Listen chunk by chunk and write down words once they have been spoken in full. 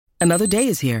Another day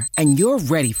is here, and you're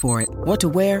ready for it. What to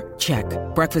wear? Check.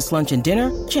 Breakfast, lunch, and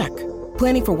dinner? Check.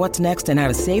 Planning for what's next and how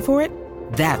to save for it?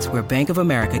 That's where Bank of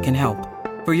America can help.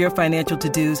 For your financial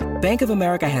to-dos, Bank of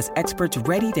America has experts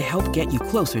ready to help get you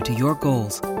closer to your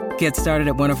goals. Get started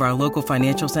at one of our local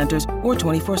financial centers or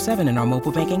 24/7 in our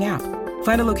mobile banking app.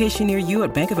 Find a location near you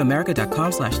at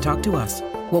bankofamerica.com/talktous.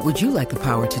 What would you like the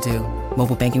power to do?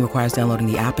 Mobile banking requires downloading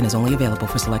the app and is only available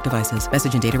for select devices.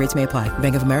 Message and data rates may apply.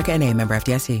 Bank of America N.A., member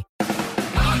FDIC.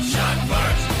 I'm shot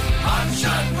first. I'm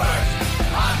shot first.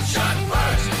 I'm shot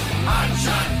first. I'm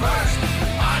shot first.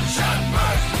 I'm shot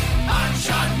first. I'm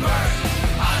shot first.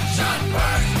 I'm shot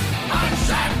first. I'm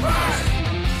shot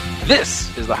first.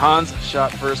 This is the Hans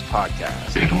Shot First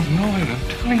podcast. I don't know it, I'm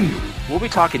telling you. We'll be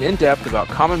talking in depth about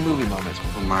common movie moments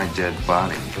For my dead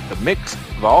body. with the mix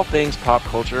of all things pop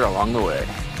culture along the way.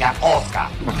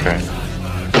 Okay.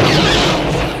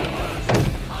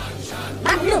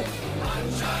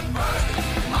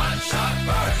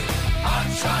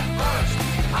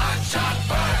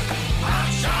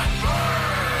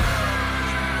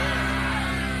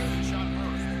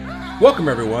 Welcome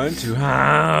everyone to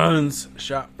Hans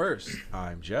Shot First.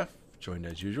 I'm Jeff, joined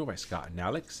as usual by Scott and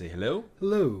Alex. Say hello.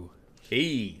 Hello.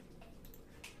 Hey.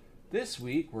 This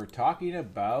week we're talking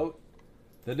about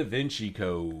the Da Vinci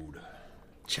Code.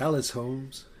 Chalice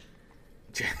Holmes.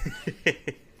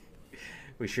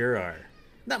 We sure are.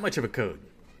 Not much of a code.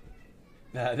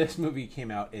 This movie came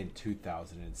out in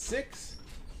 2006,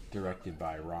 directed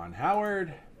by Ron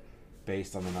Howard,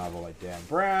 based on the novel by Dan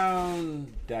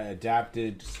Brown,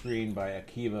 adapted screen by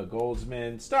Akiva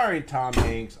Goldsman, starring Tom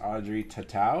Hanks, Audrey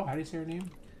Tautou. How do you say her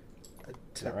name?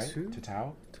 Is that right?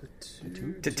 Tautou?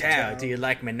 Tatao, do you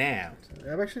like me now?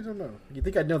 I actually don't know. You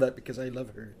think I'd know that because I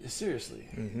love her. Seriously.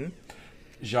 Mm-hmm.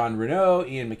 Jean Reno,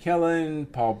 Ian McKellen,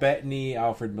 Paul Bettany,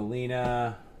 Alfred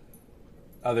Molina,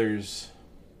 others.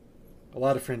 A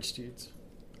lot of French dudes.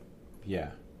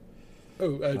 Yeah.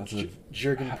 Oh, Lots of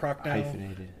Jurgen Prochnow.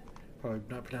 Hyphenated. Probably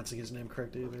not pronouncing his name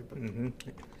correctly either. But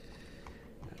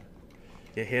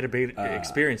Yeah, he had a big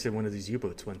experience in one of these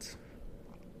U-boats once.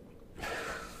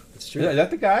 it's true. Is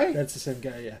that the guy? That's the same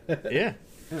guy, yeah. Yeah.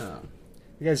 Yeah.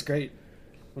 The guy's great.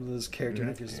 One of those character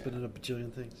actors that's been in a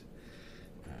bajillion things.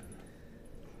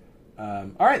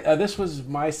 All right, this was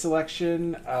my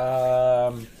selection.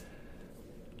 I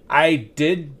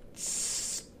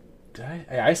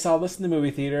saw this in the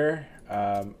movie theater.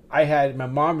 My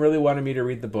mom really wanted me to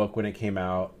read the book when it came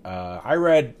out. I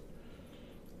read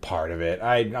part of it.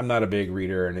 I'm not a big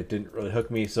reader, and it didn't really hook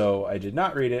me, so I did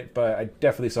not read it. But I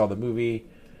definitely saw the movie,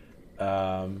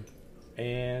 and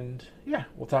yeah,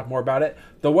 we'll talk more about it.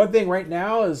 The one thing right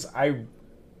now is I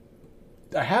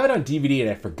have it on DVD, and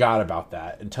I forgot about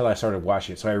that until I started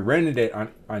watching it. So I rented it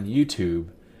on YouTube,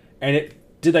 and it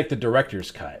did like the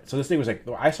director's cut. So this thing was like,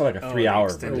 I saw like a 3-hour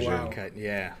version. Cut,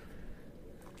 yeah.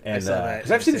 And I saw that.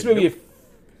 because I've seen this movie, it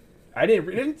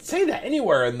didn't say that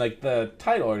anywhere in like the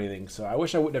title or anything. So I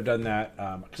wish I wouldn't have done that.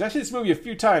 Because I've seen this movie a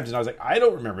few times, and I was like, I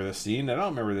don't remember this scene. I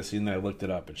don't remember this scene. Then I looked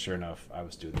it up, and sure enough, I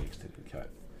was doing the extended cut,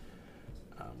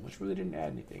 which really didn't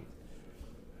add anything.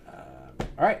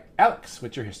 All right, Alex,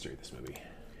 what's your history of this movie?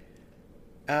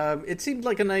 It seemed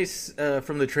like a nice,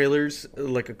 from the trailers,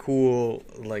 like a cool,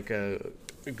 like a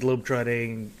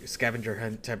globetrotting scavenger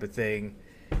hunt type of thing.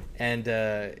 And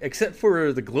except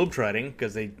for the globetrotting,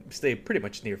 because they stay pretty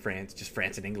much near France, just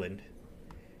France and England.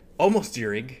 Almost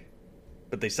Zurich,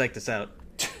 but they psyched us out.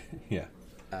 Yeah.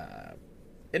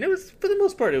 And it was, for the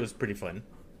most part, it was pretty fun.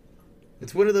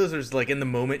 It's one of those where it's like in the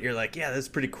moment, you're like, yeah, that's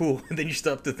pretty cool. And then you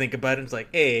stop to think about it, and it's like,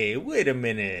 hey, wait a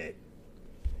minute.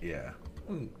 Yeah.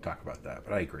 We'll talk about that,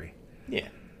 but I agree. Yeah.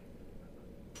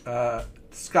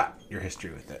 Scott, your history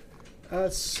with it.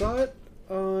 Saw it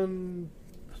on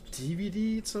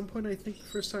DVD at some point, I think, the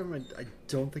first time. I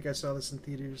don't think I saw this in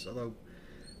theaters, although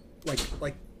like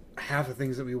half the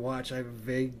things that we watch, I have a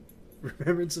vague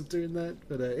remembrance of doing that.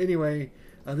 But anyway,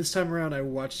 this time around I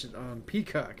watched it on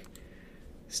Peacock.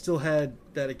 Still had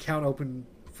that account open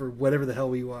for whatever the hell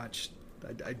we watched.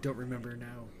 I don't remember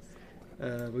now.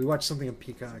 We watched something on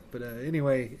Peacock, but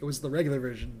anyway, it was the regular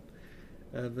version,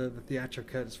 the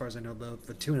theatrical cut, as far as I know,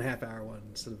 the 2.5 hour one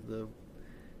instead of the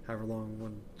however long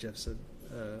one Jeff said.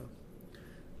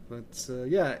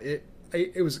 Yeah,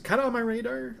 it was kind of on my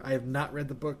radar. I have not read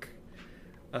the book.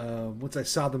 Once I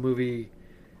saw the movie,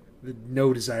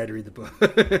 no desire to read the book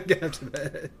after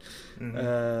that.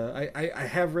 Mm-hmm. I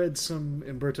have read some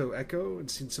Umberto Eco and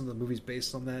seen some of the movies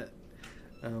based on that,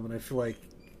 and I feel like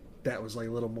that was like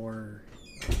a little more,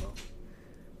 I don't know,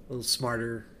 a little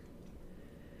smarter.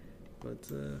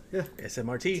 But yeah,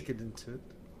 SMRT. let's get into it.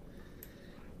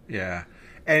 Yeah.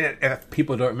 And if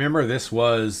people don't remember, this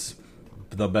was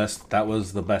the best. That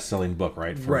was the best-selling book,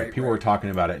 right? People were talking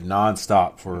about it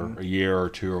nonstop for a year or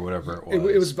two or whatever it was.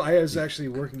 It was. I was actually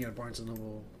working at Barnes and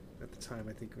Noble at the time.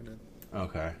 I think when it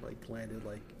landed.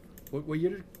 Like, what year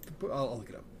did the book? I'll look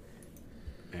it up.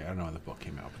 Yeah, I don't know when the book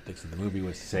came out, but they said the movie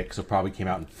was 6, so it probably came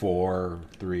out in 4 or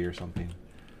 3 or something.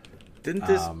 Didn't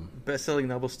this best-selling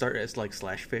novel start as like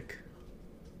slash fic?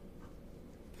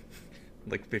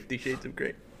 Like 50 Shades of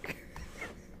Grey?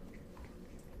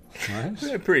 What?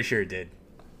 I'm pretty sure it did.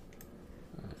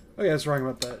 Oh yeah, I was wrong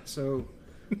about that. So,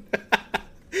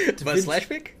 About slash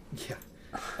fic? yeah.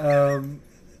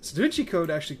 So Da Vinci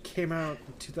Code actually came out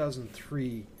in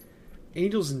 2003.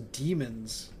 Angels and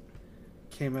Demons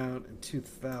came out in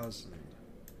 2000.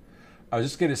 I was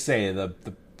just gonna say the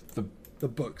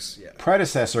books, yeah.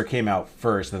 predecessor came out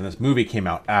first, then this movie came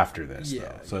out after this. Yeah.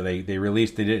 Though. So they did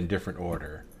it in different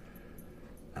order.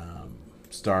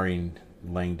 Starring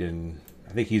Langdon.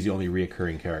 I think he's the only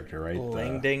reoccurring character, right?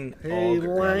 Langdon. Hey,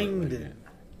 Langdon.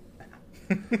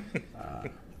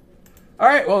 All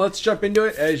right, well, let's jump into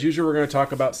it. As usual, we're going to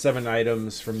talk about 7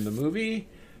 items from the movie.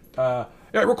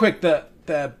 Real quick,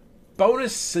 the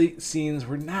bonus scenes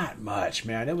were not much,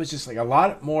 man. It was just like a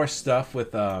lot more stuff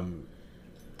with the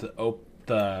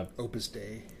Opus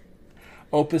Dei.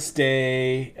 Opus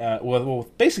Dei. Well,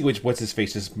 basically, what's his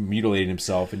face just mutilating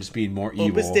himself and just being more evil.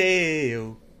 Opus Dei.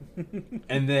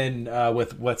 And then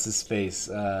with what's his face,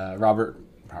 Alfred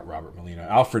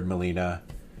Molina.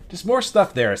 Just more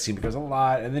stuff there. It seemed like there was a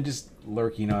lot, and then just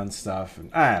lurking on stuff,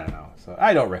 and I don't know. So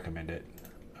I don't recommend it.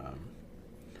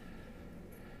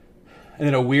 And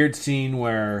then a weird scene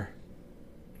where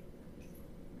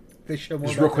they show more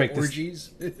just about real quick,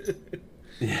 orgies.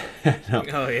 Yeah, no.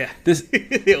 Oh yeah, This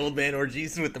the old man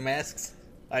orgies with the masks,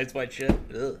 eyes wide shut.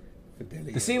 Ugh.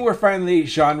 the scene where finally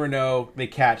Jean Reno they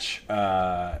catch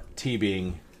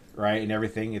T-Being, right, and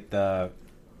everything at the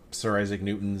Sir Isaac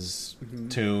Newton's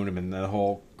tomb, and then the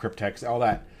whole cryptex, all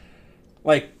that.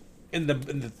 Like in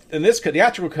this cut, the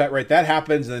theatrical cut, right? That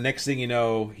happens, and the next thing you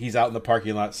know, he's out in the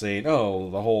parking lot saying,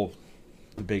 "Oh,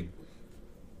 the big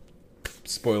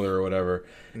spoiler or whatever."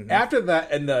 After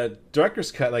that, and the director's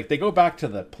cut, like they go back to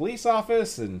the police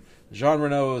office, and Jean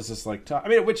Reno is just like,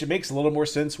 which it makes a little more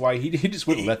sense why he just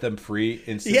wouldn't let them free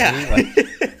instantly. Yeah,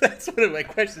 Like, that's one of my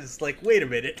questions. Like, wait a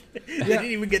minute, they didn't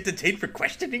even get detained for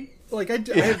questioning. Like I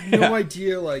have no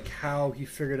idea like how he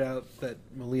figured out that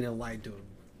Molina lied to him.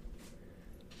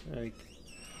 Like,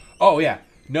 oh yeah,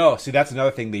 no. See, that's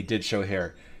another thing they did show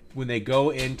here when they go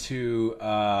into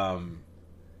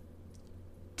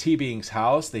T-Being's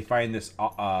house. They find this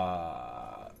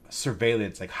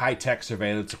surveillance, like high-tech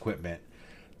surveillance equipment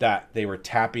that they were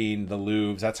tapping the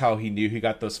Louvres. That's how he knew he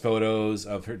got those photos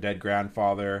of her dead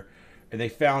grandfather. And they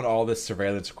found all this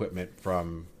surveillance equipment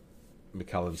from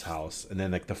McKellen's house. And then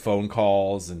like the phone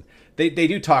calls, and they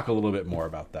do talk a little bit more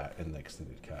about that in the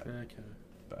extended cut. okay.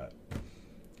 But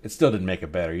it still didn't make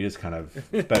it better. You just kind of,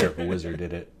 it's better if a wizard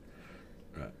did it.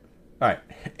 Right. All right.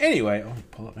 Anyway, let me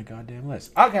pull up my goddamn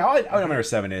list. Okay, all number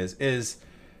 7 is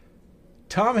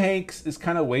Tom Hanks is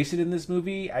kind of wasted in this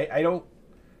movie. I don't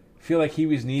feel like he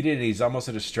was needed, and he's almost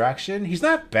a distraction. He's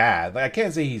not bad. Like I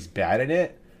can't say he's bad in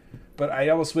it, but I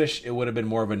almost wish it would have been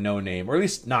more of a no name, or at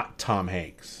least not Tom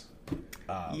Hanks.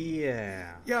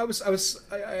 Yeah. Yeah,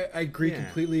 I agree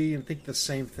completely, and think the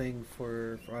same thing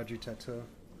for Audrey Tautou.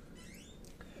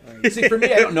 See, for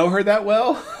me, I don't know her that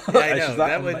well. Yeah, I know.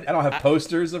 I don't have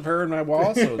posters of her in my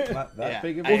wall, so it's not that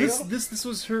big of a Well, deal. this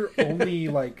was her only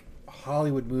like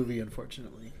Hollywood movie,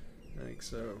 unfortunately. Like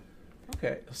so.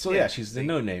 Okay, so yeah, she's a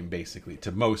no name basically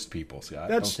to most people. Scott,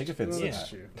 don't take offense to That's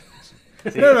that.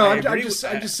 true. No, I'm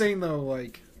just saying though,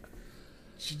 like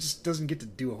she just doesn't get to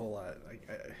do a whole lot. Like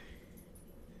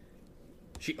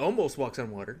She almost walks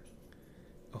on water.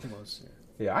 almost.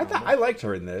 Yeah, I liked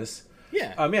her in this.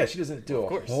 Yeah. Yeah, she doesn't do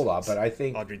a whole lot, but I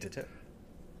think Audrey Tautou.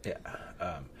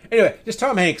 yeah. Anyway, just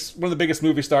Tom Hanks, one of the biggest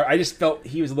movie stars. I just felt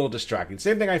he was a little distracting.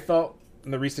 Same thing I felt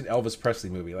in the recent Elvis Presley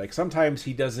movie. Like sometimes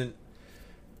he doesn't.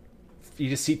 You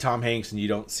just see Tom Hanks and you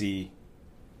don't see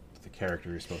the character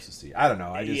you're supposed to see. I don't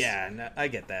know. I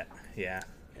get that. Yeah.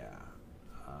 Yeah.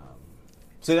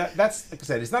 So that's like I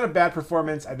said, it's not a bad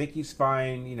performance. I think he's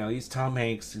fine. You know, he's Tom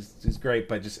Hanks. He's great,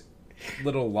 but just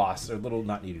little lost or little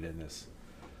not needed in this.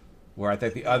 Where I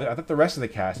think the rest of the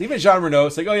cast, even Jean Reno,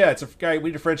 it's like, oh yeah, it's a guy. We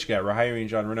need a French guy. We're hiring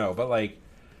Jean Reno, but like,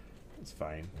 it's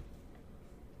fine.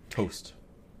 Toast.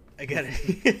 I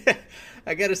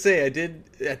gotta say, I did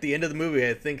at the end of the movie.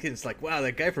 I think it's like, wow,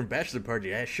 that guy from Bachelor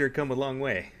Party has sure come a long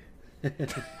way.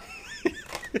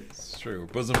 It's true.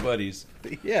 Bosom buddies.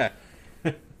 Yeah.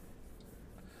 All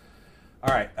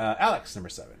right, Alex, number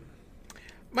 7.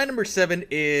 My number 7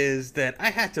 is that I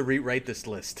had to rewrite this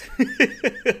list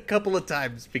a couple of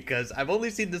times because I've only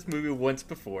seen this movie once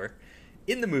before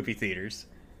in the movie theaters.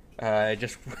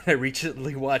 Just when I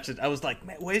recently watched it, I was like,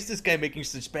 man, why is this guy making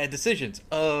such bad decisions?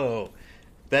 Oh,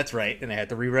 that's right, and I had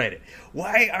to rewrite it.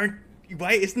 Why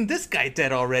isn't this guy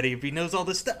dead already if he knows all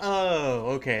this stuff?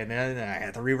 Oh, okay, and then I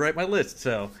had to rewrite my list.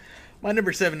 So my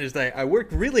number 7 is that I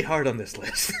worked really hard on this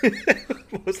list,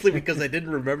 mostly because I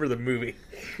didn't remember the movie.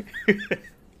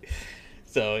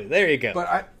 So there you go.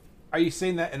 But are you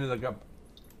saying that in like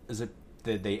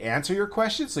did they answer your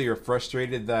question? So you're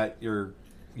frustrated that you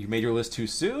made your list too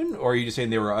soon, or are you just saying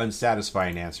they were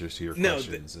unsatisfying answers to your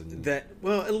questions?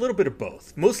 Well, a little bit of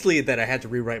both. Mostly that I had to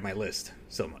rewrite my list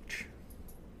so much.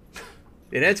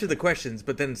 It answered the questions,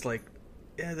 but then it's like,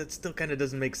 yeah, that still kind of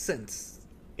doesn't make sense,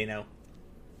 you know?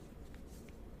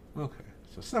 Okay.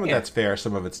 So some of that's fair,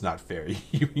 some of it's not fair.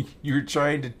 You're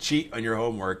trying to cheat on your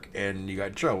homework, and you got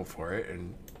in trouble for it.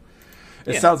 And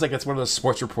it sounds like it's one of those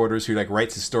sports reporters who like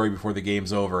writes a story before the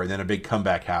game's over, and then a big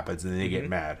comeback happens, and then they get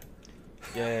mad.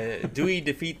 Dewey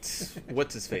defeats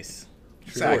what's his face?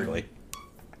 Exactly.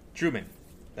 Truman.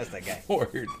 That's that guy.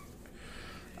 Ford.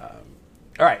 All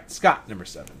right, Scott, number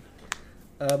 7.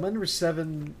 My number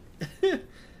 7.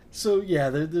 So yeah,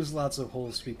 there's lots of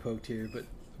holes to be poked here, but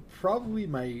probably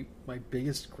my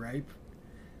biggest gripe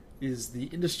is the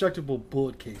indestructible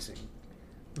bullet casing.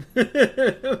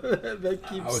 That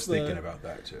keeps I was thinking about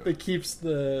that too. That keeps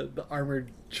the armored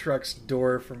truck's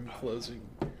door from closing.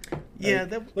 Yeah,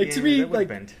 to me,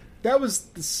 that was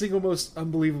the single most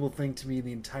unbelievable thing to me in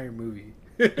the entire movie.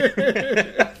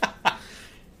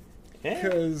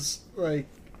 Because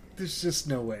there's just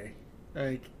no way.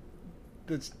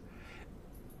 That's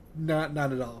not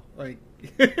at all. I mean,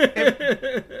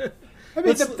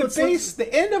 the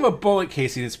end of a bullet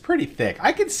casing is pretty thick.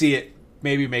 I can see it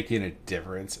maybe making a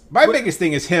difference. My biggest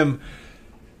thing is him,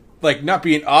 not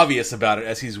being obvious about it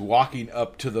as he's walking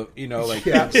up to the,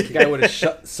 the guy would have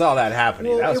saw that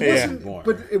happening. Well, that was more.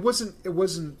 But it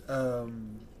wasn't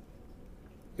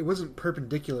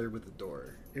perpendicular with the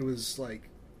door. It was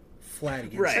flat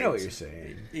against. Right. I know what you're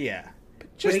saying. Yeah,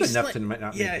 but just enough to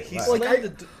not make it he's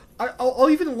less. I'll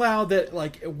even allow that,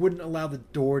 it wouldn't allow the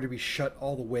door to be shut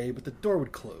all the way, but the door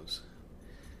would close.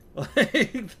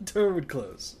 The door would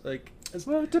close.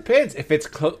 Well, it depends. If it's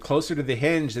closer to the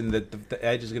hinge, then the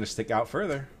edge is going to stick out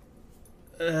further.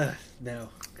 No.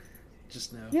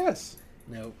 Just no. Yes.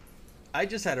 No. I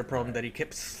just had a problem that he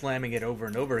kept slamming it over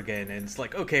and over again, and it's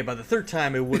like, okay, by the third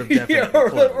time it would have definitely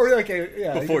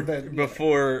closed.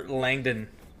 Before Langdon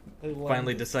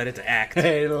finally decided to act.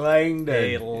 Hey, Langdon.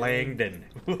 Hey, Langdon.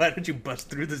 Why don't you bust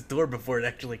through this door before it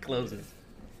actually closes?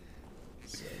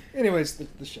 So, anyways,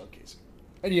 the shell casing.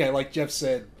 And yeah, like Jeff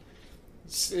said,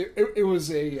 it was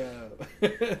it's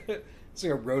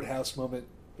like a Roadhouse moment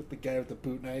with the guy with the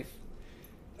boot knife.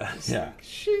 Yeah.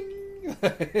 Shing!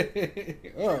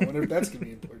 Oh, I wonder if that's going to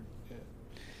be important.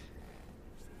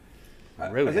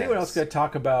 Yeah. Is anyone else going to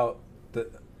talk about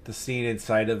the scene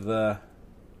inside of the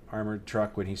armored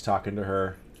truck when he's talking to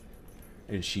her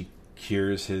and she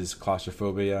cures his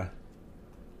claustrophobia?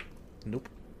 Nope.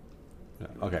 No.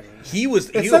 Okay. He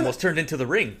almost turned into the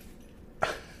Ring.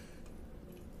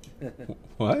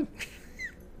 What?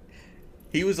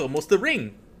 He was almost the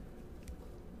Ring.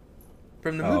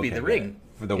 From the movie, The Ring.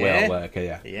 For the whale, okay,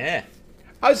 yeah. Yeah.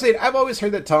 I was saying, I've always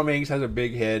heard that Tom Hanks has a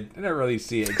big head. I didn't really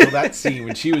see it until that scene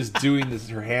when she was doing this,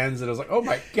 her hands, and I was like, oh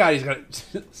my god, he's got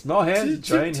small hands,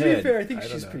 giant head. To be fair, I think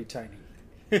she's pretty tiny.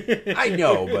 I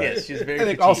know, but yes, she's very I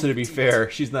think petite. also, to be fair,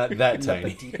 she's not that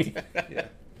tiny. Yeah.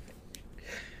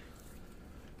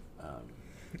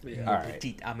 All right.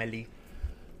 Petite Amélie.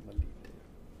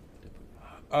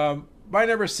 My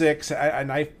number 6,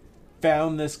 and I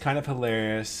found this kind of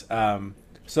hilarious.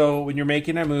 So when you're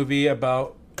making a movie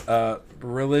about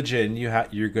religion,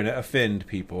 you're going to offend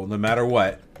people no matter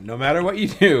what you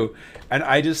do. And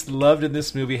I just loved in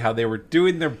this movie how they were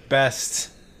doing their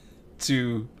best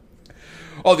to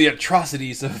all the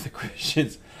atrocities of the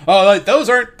Christians. Oh, those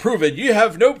aren't proven. You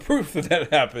have no proof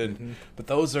that happened. Mm-hmm. But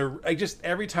those are just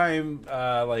every time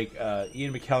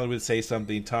Ian McKellen would say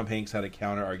something, Tom Hanks had a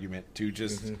counter argument to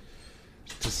just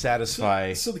to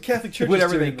satisfy. So the Catholic Church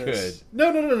whatever is they doing this. could.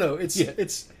 No.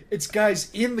 It's guys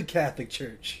in the Catholic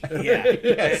Church. Yeah,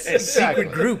 yes, a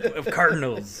secret group of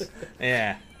cardinals.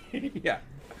 Yeah, yeah.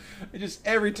 Just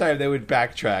every time they would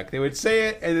backtrack, they would say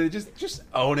it and then just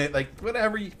own it.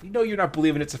 Whatever, you're not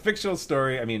believing it's a fictional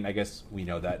story. I mean, I guess we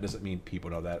know that. Doesn't mean people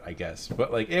know that, I guess.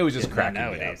 But it was just cracking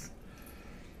me up.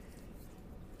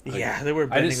 Yeah, they were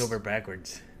bending over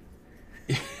backwards.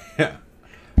 Yeah.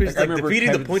 It was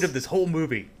defeating the point of this whole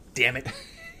movie. Damn it.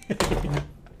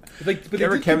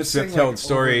 Remember Kevin Smith telling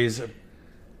stories?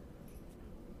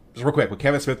 Just real quick, when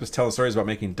Kevin Smith was telling stories about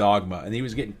making Dogma, and he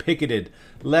was getting picketed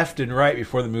left and right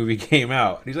before the movie came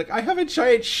out. And he's like, I have a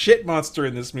giant shit monster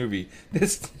in this movie.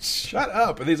 Shut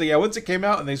up. And he's like, yeah, once it came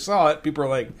out and they saw it, people are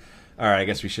like, all right, I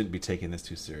guess we shouldn't be taking this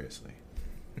too seriously.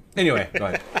 Anyway, go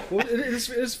ahead. Well,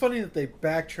 it's funny that they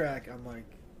backtrack on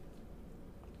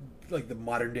like the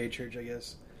modern day church, I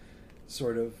guess,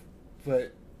 sort of,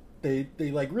 but they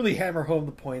like really hammer home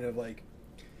the point of like,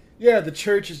 yeah, the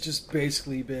church has just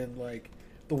basically been like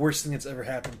the worst thing that's ever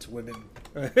happened to women.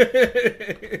 They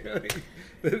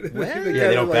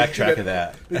don't backtrack of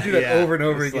that. They do that over and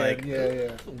over again. Like,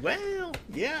 yeah. Well,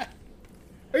 yeah.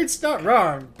 It's not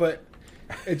wrong, but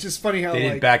it's just funny how they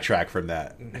didn't backtrack from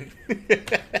that.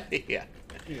 Yeah.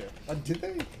 Did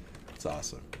they? It's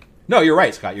awesome. No, you're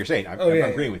right, Scott. You're saying I'm yeah,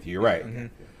 agreeing with you. You're right.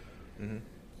 Mm-hmm.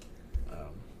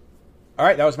 All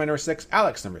right, that was my number 6.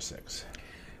 Alex, number 6.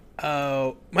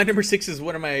 My number 6 is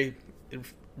one of my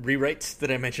rewrites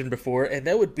that I mentioned before, and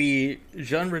that would be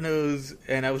Jean Reno's,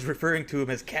 and I was referring to him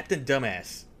as Captain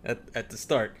Dumbass at the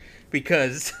start,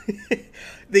 because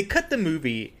they cut the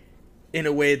movie in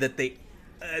a way that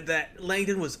that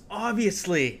Langdon was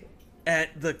obviously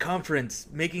at the conference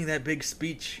making that big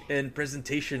speech and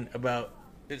presentation about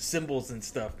symbols and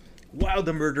stuff while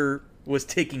the murder was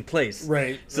taking place.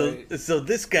 Right. So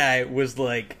this guy was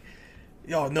like,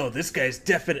 oh no, this guy's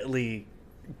definitely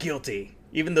guilty.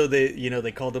 Even though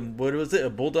they called him, what was it, a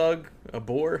bulldog, a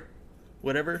boar,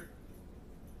 whatever.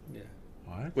 Yeah.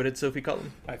 What did Sophie call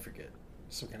him? I forget.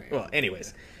 Some kind of Well,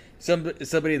 anyways,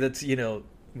 somebody that's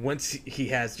once he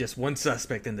has just one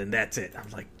suspect and then that's it. I'm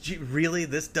like, gee, really,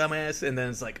 this dumbass? And then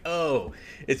it's like, oh,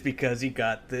 it's because he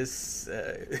got this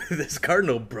this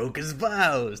cardinal broke his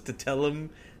vows to tell him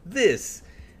this.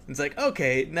 It's like,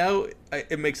 okay, now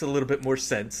it makes a little bit more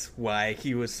sense why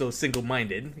he was so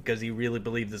single-minded, because he really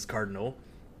believed this cardinal,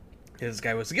 this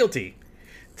guy was guilty.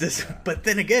 But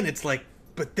then again, it's like,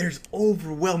 but there's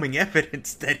overwhelming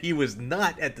evidence that he was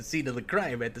not at the scene of the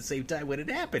crime at the same time when it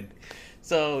happened.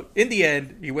 So in the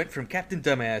end, he went from Captain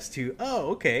Dumbass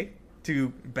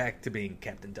to back to being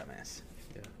Captain Dumbass.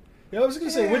 Yeah, I was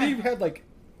gonna say, wouldn't you have like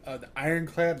the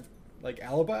ironclad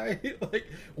alibi? Like,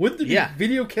 wouldn't there be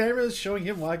video cameras showing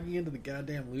him walking into the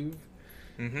goddamn Louvre?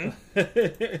 Mm-hmm.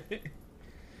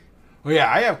 Well,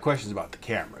 yeah, I have questions about the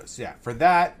cameras. Yeah, for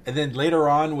that, and then later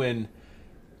on when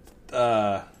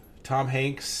Tom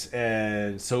Hanks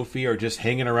and Sophie are just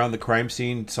hanging around the crime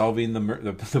scene solving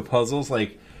the puzzles,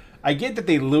 like, I get that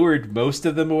they lured most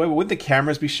of them away, but wouldn't the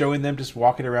cameras be showing them just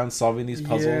walking around solving these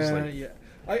puzzles? Yeah.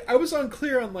 I was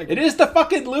unclear on it is the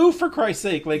fucking Louvre, for Christ's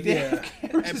sake. Like, I'm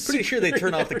pretty sure they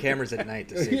turn off the cameers at night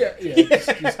to see.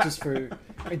 Just for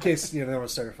in case they want to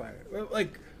start a fire.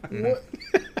 Like, what?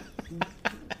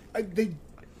 They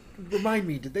remind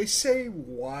me. Did they say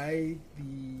why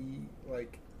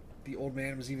the old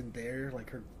man was even there? Like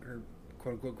her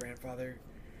quote unquote grandfather.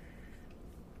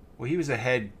 Well, he was a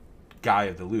head guy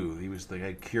of the Louvre. He was the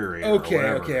head curator.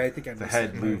 Okay. I think I'm the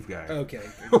head Louvre guy. Okay.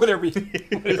 whatever you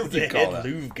call that.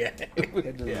 Louvre guy.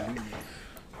 Yeah.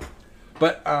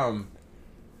 But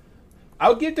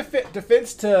I'll give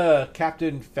defense to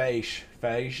Captain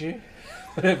Feige,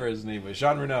 whatever his name was,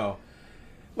 Jean Reno.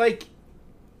 Like,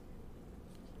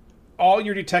 all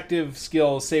your detective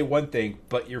skills say one thing,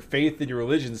 but your faith and your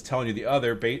religion's telling you the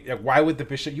other. Why would the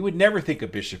bishop? You would never think a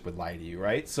bishop would lie to you,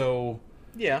 right? So.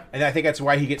 Yeah. And I think that's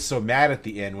why he gets so mad at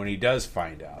the end when he does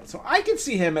find out. So I can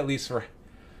see him at least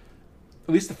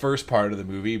the first part of the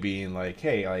movie being like,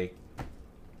 hey, like,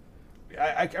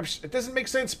 it doesn't make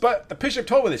sense, but the bishop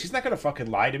told me this. He's not going to fucking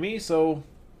lie to me, so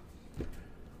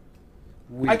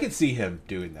I could see him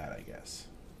doing that, I guess.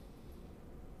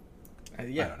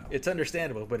 Yeah, I don't know. It's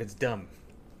understandable, but it's dumb.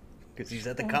 Because he's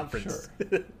at the conference.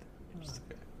 Sure.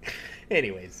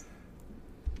 Anyways.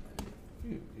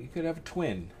 You could have a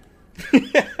twin.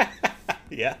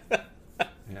 Yeah.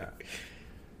 Yeah.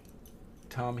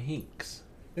 Tom Hanks.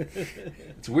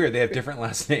 It's weird. They have different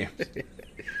last names.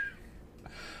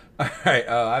 All right.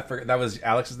 I forgot that was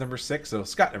Alex's number 6. So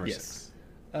Scott number 6.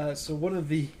 So one of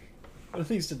the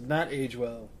things did not age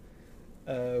well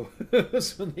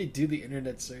was when they do the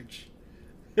internet search.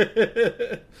 On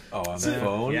the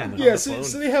phone. Yeah. So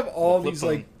they have all these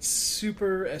like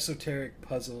super esoteric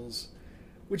puzzles,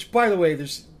 which, by the way,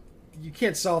 you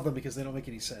can't solve them because they don't make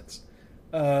any sense.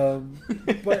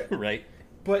 But right.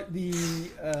 But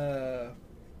the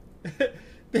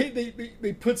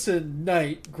they puts a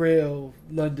knight, Grail,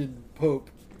 London, Pope,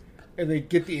 and they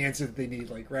get the answer that they need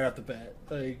like right off the bat.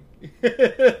 Like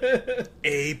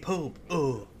a Pope.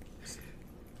 Oh.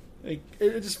 Like,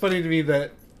 it's just funny to me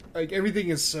that like everything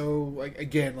is so like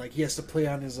again like he has to play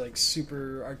on his like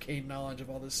super arcane knowledge of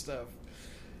all this stuff,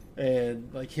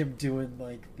 and like him doing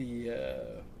like the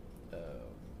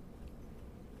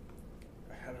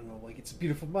I don't know, like It's a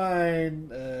Beautiful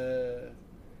Mind, or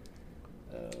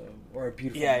a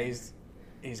beautiful. Yeah,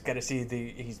 he's got to see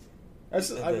the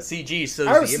CG shows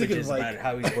I was the thinking images like, about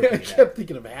how he's working. I kept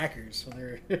thinking of hackers when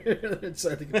they're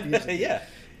so I think confusing. Yeah,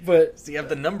 but so you have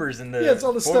the numbers and the it's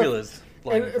all the formulas. stuff,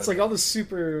 flying and in it's front like of all the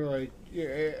super like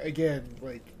again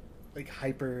like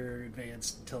hyper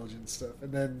advanced intelligence stuff,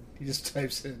 and then he just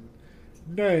types in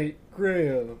Night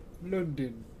Grail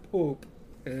London Pope,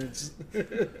 and it's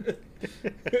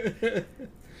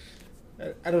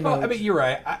I don't know. Well, I mean, you're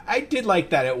right. I did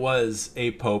like that it was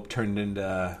a Pope turned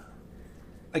into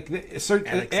like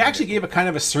it actually gave a kind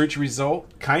of a search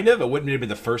result. Kind of, it wouldn't have been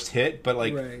the first hit, but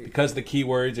like because the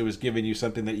keywords, it was giving you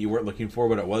something that you weren't looking for,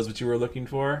 but it was what you were looking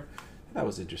for. That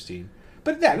was interesting.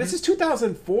 But yeah, this is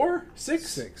 2004,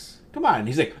 six. Come on,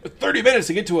 he's like 30 minutes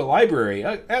to get to a library.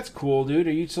 That's cool, dude.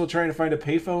 Are you still trying to find a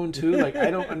payphone too? Like I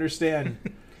don't understand.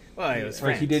 Well, it was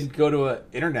like he didn't go to an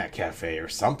internet cafe or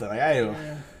something. Like I don't.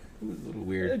 Yeah. It was a little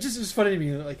weird. It just was funny to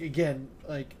me. Like again,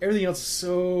 like everything else is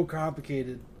so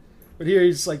complicated, but here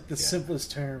he's like the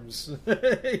simplest terms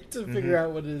to figure out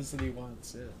what it is that he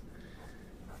wants. Yeah.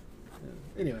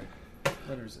 Anyway,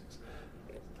 number 6.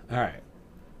 All right.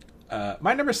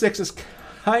 My number 6 is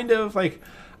kind of like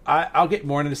I'll get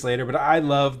more into this later, but I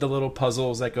love the little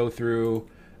puzzles that go through.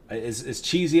 As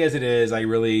cheesy as it is, I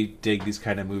really dig these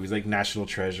kind of movies, like National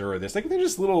Treasure or this. Like they're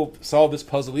just little solve this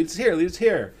puzzle, lead us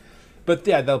here. But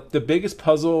yeah, the biggest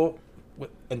puzzle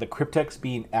and the cryptex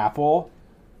being Apple,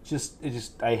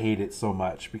 I hate it so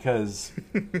much because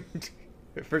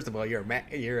first of all, you're a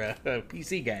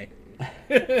PC guy.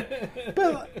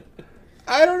 But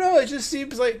I don't know. It just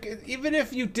seems like even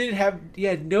if you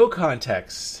had no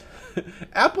context,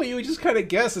 Apple, you would just kind of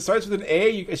guess. It starts with an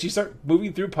A. As you start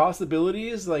moving through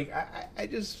possibilities, like I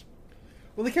just.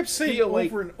 Well, they kept saying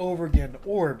over and over again,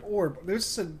 orb.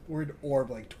 There's the word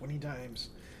orb like 20 times.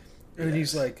 And then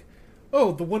he's like,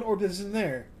 oh, the one orb that's in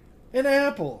there. An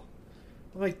apple.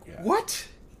 I'm like, what?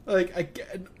 Like, I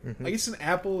guess an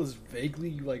apple is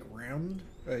vaguely, like, round.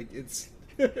 Like, it's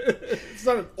it's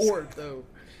not an orb, though.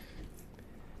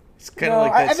 It's kind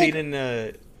of like that scene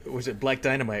in, was it Black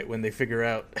Dynamite, when they figure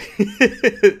out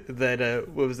that,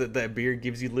 what was it, that beer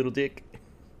gives you little dick?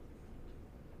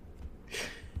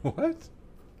 What? You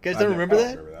guys don't remember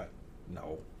that? Remember that?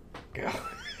 No.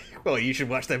 Well, you should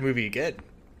watch that movie again.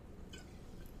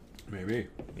 Maybe.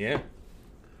 Yeah.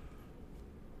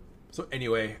 So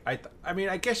anyway, I mean,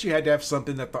 I guess you had to have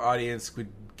something that the audience would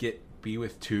be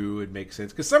with too and make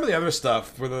sense. Because some of the other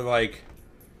stuff where they're like,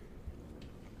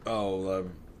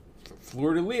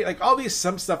 Fleur de Lis, like all these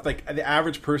some stuff like the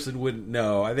average person wouldn't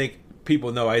know. I think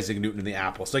people know Isaac Newton and the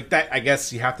apple. So like that, I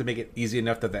guess you have to make it easy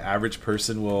enough that the average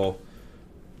person will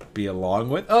be along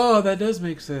with. Oh, that does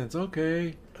make sense.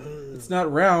 Okay. It's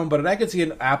not round, but I could see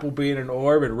an apple being an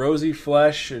orb and rosy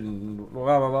flesh and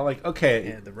blah, blah, blah. Like,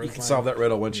 okay, you can solve that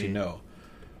riddle once you know.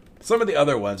 Some of the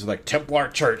other ones are like Templar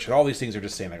Church, and all these things are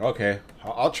just saying, like, okay,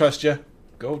 I'll trust you.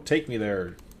 Go take me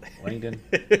there, Langdon.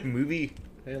 Movie.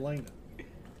 Hey, Langdon.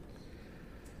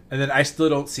 And then I still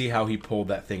don't see how he pulled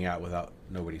that thing out without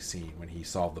nobody seeing when he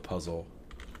solved the puzzle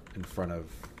in front of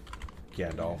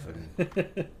Gandalf and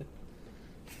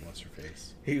what's her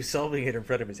face. He was solving it in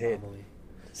front of his head.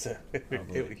 So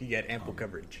he had ample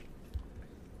coverage.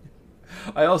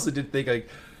 I also did think, like,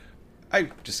 I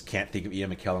just can't think of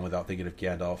Ian McKellen without thinking of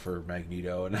Gandalf or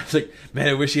Magneto. And I was like, man,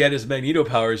 I wish he had his Magneto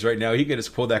powers right now. He could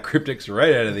just pull that cryptix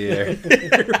right out of the air.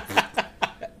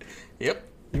 Yep.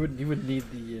 You wouldn't need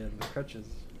the crutches.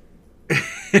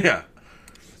 Yeah.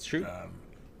 That's true.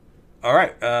 All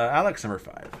right. Alex, number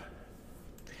 5.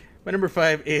 My number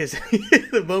 5 is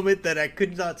the moment that I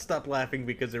could not stop laughing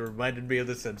because it reminded me of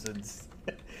The Simpsons.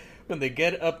 When they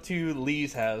get up to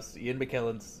Lee's house, Ian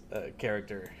McKellen's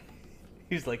character,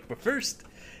 he's like, "But first,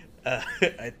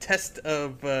 a test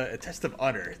of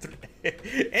honor.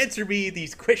 Answer me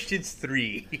these questions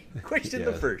 3. Question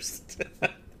the first."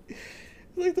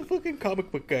 Like the fucking comic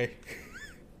book guy.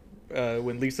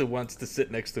 When Lisa wants to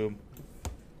sit next to him,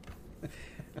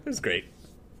 it was great.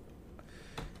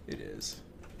 It is.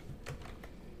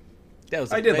 That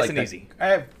was I did nice like and that. easy.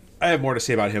 I have more to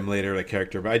say about him later, the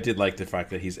character, but I did like the fact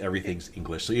that everything's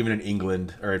English. So even in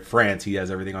England or in France, he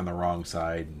has everything on the wrong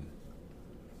side.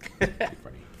 And pretty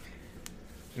funny.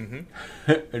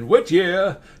 Mm-hmm. In what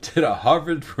year did a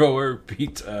Harvard thrower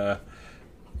beat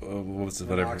what's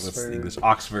the English?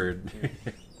 Oxford.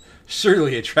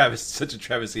 Surely such a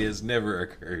travesty has never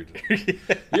occurred.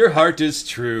 Your heart is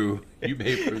true. You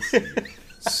may proceed.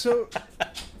 So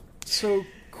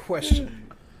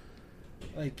question.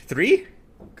 Like 3?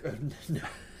 no,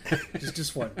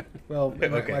 just one. Well,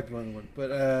 it might be more than one.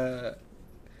 But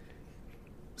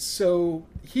so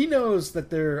he knows that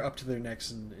they're up to their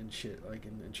necks in shit, like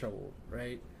in trouble,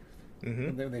 right?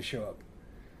 Mm-hmm. When they show up.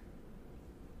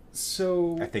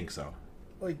 So I think so.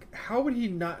 Like, how would he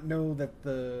not know that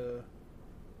the?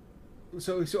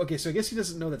 So I guess he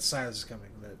doesn't know that Silas is coming,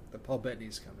 that Paul Bettany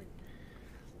is coming.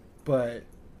 But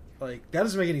like, that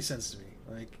doesn't make any sense to me.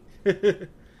 Like,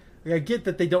 I get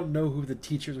that they don't know who the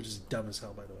teacher is, which is dumb as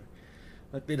hell, by the way.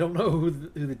 Like, they don't know who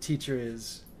the teacher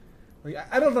is. Like,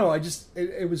 I don't know.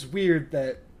 It was weird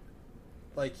that,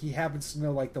 like, he happens to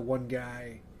know, like, the one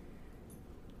guy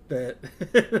that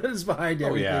is behind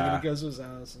everything, and he goes to his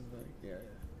house and like, yeah.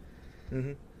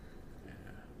 Mm-hmm.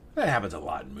 That happens a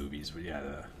lot in movies, but yeah,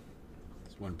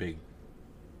 it's one big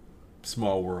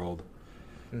small world.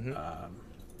 Mm-hmm.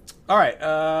 All right,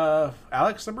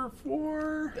 Alex, number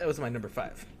 4. That was my number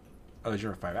 5. Oh, that's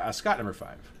your number 5. Scott, number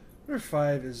 5. Number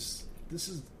 5 is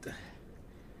it's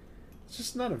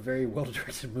just not a very well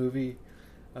directed movie.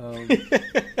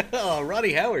 Oh,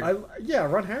 Ronnie Howard.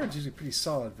 Ron Howard's usually pretty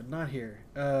solid, but not here.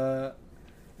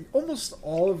 Almost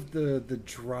all of the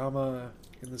drama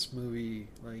in this movie,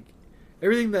 like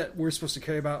everything that we're supposed to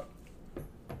care about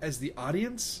as the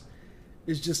audience,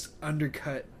 is just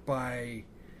undercut by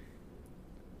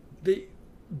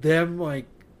them like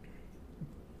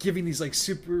giving these like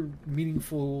super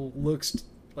meaningful looks,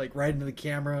 like right into the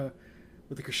camera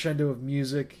with a crescendo of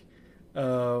music.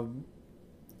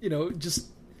 Just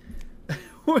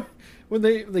when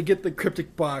they get the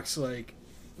cryptic box, like,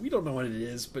 we don't know what it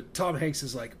is, but Tom Hanks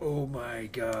is like, oh my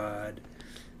god,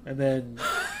 and then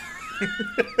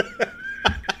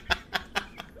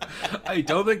I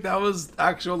don't think that was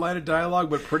actual line of dialogue,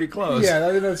 but pretty close. yeah,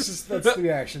 I mean, that's the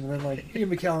reaction. And then like Ian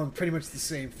McKellen, pretty much the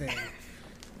same thing.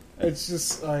 It's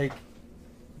just like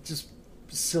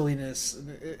silliness,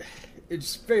 and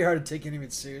it's very hard to take any of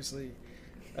it seriously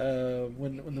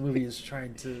when the movie is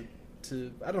trying to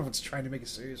I don't know if it's trying to make a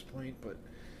serious point, but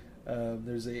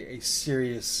there's a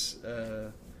serious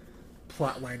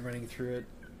plot line running through it.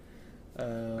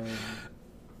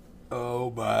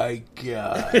 Oh my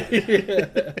god!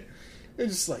 Yeah.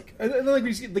 It's just like, and then like we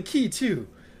just get the key too,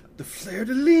 the fleur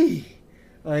de lis,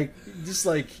 like just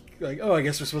like oh, I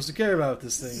guess we're supposed to care about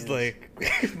this thing. It's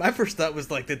like, my first thought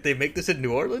was like, did they make this in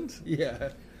New Orleans? Yeah,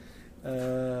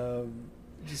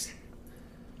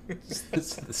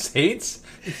 It's the Saints.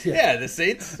 Yeah, the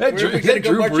Saints. That Drew marching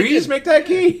Brees in? make that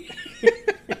key?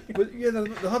 But yeah,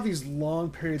 they'll have these long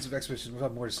periods of exposition. We'll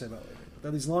have more to say about it later.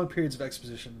 They'll have these long periods of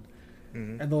exposition,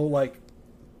 and they'll like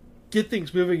get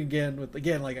things moving again with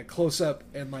like a close up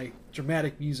and like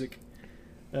dramatic music.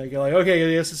 You're like, okay,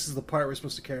 I guess this is the part we're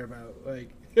supposed to care about.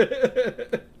 Like,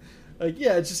 like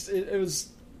yeah, it was,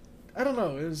 I don't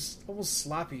know, it was almost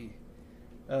sloppy.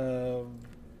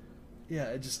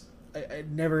 I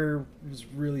never was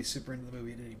really super into the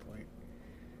movie at any point.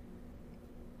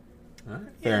 All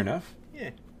right, fair enough. Yeah.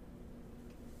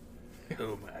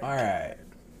 Oh my. All right.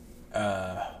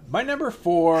 My number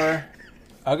 4.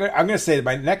 I'm gonna say that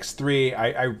my next 3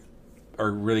 I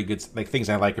are really good, like things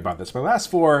I like about this. My last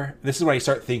 4, this is when I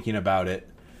start thinking about it.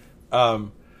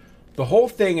 The whole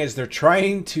thing is they're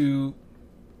trying to,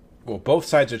 well, both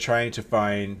sides are trying to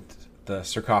find the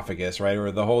sarcophagus, right,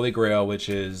 or the Holy Grail, which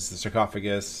is the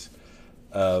sarcophagus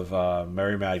of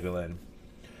Mary Magdalene,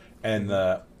 and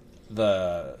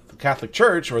the Catholic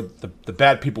Church, or the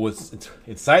bad people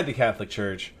inside the Catholic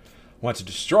Church, want to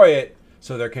destroy it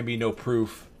so there can be no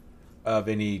proof of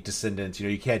any descendants.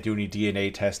 You can't do any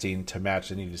DNA testing to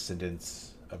match any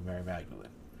descendants of Mary Magdalene.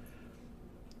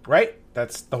 Right?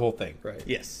 That's the whole thing. Right.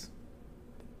 Yes.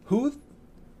 Who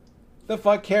the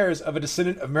fuck cares of a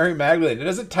descendant of Mary Magdalene? It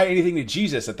doesn't tie anything to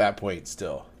Jesus at that point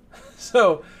still.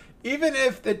 So, even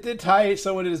if it did tie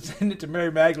someone to descendant to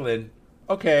Mary Magdalene,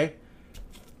 okay,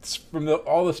 from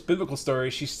all this biblical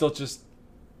stories, she's still just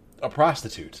a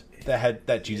prostitute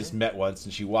that Jesus met once,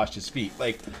 and she washed his feet.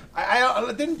 Like,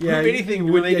 I didn't prove anything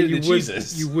related to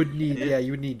Jesus. You would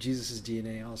need Jesus'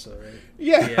 DNA also, right?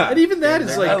 Yeah. And even that is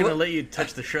They're like, not going to let you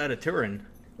touch the Shroud of Turin.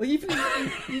 like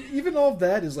even all of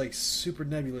that is like super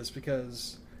nebulous,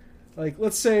 because like,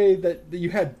 let's say that you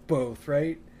had both,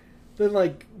 right? Then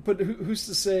like, but who's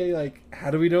to say, like, how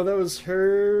do we know that was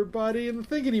her body in the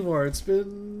thing anymore? It's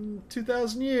been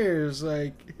 2,000 years.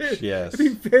 Like, Yes. it'd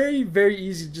be very, very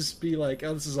easy to just be like,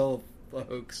 oh, this is all a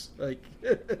hoax. Like,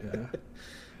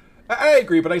 I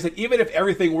agree, but like I said, even if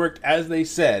everything worked as they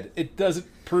said, it doesn't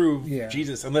prove Yeah.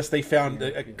 Jesus unless they found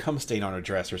a cum stain on her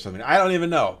dress or something. I don't even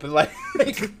know, but like,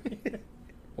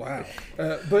 Wow.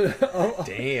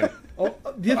 Damn.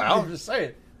 I'm just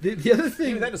saying. The other thing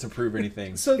Maybe that doesn't prove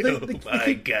anything. So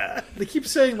God. they keep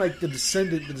saying like the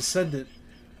descendant,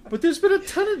 but there's been a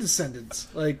ton of descendants.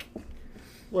 Like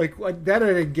that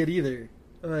I didn't get either.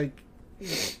 Like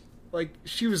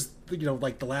she was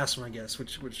like the last one, I guess,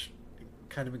 which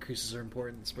kind of increases her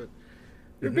importance. But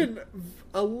there've been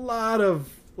a lot of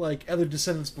like other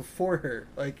descendants before her.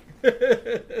 Like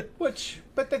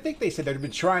But I think they said they'd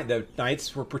been trying. The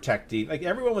knights were protecting. Like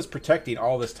everyone was protecting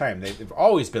all this time. They've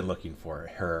always been looking for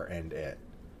her and it.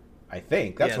 I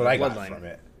think that's what I got from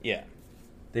it. Yeah.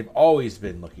 They've always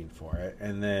been looking for it,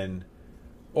 and then,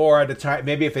 or at the time,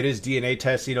 maybe if it is DNA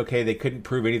testing, okay, they couldn't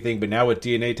prove anything, but now with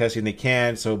DNA testing they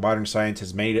can. So modern science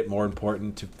has made it more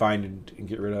important to find and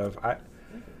get rid of. I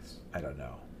don't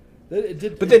know.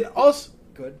 Then also,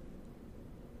 good.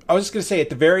 I was just gonna say at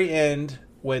the very end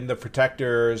when the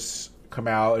protectors come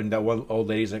out and that one old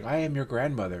lady's like, "I am your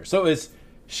grandmother." So is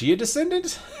she a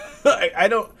descendant? I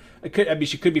don't. I mean,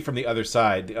 she could be from the other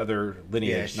side, the other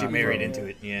lineage. Yeah, she married into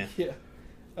it. Yeah. Yeah.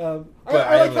 But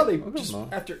I like how they I don't just know.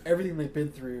 after everything they've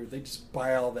been through, they just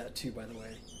buy all that too. By the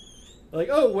way, like,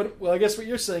 oh, what? Well, I guess what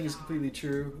you're saying is completely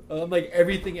true. Like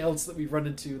everything else that we've run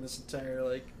into in this entire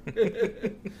like.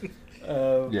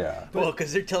 Yeah. Well,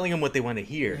 because they're telling them what they want to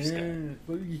hear. Scott.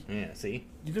 Yeah, See.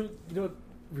 You know what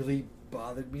really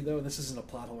bothered me though, and this isn't a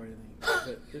plot hole or anything,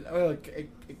 but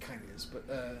it kind of is, but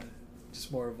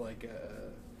just more of like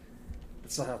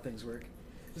that's not how things work.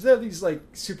 Is there these like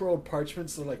super old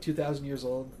parchments that are like 2,000 years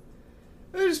old?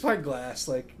 They're just fine glass,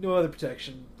 like no other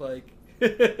protection, like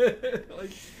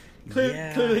like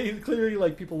clearly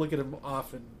like people look at them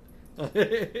often.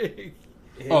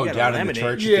 Oh, down in the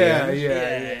church. Yeah, at the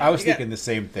end? yeah. I was thinking the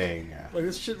same thing. Yeah. Like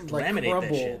this shit would like Laminate that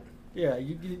crumble. shit. Yeah,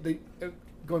 they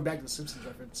going back to the Simpsons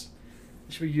reference.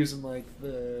 You should be using like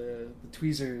the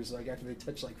tweezers like after they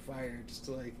touch like fire, just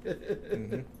to like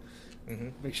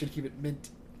make sure to keep it mint.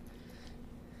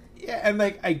 Yeah, and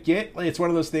like I get like it's one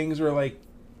of those things where like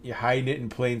you hide it in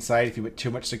plain sight. If you put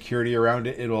too much security around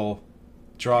it, it'll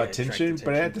draw attention.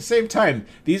 But at the same time,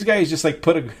 these guys just like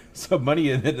put some money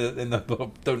in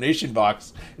the donation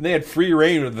box, and they had free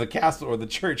reign of the castle or the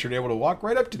church, and were able to walk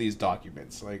right up to these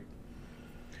documents. Like,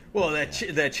 well,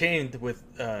 that chain with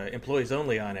employees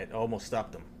only on it almost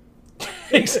stopped them.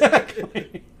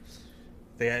 Exactly.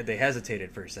 They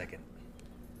hesitated for a second.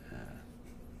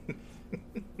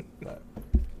 But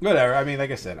whatever. I mean,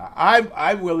 like I said,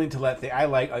 I'm willing to let I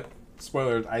like.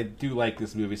 Spoilers, I do like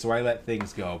this movie, so I let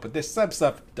things go. But this some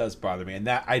stuff does bother me, and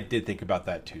that I did think about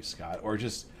that too, Scott. Or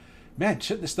just, man,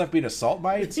 shouldn't this stuff be an assault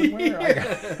mine somewhere?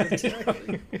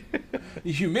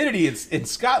 The humidity in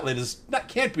Scotland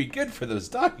can't be good for those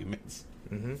documents.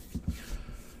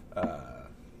 All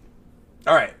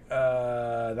right,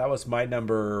 that was my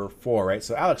number 4, right?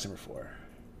 So Alex, number 4.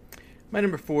 My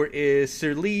number 4 is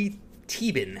Sir Lee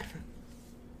Teabin.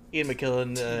 Ian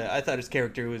McKellen. I thought his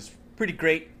character was pretty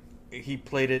great. He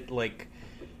played it like,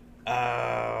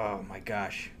 oh my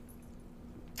gosh,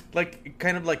 like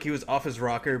kind of like he was off his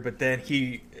rocker. But then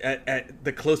he, at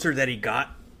the closer that he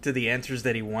got to the answers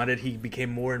that he wanted, he became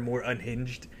more and more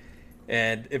unhinged,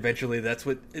 and eventually that's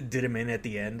what did him in at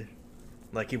the end.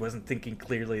 Like he wasn't thinking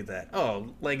clearly that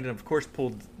Langdon of course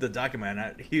pulled the document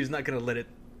out. He was not going to let it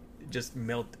just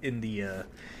melt in the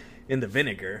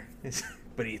vinegar,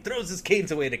 but he throws his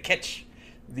canes away to catch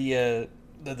the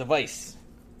device.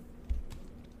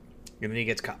 And then he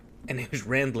gets caught. And he was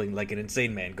rambling like an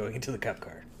insane man going into the cop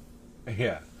car.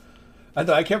 Yeah. And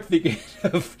I kept thinking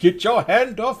of, get your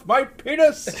hand off my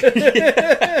penis! You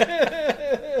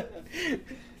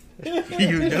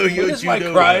know What is my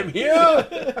crime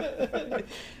here?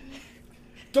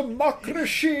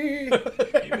 Democracy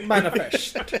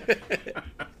manifest.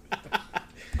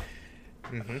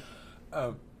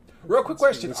 Real quick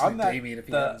question on that. Damien, if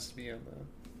he happens to be on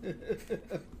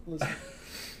the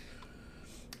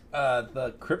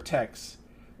The cryptex.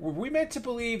 Were we meant to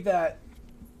believe that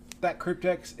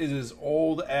cryptex is as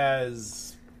old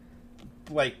as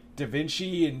like Da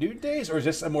Vinci and Newton days, or is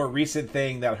this a more recent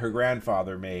thing that her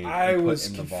grandfather made? I and put was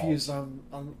in the confused vault?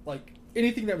 on like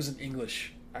anything that was in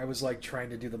English. I was like trying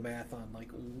to do the math on like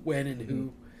when and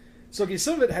who. So okay,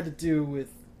 some of it had to do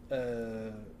with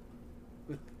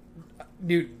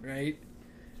Newton, right?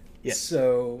 Yes.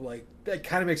 So like that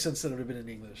kind of makes sense that it would have been in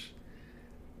English.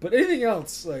 But anything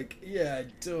else, like, yeah, I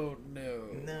don't know.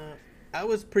 No, I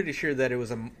was pretty sure that it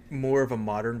was more of a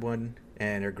modern one,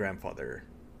 and her grandfather,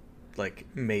 like,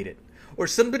 made it. or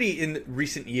somebody in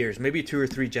recent years, maybe 2 or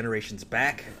 3 generations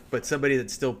back, but somebody that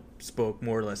still spoke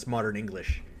more or less modern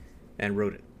English and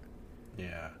wrote it.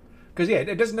 Yeah, because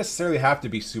it doesn't necessarily have to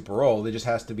be super old. It just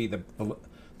has to be the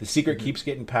secret keeps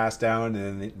getting passed down,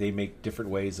 and then they make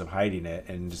different ways of hiding it,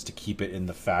 and just to keep it in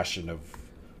the fashion of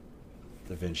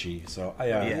Da Vinci. So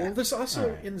Well, there's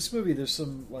also in this movie, there's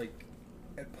some like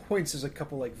at points there's a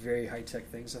couple like very high tech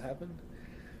things that happen.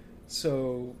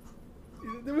 So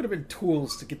there would have been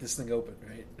tools to get this thing open,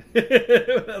 right?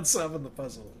 Without solving the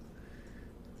puzzle.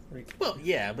 Like, Well,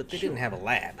 yeah, but they didn't have a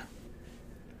lab.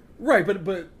 right,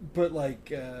 but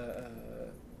like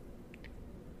Ian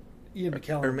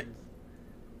McKellen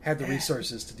had the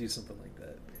resources to do something like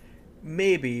that.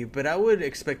 Maybe, but I would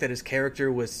expect that his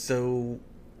character was so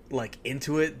like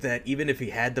into it that even if he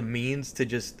had the means to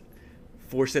just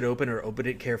force it open or open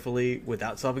it carefully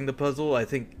without solving the puzzle, I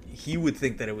think he would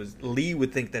think that it was Lee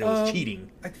would think that it was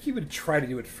cheating. I think he would try to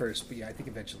do it first, but yeah, I think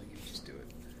eventually he would just do it.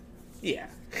 Yeah,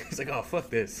 he's like, oh fuck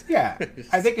this. Yeah,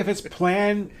 I think if his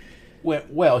plan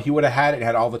went well, he would have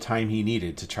had all the time he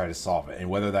needed to try to solve it, and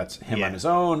whether that's him on his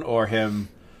own or him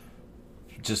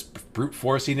just brute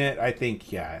forcing it, I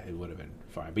think it would have been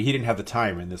fine. But he didn't have the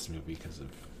time in this movie because of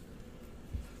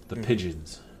the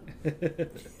pigeons.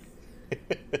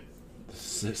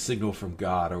 Signal from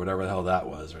God or whatever the hell that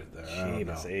was right there. I don't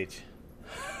know. H.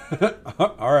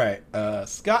 All right,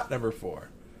 Scott, number 4.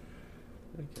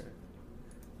 Okay.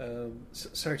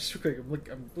 Sorry, just real quick.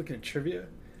 I'm looking at trivia.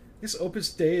 This Opus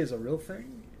Dei is a real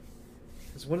thing.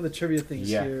 Because one of the trivia things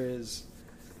here is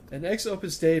an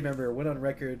ex-Opus Dei member went on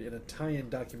record in a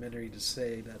tie-in documentary to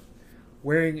say that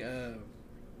wearing a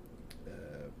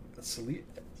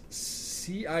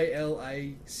CILICE,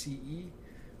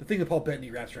 the thing that Paul Bettany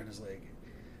wraps around his leg,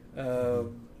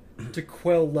 to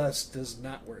quell lust does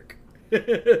not work.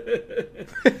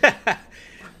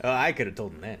 Oh, I could have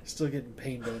told him that. Still getting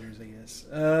pain boners, I guess.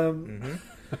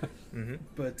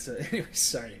 But anyway,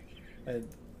 sorry.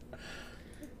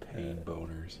 Pain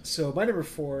boners. So my number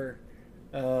 4,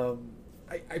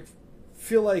 I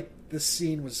feel like this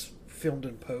scene was filmed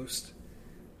in post.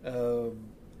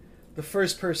 The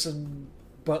first person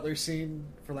butler scene,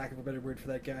 for lack of a better word for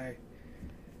that guy,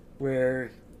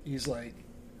 where he's like,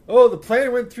 "Oh, the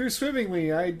plan went through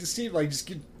swimmingly. I deceived." Like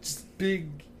just big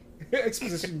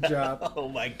exposition job. Oh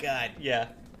my god, yeah.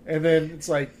 And then it's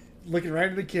like looking right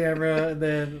into the camera, and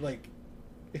then like,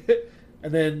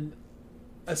 and then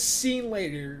a scene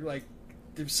later, like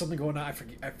there's something going on. I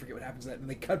forget what happens to that, and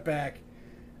they cut back,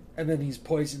 and then he's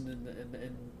poisoned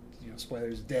and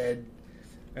spoilers, dead,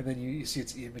 and then you see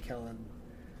it's Ian McKellen.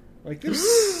 Like this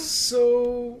is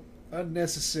so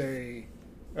unnecessary.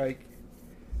 Like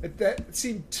that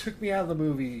scene took me out of the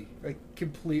movie like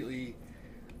completely.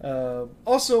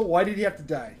 Also, why did he have to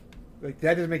die? Like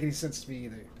that doesn't make any sense to me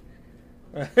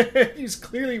either. He was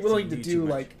clearly willing to do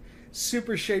like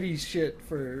super shady shit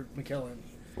for McKellen.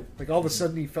 Like all of a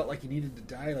sudden he felt like he needed to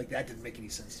die. Like that didn't make any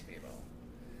sense to me at all.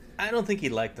 I don't think he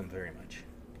liked them very much.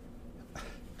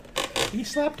 He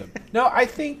slapped him. No, I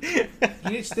think he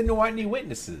just didn't want any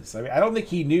witnesses. I mean, I don't think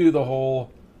he knew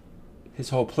his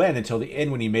whole plan until the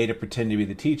end when he made it pretend to be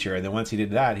the teacher, and then once he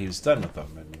did that, he was done with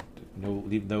them and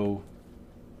no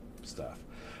stuff.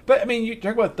 But I mean, you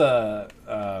talk about the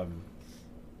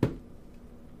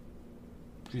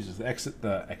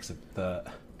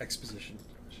Exposition.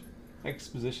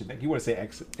 You want to say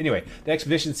exit? Anyway, the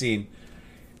exposition scene.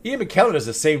 Ian McKellen does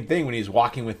the same thing when he's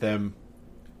walking with them.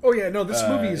 Oh yeah, no, this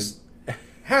movie is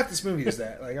half. This movie is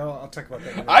that. Like I'll talk about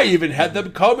that. I even had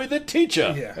them call me the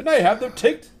teacher, Yeah. and I have them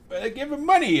give him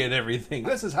money and everything.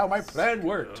 This is how my plan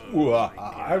worked.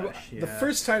 The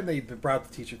first time they brought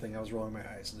the teacher thing, I was rolling my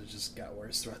eyes, and it just got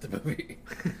worse throughout the movie.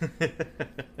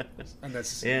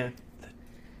 Unnecessary. Yeah.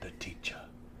 The teacher.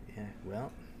 Yeah,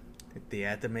 well, they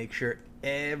had to make sure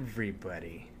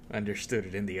everybody understood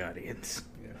it in the audience.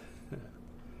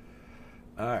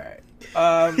 All right.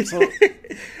 So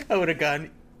I would have gone,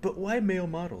 but why male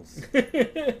models?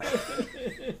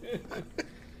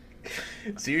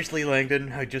 Seriously,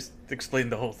 Langdon, I just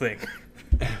explained the whole thing.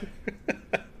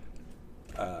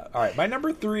 all right, my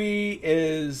number 3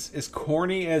 is as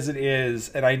corny as it is,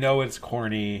 and I know it's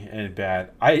corny and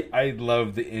bad. I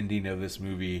love the ending of this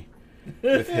movie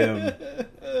with him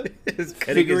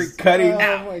cutting his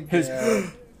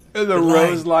and the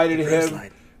rose light at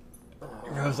him.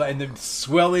 And the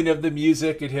swelling of the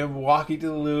music and him walking to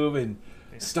the Louvre and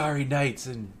Starry Nights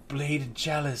and Blade and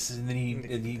Chalice, and then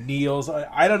he kneels.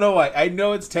 I don't know why. I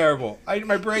know it's terrible.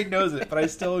 My brain knows it, but I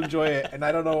still enjoy it, and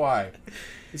I don't know why.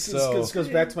 This goes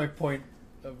back to my point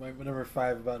my number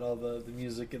 5 about all the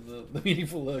music and the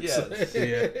meaningful looks. Yes.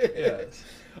 Yes.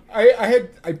 I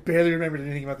barely remembered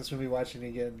anything about this movie watching it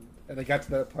again, and I got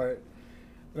to that part,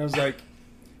 and I was like,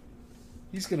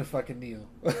 he's gonna fucking kneel.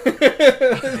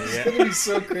 It's gonna be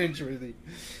so cringeworthy.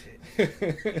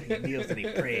 He kneels and he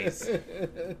prays.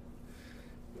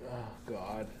 Oh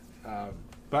God.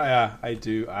 But yeah, I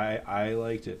do. I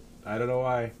liked it. I don't know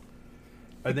why.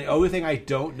 And the only thing I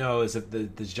don't know is if the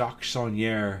Jacques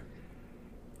Saunier.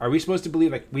 Are we supposed to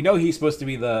believe, like, we know he's supposed to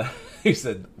be he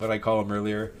said, what I call him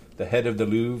earlier, the head of the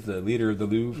Louvre, the leader of the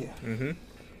Louvre? Yeah.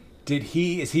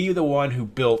 Mm-hmm. Is he the one who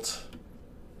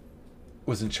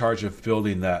was in charge of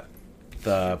building the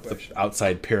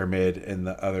outside pyramid and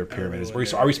the other pyramids?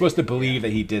 Are we supposed to believe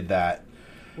that he did that?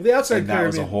 Well, the outside And that pyramid,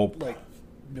 was a whole... like,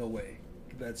 no way.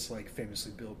 That's, like,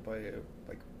 famously built by, an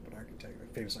architect,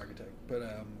 like, famous architect. But,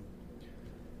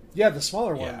 yeah, the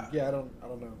smaller one, I don't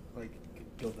know, like,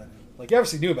 could build that in. Like, you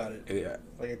obviously knew about it. Yeah.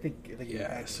 Like, I think you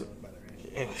had to know about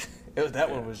it, right?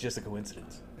 That one was just a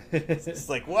coincidence. It's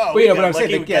like, wow, But I'm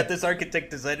saying we got this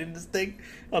architect designing this thing.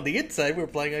 On the inside, we're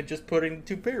planning on just putting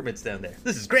 2 pyramids down there.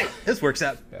 This is great. This works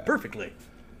out perfectly.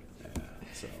 Yeah,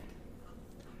 so.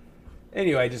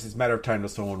 Anyway, just it's a matter of time till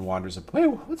someone wanders up. Wait,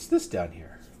 what's this down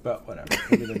here? But whatever.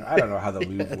 I don't know how the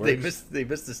Louvre works. They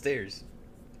missed the stairs.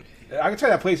 I can tell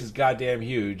that place is goddamn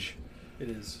huge. It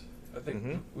is. I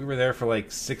think we were there for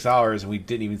like 6 hours and we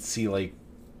didn't even see like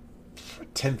a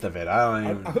tenth of it. I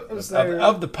don't even I was there,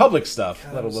 of the public stuff,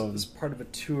 God, let it alone. was part of a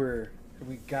tour, and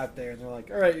we got there, and they're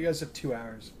like, "All right, you guys have 2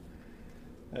 hours."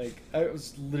 Like, I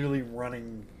was literally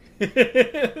running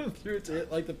through it to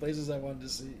hit like the places I wanted to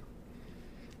see.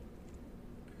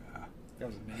 That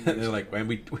was amazing. They're like,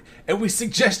 and we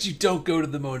suggest you don't go to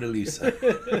the Mona Lisa.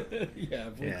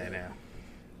 Yeah, Yeah, I know.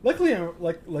 Luckily, I'm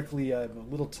a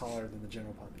little taller than the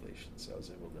general population, so I was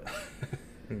able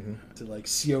to like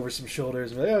see over some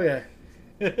shoulders and be like, oh yeah.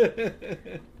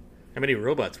 How many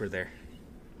robots were there?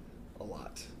 A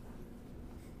lot.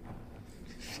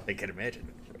 I can imagine.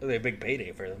 Really a big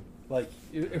payday for them. Like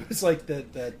it was like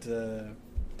that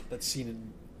scene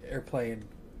in Airplane,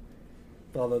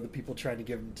 with all the people trying to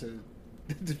give them to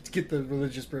get the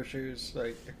religious brochures.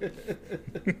 Like,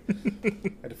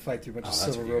 had to fight through a bunch of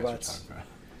silver robots.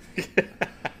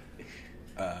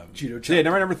 Judo. So yeah,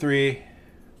 number 3.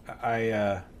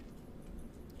 I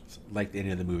liked the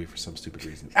ending of the movie for some stupid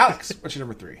reason. Alex, what's your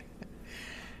number 3?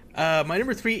 My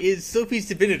number 3 is Sophie's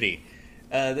Divinity.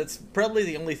 That's probably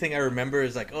the only thing I remember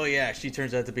is like, oh yeah, she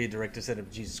turns out to be a direct descendant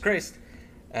of Jesus Christ.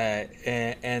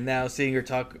 And now seeing her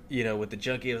talk, with the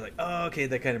junkie, I was like, oh, okay,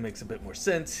 that kind of makes a bit more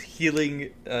sense. Healing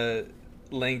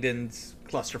Langdon's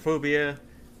claustrophobia.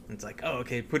 And it's like, oh,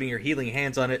 okay, putting your healing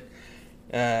hands on it.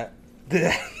 I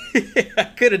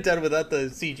could have done without the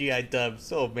CGI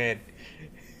dubs. Oh man,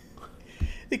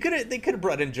 they could have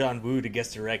brought in John Woo to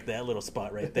guest direct that little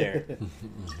spot right there,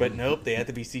 but nope, they had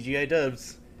to be CGI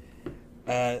dubs.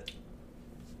 But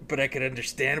I could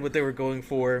understand what they were going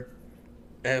for.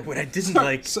 What I didn't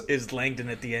like is Langdon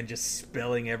at the end just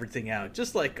spelling everything out,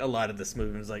 just like a lot of this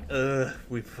movie was like,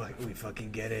 we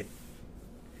fucking get it.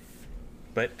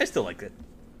 But I still liked it.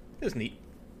 It was neat.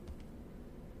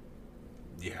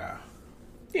 Yeah.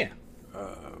 Yeah.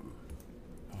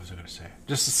 What was I going to say?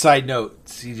 Just a side note,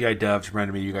 CGI dubs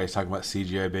reminded me of you guys talking about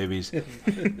CGI babies.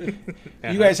 You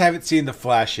guys haven't seen The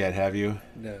Flash yet, have you?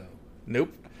 No.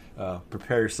 Nope.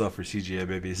 Prepare yourself for CGI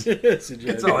babies. CGI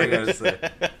That's all I got to say.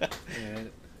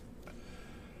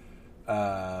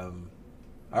 Yeah.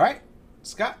 All right.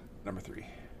 Scott, number 3.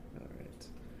 All right.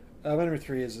 My number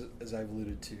 3 is, as I've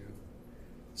alluded to,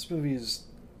 this movie is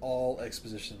all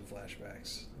exposition and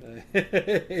flashbacks.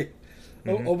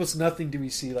 Almost nothing do we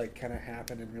see like kind of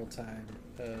happen in real time,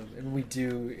 and when we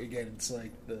do, again, it's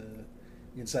like the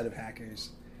inside of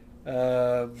Hackers.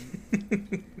 Yeah.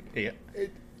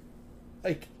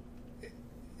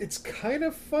 It's kind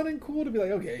of fun and cool to be like,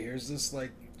 okay, here's this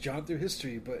like jaunt through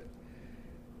history, but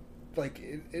like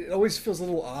it always feels a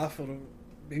little off.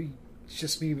 Maybe it's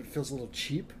just me, but it feels a little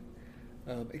cheap.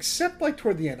 Except like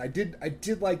toward the end, I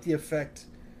did like the effect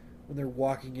when they're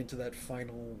walking into that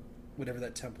final, whatever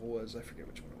that temple was. I forget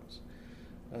which one it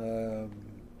was.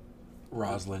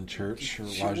 Roslyn Church or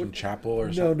Roslyn Chapel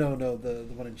or something? No, the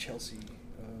one in Chelsea.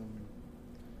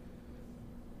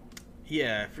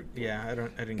 Yeah, I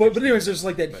didn't. But anyways, there's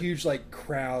like that huge like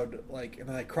crowd, like, and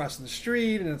then like crossing the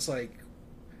street, and it's like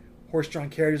horse-drawn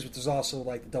carriages, but there's also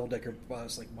like the double-decker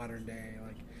bus, like modern day,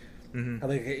 like how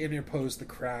they interpose the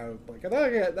crowd. Like I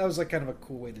thought that was like kind of a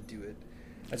cool way to do it,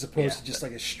 as opposed to just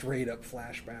like a straight-up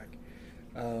flashback.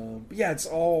 But yeah, it's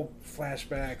all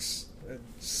flashbacks and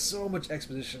so much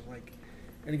exposition. Like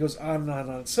and he goes on and on and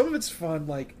on. Some of it's fun,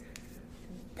 like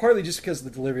partly just because of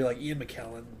the delivery, like Ian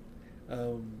McKellen.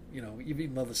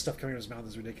 Even though the stuff coming out of his mouth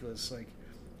is ridiculous, like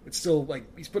it's still like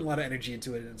he's putting a lot of energy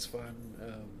into it, and it's fun.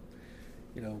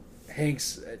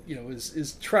 Hanks,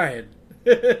 is trying.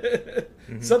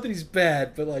 It's not that he's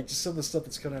bad, but like just some of the stuff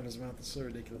that's coming out of his mouth is so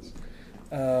ridiculous.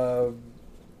 But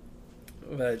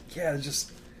yeah,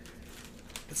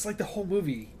 it's like the whole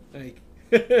movie. Like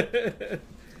there's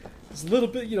a little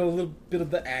bit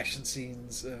of the action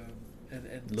scenes, and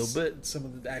a little bit some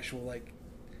of the actual like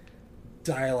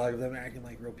dialogue of them acting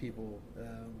like real people,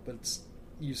 but it's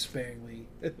used sparingly.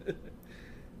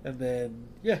 And then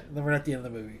we're at the end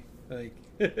of the movie.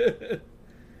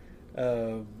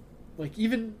 Like,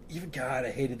 even God,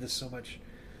 I hated this so much.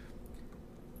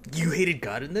 You hated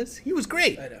God in this? He was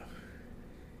great. I know.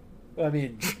 Well, I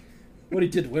mean, what he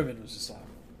did to women was just awful.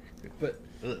 But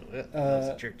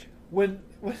church. When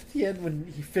at the end,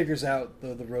 when he figures out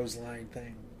the Rose line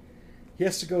thing, he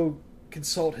has to go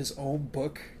consult his own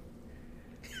book.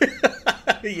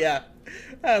 Yeah,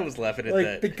 I was laughing at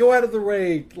that. They go out of their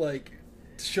way, like,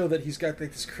 to show that he's got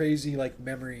like this crazy like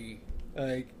memory,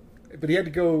 like, but he had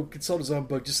to go consult his own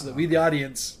book just so that we, the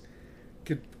audience,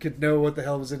 could know what the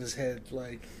hell was in his head.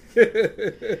 Like,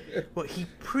 well, he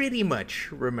pretty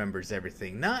much remembers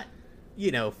everything, not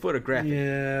photographic.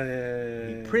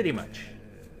 Yeah, pretty much.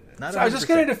 Not. So I was just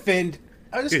going to defend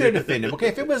him. Okay,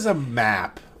 if it was a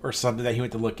map or something that he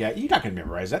went to look at, you're not going to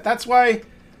memorize that. That's why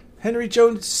Henry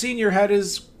Jones Sr. had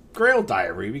his Grail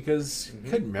diary, because he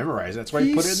couldn't memorize it. That's why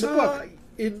he put it in the book.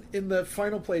 In the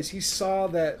final place, he saw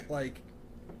that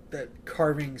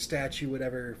carving statue,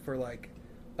 whatever, for like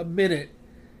a minute,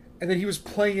 and then he was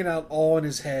playing it out all in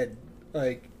his head,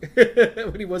 like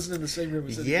when he wasn't in the same room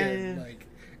as him again. Like,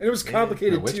 and it was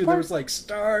complicated too. There was like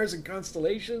stars and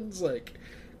constellations, like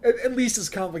at least as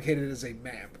complicated as a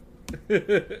map.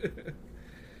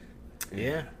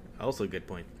 Yeah, also a good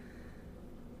point.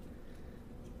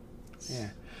 Yeah.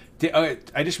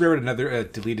 I just remembered another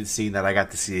deleted scene that I got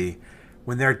to see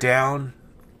when they're down,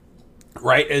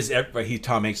 right as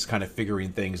Tom Hanks is kind of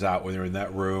figuring things out when they're in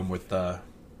that room with the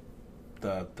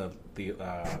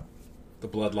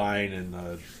bloodline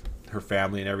and her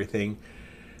family and everything.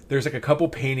 There's like a couple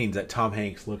paintings that Tom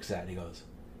Hanks looks at and he goes,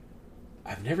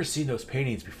 "I've never seen those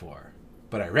paintings before,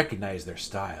 but I recognize their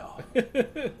style."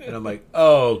 And I'm like,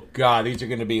 oh God, these are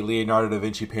going to be Leonardo da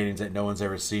Vinci paintings that no one's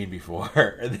ever seen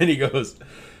before. And then he goes,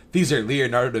 "These are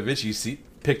Leonardo da Vinci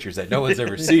pictures that no one's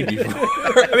ever seen before."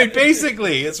 I mean,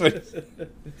 basically, it's what.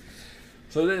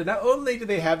 So not only do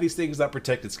they have these things not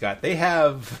protected, Scott, they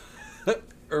have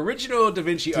original Da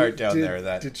Vinci art down there.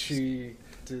 That did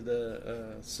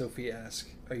Sophie ask,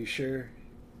 "Are you sure?"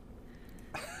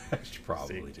 She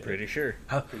probably did. Pretty sure.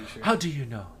 How do you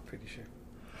know? Pretty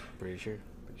sure.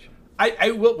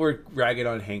 I will. We're ragging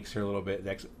on Hanks here a little bit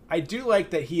next. I do like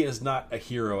that he is not a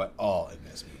hero at all in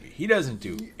this movie. He doesn't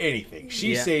do anything.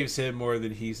 She saves him more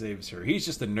than he saves her. He's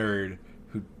just a nerd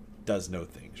who does know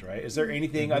things, right? Is there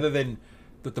anything other than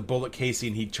that the bullet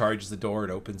casing? He charges the door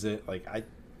and opens it. Like I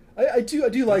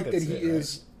do like that he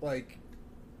is like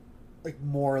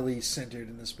morally centered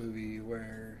in this movie,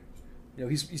 where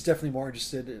he's definitely more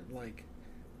interested in like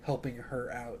helping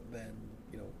her out than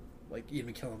like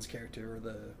Ian McKellen's character or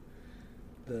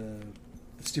the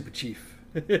stupid chief,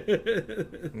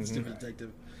 stupid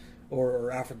detective, or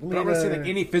Alfred Molina. But I'm gonna say, like,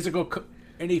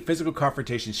 any physical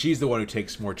confrontation, she's the one who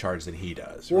takes more charge than he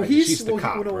does. Right? Well, she's the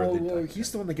cop.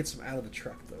 He's the one that gets him out of the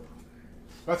truck, though.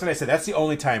 That's what I said. That's the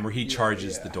only time where he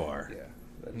charges the door. Yeah,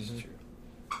 that is true.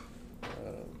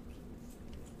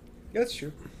 That's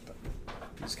true.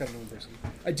 He's kind of an person.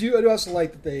 I do also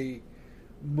like that they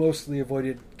mostly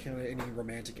avoided kind of any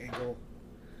romantic angle.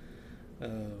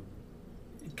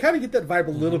 You kind of get that vibe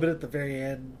a little bit at the very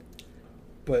end,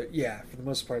 but yeah, for the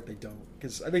most part they don't.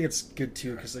 Because I think it's good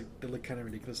too, because they look kind of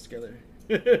ridiculous together.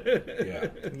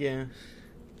 Yeah.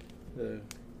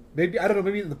 Maybe, I don't know.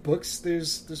 Maybe in the books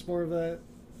there's more of that.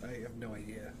 I have no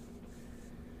idea.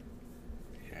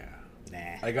 Yeah.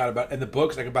 Nah. I got about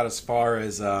as far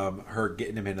as her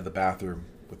getting him into the bathroom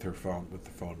with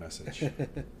the phone message.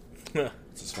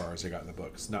 That's as far as I got in the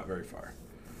books. Not very far.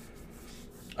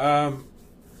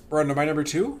 We're on to my number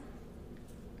 2?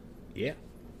 Yeah.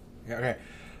 Okay.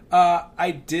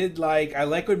 I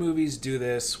like when movies do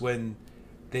this, when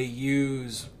they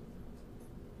use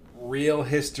real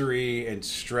history and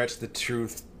stretch the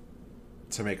truth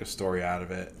to make a story out of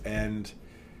it. And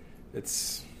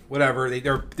it's whatever. They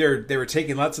were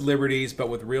taking lots of liberties, but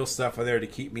with real stuff on there to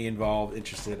keep me involved,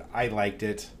 interested. I liked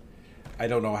it. I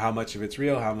don't know how much of it's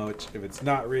real, how much if it's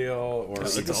not real, or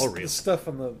it's all real. The stuff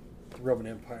on the Roman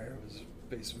Empire was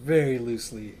based very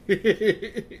loosely.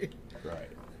 Right.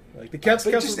 Like the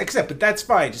council, but that's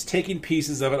fine. Just taking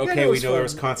pieces of it. Okay, no, we it's know there fun.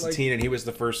 was Constantine, and he was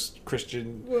the first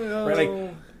Christian. Well, right?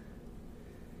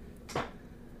 Like,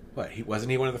 what?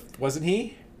 Wasn't he? Wasn't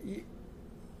he?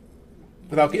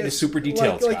 Without getting into super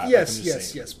detailed, like Scott,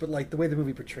 yes. But like the way the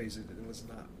movie portrays it, it was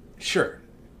not. Sure.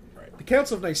 Right. The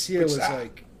Council of Nicaea was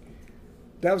like,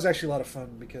 that was actually a lot of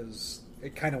fun because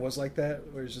it kind of was like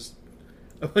that, where it's just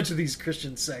a bunch of these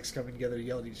Christian sects coming together to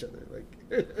yell at each other.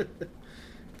 Like,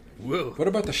 whoa! What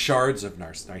about the shards of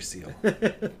Nicaea?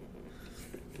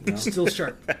 No? Still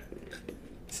sharp.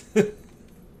 You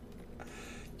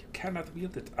cannot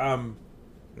wield it.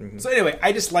 So anyway,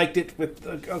 I just liked it with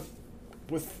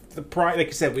the prior, like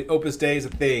you said, with Opus Dei is a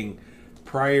thing.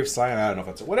 Prior of Sign, I don't know if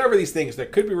it's whatever these things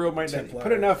that could be real. Might not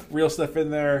put enough real stuff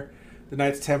in there. The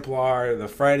Knights Templar, the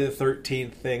Friday the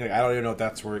 13th thing. Like, I don't even know if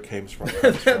that's where it came from.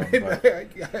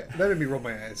 That made me roll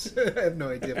my eyes. I have no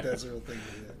idea if that's a real thing.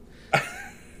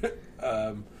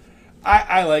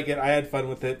 I like it. I had fun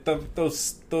with it.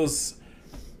 Those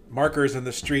markers in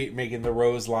the street making the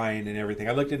rose line and everything.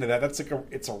 I looked into that. That's like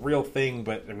it's a real thing,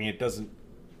 but I mean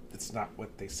it's not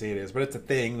what they say it is, but it's a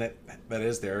thing that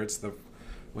is there. It's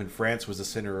when France was the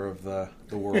center of the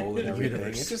world and everything.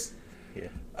 It's just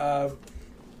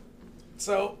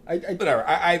so whatever.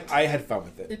 I had fun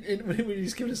with it. When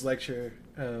he's giving his lecture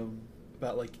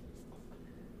about like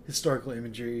historical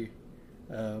imagery,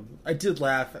 I did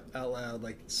laugh out loud,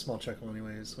 like small chuckle,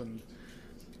 anyways, when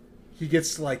he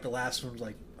gets to like the last one.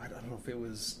 Like I don't know if it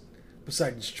was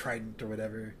Poseidon's trident or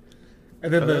whatever,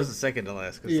 and then that was the second to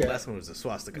last because the last one was the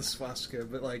swastika. The swastika,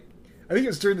 but like I think it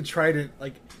was during the trident.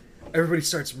 Like everybody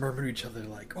starts murmuring to each other,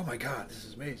 like, "Oh my god, this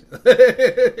is amazing!"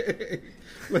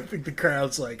 Like the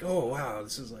crowd's like, "Oh wow,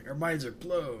 this is like our minds are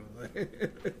blown."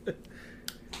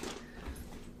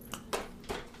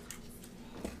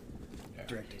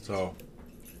 So,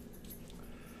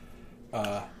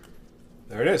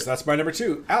 there it is. That's my number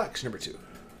 2. Alex, number 2.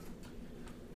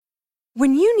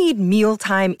 When you need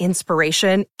mealtime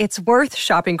inspiration, it's worth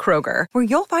shopping Kroger, where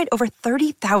you'll find over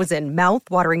 30,000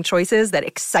 mouth-watering choices that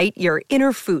excite your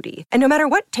inner foodie. And no matter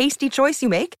what tasty choice you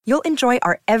make, you'll enjoy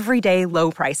our everyday low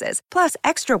prices, plus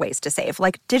extra ways to save,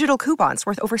 like digital coupons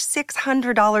worth over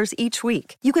 $600 each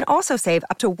week. You can also save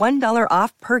up to $1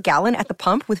 off per gallon at the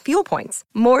pump with fuel points.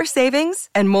 More savings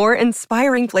and more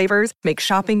inspiring flavors make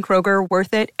shopping Kroger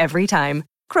worth it every time.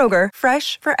 Kroger,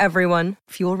 fresh for everyone.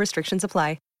 Fuel restrictions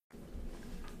apply.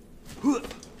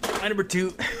 My number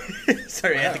 2.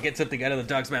 Sorry, I had to get something out of the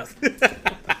dog's mouth.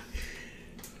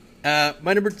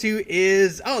 My number 2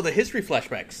 is the history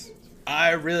flashbacks.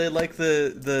 I really like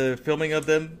the filming of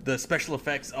them, the special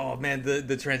effects. Oh man,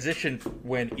 the transition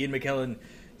when Ian McKellen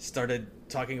started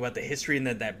talking about the history and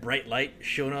then that bright light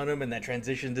shone on him and that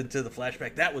transitioned into the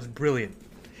flashback. That was brilliant.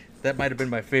 That might have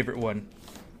been my favorite one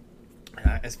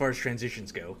as far as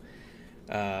transitions go.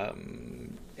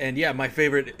 And yeah, my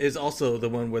favorite is also the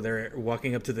one where they're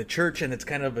walking up to the church and it's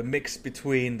kind of a mix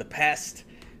between the past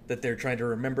that they're trying to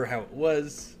remember how it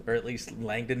was, or at least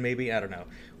Langdon maybe, I don't know,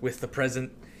 with the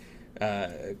present.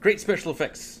 Great special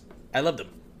effects. I love them.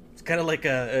 It's kind of like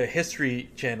a History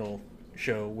Channel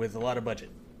show with a lot of budget.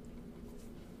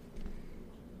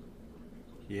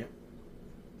 Yeah.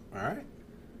 All right.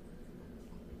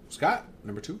 Scott,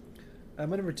 number 2. My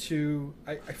number 2,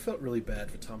 I felt really bad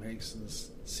for Tom Hanks in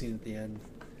this scene at the end.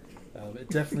 It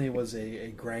definitely was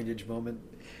a grindage moment.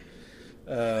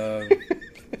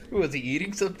 Was he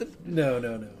eating something? No.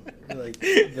 Like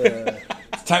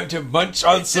it's time to munch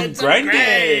on some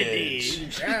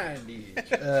grindage.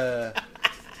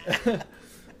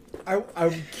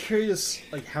 I'm curious,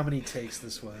 like how many takes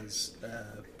this was,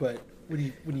 but when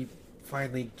he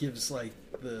finally gives like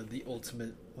the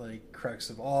ultimate like crux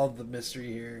of all the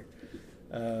mystery here,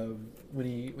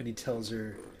 when he tells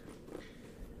her,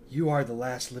 "You are the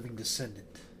last living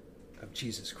descendant of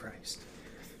Jesus Christ."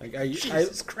 Like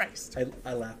Jesus Christ!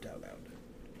 I laughed out loud.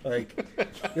 Like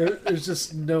there's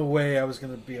just no way I was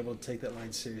gonna be able to take that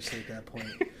line seriously at that point.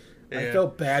 Yeah. I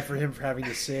felt bad for him for having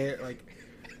to say it. Like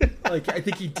I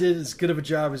think he did as good of a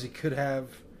job as he could have.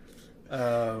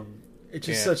 It's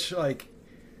just such like,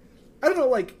 I don't know,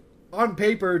 like on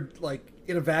paper, like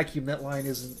in a vacuum, that line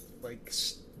isn't like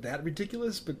that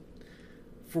ridiculous, but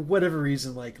for whatever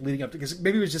reason, like leading up to, because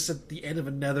maybe it was just at the end of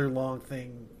another long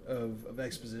thing of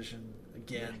exposition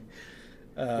again.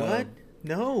 What?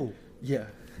 No. Yeah.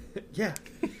 Yeah.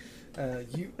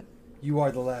 You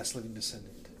are the last living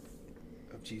descendant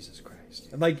of Jesus Christ.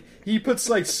 And like he puts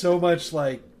like so much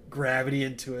like gravity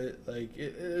into it. Like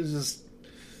it was just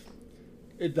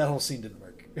that whole scene didn't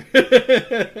work. I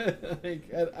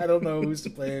don't know who's to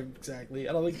blame exactly.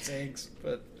 I don't think it's Hanks,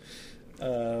 but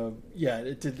yeah,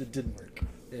 it didn't work,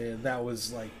 and that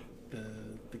was like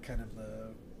the kind of the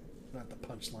not the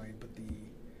punchline, but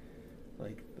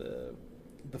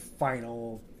the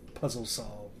final puzzle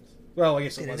solved. Well, I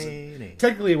guess it wasn't.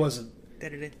 Technically, it wasn't.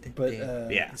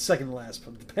 But yeah, second to last,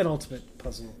 the penultimate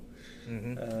puzzle.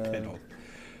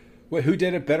 Wait, who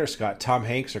did it better, Scott? Tom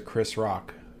Hanks or Chris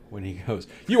Rock? When he goes,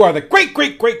 "You are the great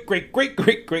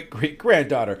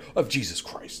granddaughter of Jesus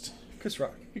Christ." Chris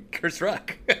Rock. Chris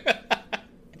Rock. No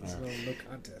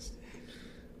contest.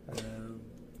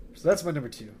 So that's my number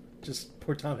 2. Just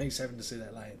poor Tom Hanks having to say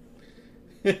that line.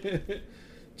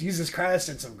 Jesus Christ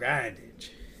and some grindage.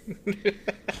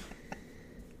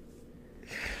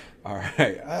 All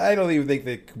right, I don't even think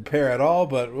they compare at all.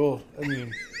 But well, I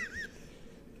mean,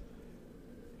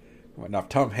 now if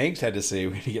Tom Hanks had to say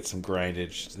we need to get some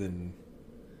grindage, then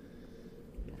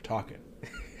we're talking.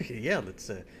 Yeah,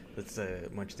 let's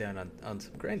munch down on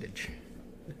some grindage.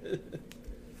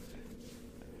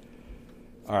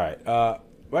 All right,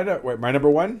 my number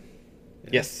 1.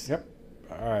 Yes. Yep.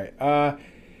 All right.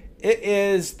 It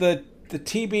is the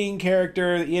T-Bean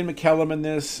character, Ian McKellen in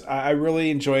this. I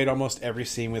really enjoyed almost every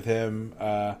scene with him.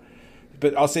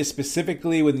 But I'll say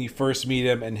specifically when you first meet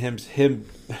him and him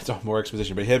that's all more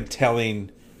exposition, but him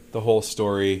telling the whole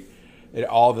story and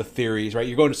all the theories, right?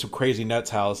 You're going to some crazy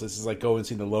nuts house. This is like going and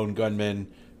seeing the lone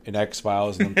gunman in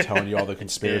X-Files and them telling you all the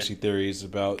conspiracy theories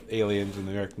about aliens and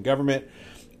the American government.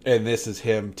 And this is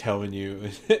him telling you,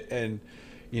 and,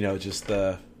 you know, just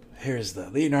here's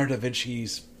the Leonardo da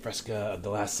Vinci's fresco of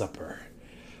the Last Supper.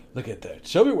 Look at that.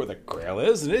 Show me where the Grail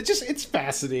is. And it's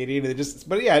fascinating. And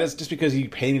but yeah, it's just because he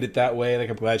painted it that way. Like,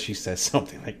 I'm glad she says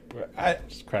something like, I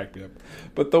just cracked me up.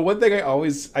 But the one thing I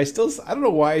don't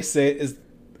know why I say it is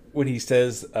when he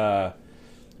says, well,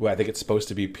 I think it's supposed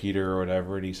to be Peter or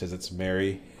whatever. And he says it's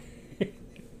Mary.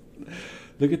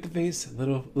 Look at the face,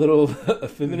 little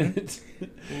effeminate,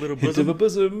 Little hint bosom. of a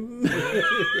bosom.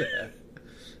 Yeah.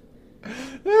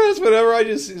 That's whenever I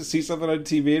just see something on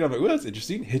TV and I'm like, well, that's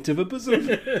interesting. Hint of a bosom.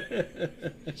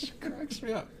 It cracks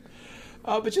me up.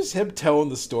 But just him telling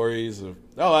the stories of,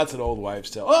 oh, that's an old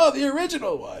wives' tale. Oh, the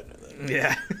original one.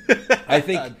 Yeah. I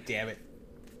think. Oh, damn it.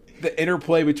 The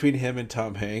interplay between him and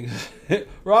Tom Hanks.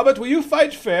 Robert, will you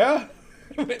fight fair?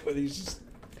 When he's just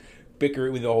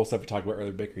bickering with the whole stuff we talked about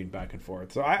earlier, bickering back and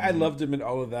forth. So I loved him in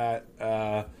all of that.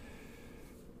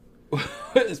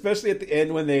 Especially at the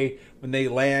end when they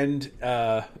land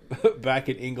back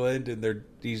in England and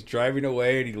he's driving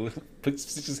away and he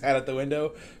sticks his hat out the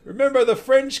window. Remember, the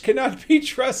French cannot be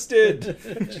trusted.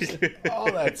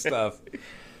 All that stuff.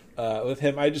 With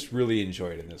him, I just really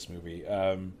enjoyed in this movie.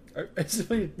 Is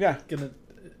we gonna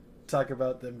talk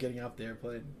about them getting off the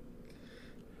airplane?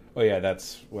 Oh yeah,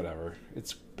 that's whatever.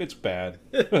 It's bad.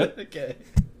 Okay,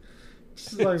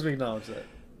 just as long as we acknowledge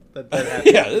that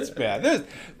happened. Yeah, it's bad.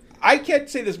 I can't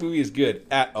say this movie is good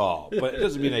at all, but it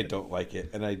doesn't mean I don't like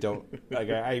it. And I don't like.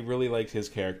 I really liked his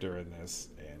character in this,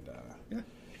 and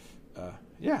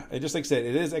and just like I said,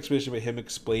 it is exposition with him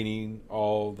explaining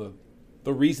all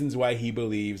the reasons why he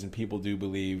believes and people do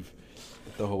believe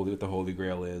what the Holy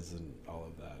Grail is and all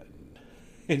of that.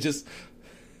 And just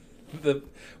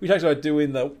we talked about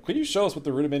doing can you show us what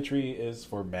the rudimentary is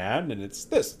for man? And it's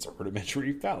a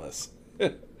rudimentary phallus.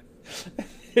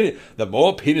 The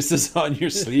more penises on your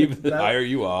sleeve, the higher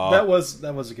you are. That was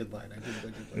a good line. I did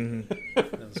like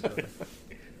that was good.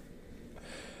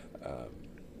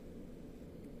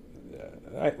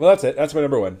 All right, well, that's it. That's my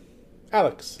number 1.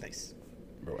 Alex. Nice.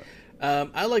 Number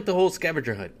 1. I like the whole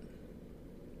scavenger hunt.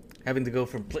 Having to go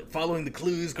from following the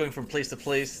clues, going from place to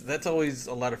place. That's always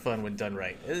a lot of fun when done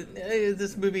right.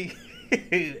 This movie,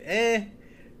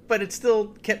 but it still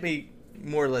kept me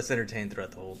more or less entertained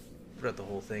throughout the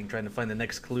whole thing. Trying to find the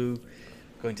next clue,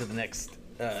 going to the next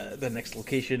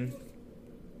location.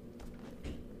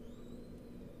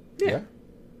 Yeah.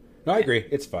 No, I agree.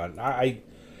 It's fun.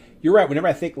 You're right. Whenever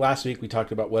I think last week we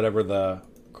talked about whatever the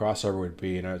crossover would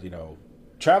be, and I was,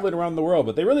 traveling around the world,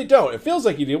 but they really don't. It feels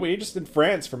like you do. Well, you're just in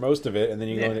France for most of it, and then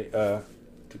you go to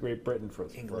Great Britain for I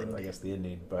guess the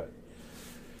ending. But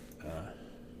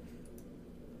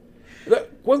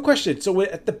one question: so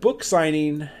at the book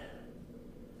signing,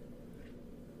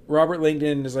 Robert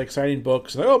Langdon is like signing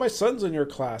books. Like, oh, my son's in your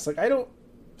class. Like,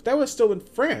 that was still in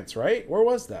France, right? Where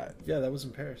was that? Yeah, that was in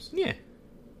Paris. Yeah.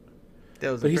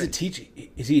 But he's a teacher.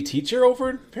 Is he a teacher over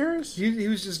in Paris? He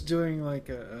was just doing like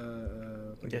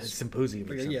a symposium.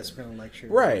 Like some kind of lecture,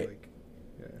 right?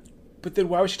 But then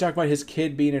why would she talk about his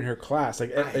kid being in her class?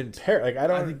 Like in Paris? Like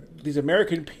I think these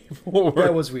American people.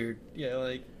 That was weird. Yeah,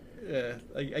 like Yeah,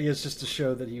 I guess just to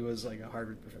show that he was like a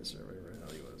Harvard professor or whatever the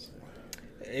hell he was.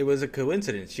 It was a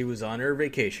coincidence. She was on her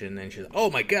vacation, and she's like, "Oh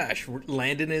my gosh,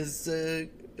 Langdon is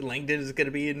going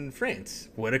to be in France.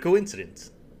 What a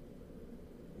coincidence!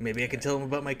 Maybe I can tell him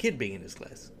about my kid being in his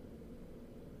class."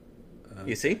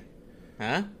 You see?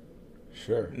 Huh?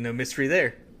 Sure. No mystery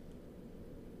there.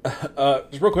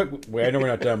 Just real quick, I know we're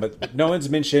not done, but no one's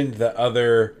mentioned the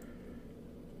other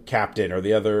captain or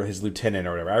his lieutenant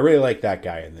or whatever. I really like that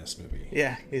guy in this movie.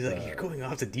 Yeah, he's like, "You're going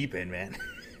off the deep end, man."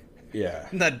 Yeah.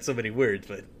 Not in so many words,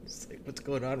 but it's like, what's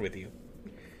going on with you?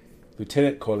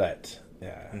 Lieutenant Colette.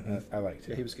 Yeah, I liked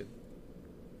Yeah, him. he was good.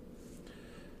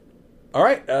 All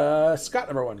right, Scott,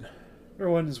 number one. Number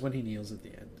one is when he kneels at the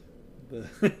end.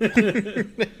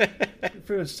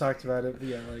 Pretty much talked about it, but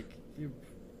yeah, like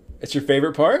It's your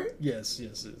favorite part? yes,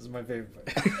 it's my favorite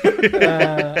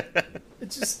part.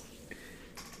 It's just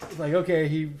like okay,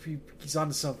 he's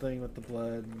onto something with the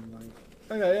blood, and like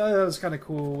okay, yeah, that was kind of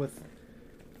cool with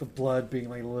the blood being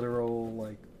like literal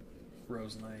like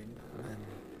rose night, and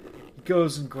he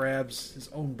goes and grabs his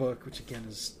own book, which again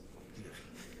is,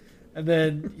 and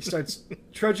then he starts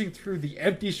trudging through the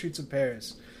empty streets of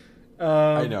Paris.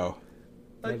 I know.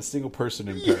 Not a single person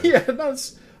in Paris. Yeah,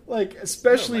 that's like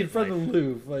especially in front of the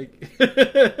Louvre. Like,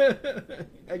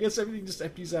 I guess everything just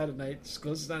empties out at night. Just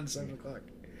closes down at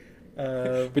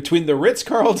 7:00. Between the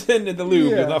Ritz-Carlton and the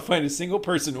Louvre, Yeah. you'll not find a single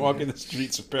person walking the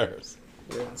streets of Paris.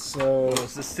 Yeah, so Well,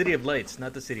 it's the city of lights,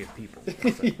 not the city of people.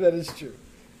 that is true.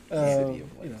 City of You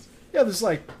know, lights. yeah, there's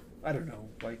like I don't know,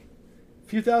 like a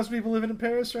few thousand people living in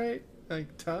Paris, right?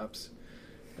 Like tops.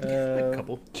 A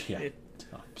couple. Yeah.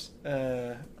 Tops.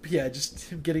 But yeah, just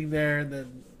him getting there and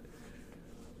then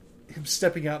him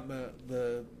stepping out in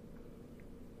the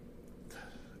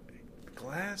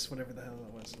glass, whatever the hell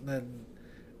it was, and then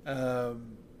I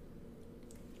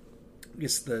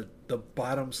guess the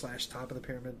bottom / top of the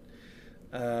pyramid,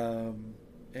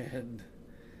 and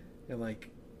like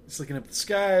he's looking up at the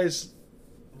skies.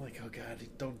 I'm like, oh god,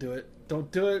 don't do it,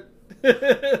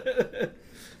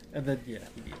 and then yeah,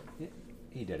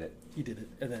 He did it. he did it,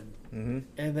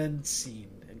 and then scene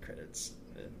and credits.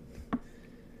 And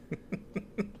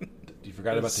You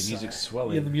forgot about the music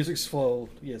swelling. Yeah, the music swelled.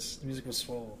 Yes, the music was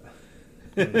swole.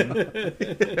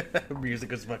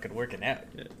 Music was fucking working out.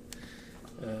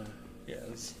 Yeah, it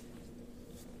was.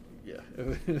 Yeah, it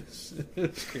was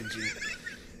cringy.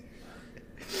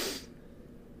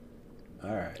 All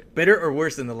right. Better or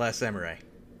worse than The Last Samurai?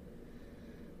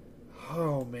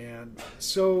 Oh man,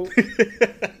 so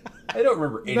I don't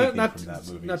remember anything not from that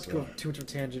movie. not to so. go too much of a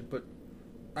tangent, but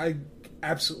I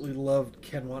absolutely loved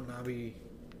Ken Watanabe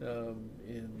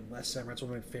in Last Samurai. It's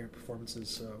one of my favorite performances.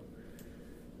 So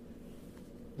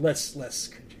less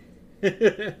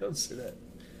cringy. Don't say that.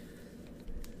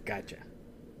 Gotcha.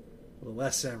 Well, The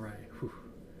Last Samurai. Whew.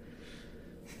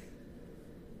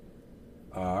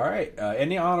 All right.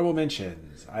 Any honorable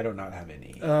mentions? I do not have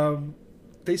any.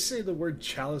 They say the word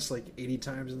chalice like 80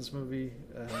 times in this movie.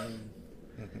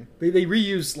 They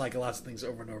reuse like lots of things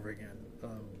over and over again,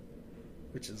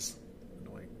 which is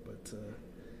annoying. But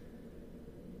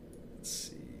let's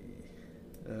see.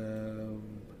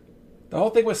 The whole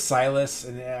thing with Silas,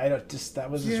 and I don't just that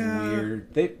was just Yeah.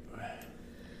 weird. They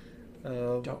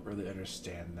Um, don't really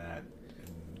understand that.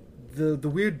 the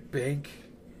weird bank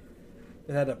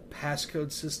that had a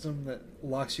passcode system that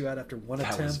locks you out after one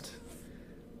That was- attempt.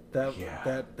 That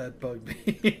Yeah. that bugged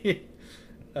me.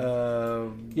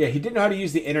 Yeah, he didn't know how to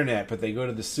use the internet, but they go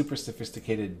to the super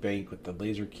sophisticated bank with the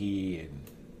laser key and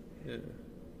Yeah.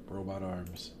 robot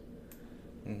arms.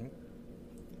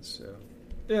 So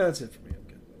yeah, that's it for me.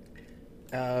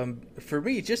 I'm good. For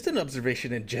me, just an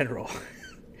observation in general,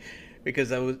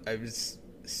 because I was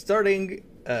starting.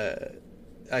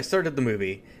 I started the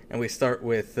movie, and we start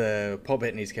with Paul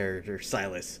Bettany's character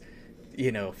Silas,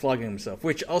 flogging himself.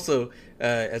 Which also,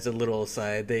 as a little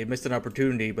aside, they missed an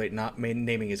opportunity by not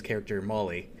naming his character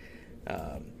Molly.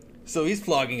 So he's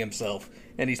flogging himself,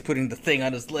 and he's putting the thing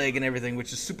on his leg and everything,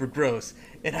 which is super gross.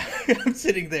 And I'm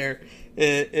sitting there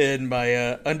in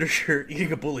my undershirt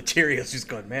eating a bowl of Cheerios, just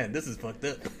going, man, this is fucked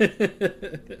up.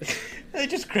 It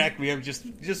just cracked me up. Just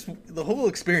the whole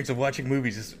experience of watching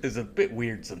movies is a bit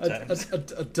weird sometimes.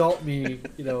 Adult me,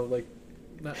 like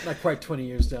not quite 20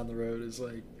 years down the road, is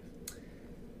like,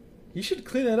 you should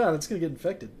clean that out. It's gonna get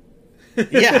infected.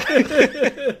 Yeah.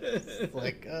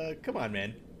 Like, come on,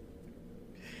 man.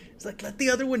 It's like, let the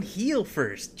other one heal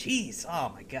first. Jeez.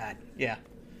 Oh, my God. Yeah.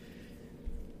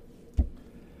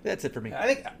 That's it for me. I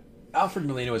think Alfred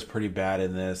Molina was pretty bad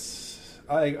in this.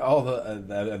 I like all the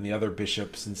and the other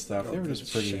bishops and stuff. They were The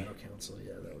just pretty. Shadow Council,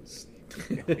 yeah, that was.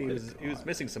 He was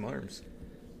missing some arms.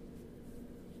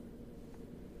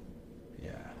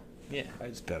 Yeah.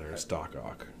 It's better as Doc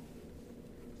Ock.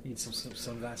 Need some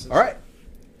sunglasses. All right.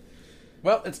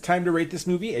 Well, it's time to rate this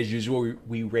movie. As usual,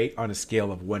 we rate on a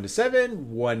scale of 1 to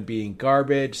 7, 1 being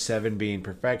garbage, 7 being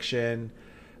perfection.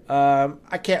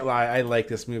 I can't lie, I like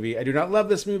this movie. I do not love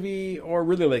this movie or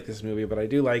really like this movie, but I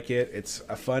do like it. It's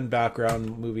a fun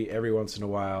background movie every once in a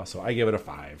while, so I give it a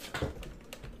 5.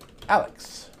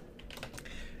 Alex.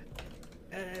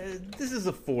 This is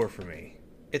a 4 for me.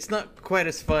 It's not quite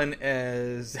as fun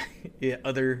as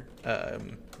other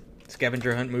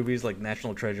scavenger hunt movies like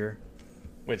National Treasure,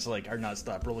 which like are not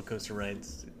stop roller coaster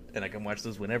rides, and I can watch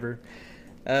those whenever.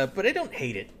 But I don't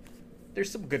hate it.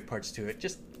 There's some good parts to it,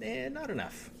 just not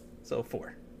enough. So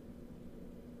 4.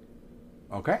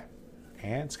 Okay.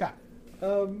 And Scott.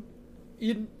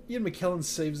 Ian McKellen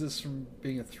saves this from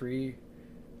being a 3.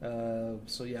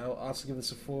 So yeah, I'll also give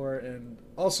this a 4. And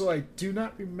also, I do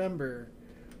not remember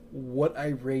what I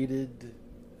rated,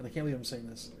 and I can't believe I'm saying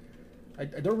this. I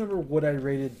don't remember what I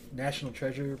rated National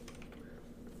Treasure,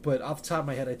 but off the top of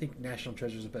my head, I think National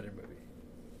Treasure is a better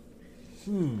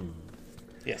movie.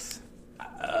 Yes.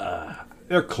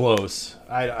 They're close.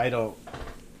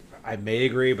 I may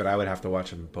agree, but I would have to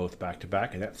watch them both back to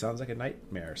back, and that sounds like a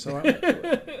nightmare. So I'm not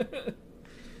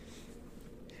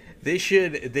sure.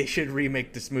 They should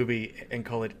remake this movie and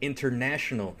call it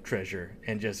International Treasure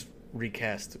and just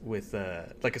recast with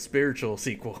like a spiritual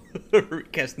sequel.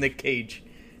 Recast Nick Cage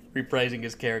reprising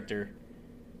his character.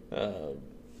 Well,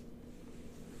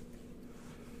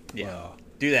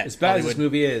 do that. As bad Hollywood. as this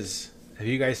movie is, have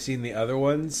you guys seen the other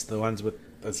ones? The ones with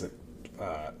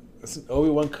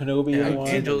Obi-Wan Kenobi Yeah, one?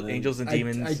 Angels and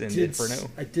Demons and Inferno.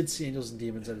 I did see Angels and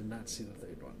Demons. I did not see the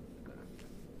third one.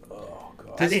 Oh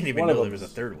god! I didn't even One of know them there was a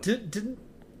third one.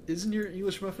 Isn't your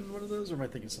English muffin one of those, or am I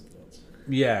thinking something else?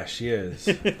 Yeah, she is.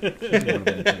 She's one of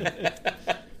them too.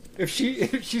 If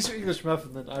she's her English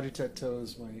muffin, then Audrey Tautou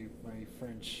is my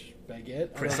French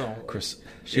baguette. Croissant.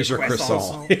 She's her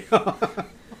Croissant. croissant.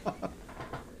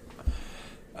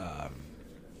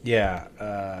 Yeah.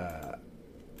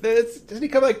 Doesn't he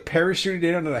come like parachuting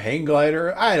in on a hang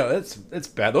glider? I don't know. It's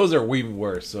bad. Those are even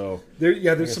worse. So there's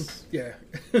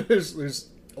there's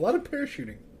a lot of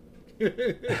parachuting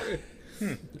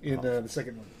in the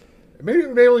second one. Maybe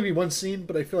it may only be one scene,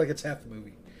 but I feel like it's half the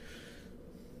movie.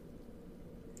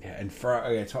 yeah, Inferno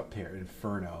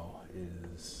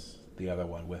is the other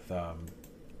one with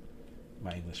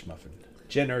my English muffin.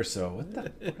 Jen Erso. What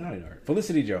the? I don't know.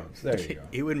 Felicity Jones. There you go.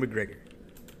 Ewan McGregor.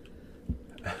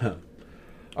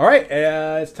 All right,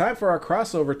 it's time for our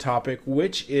crossover topic,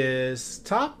 which is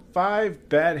top 5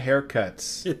 bad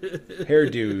haircuts,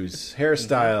 hairdos,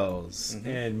 hairstyles,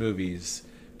 and movies,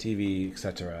 TV,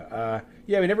 etc.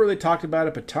 We never really talked about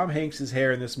it, but Tom Hanks'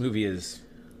 hair in this movie it's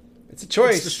a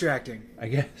choice. It's distracting, I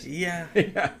guess. Yeah.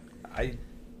 Yeah. I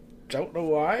don't know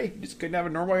why. He just couldn't have a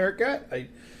normal haircut.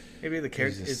 Maybe the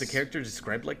character is the character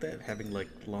described like that, having like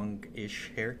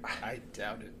long-ish hair. I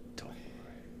doubt it.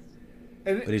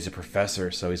 But he's a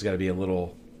professor, so he's got to be a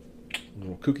little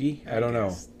kooky. I don't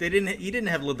know. He didn't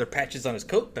have leather patches on his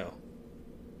coat though.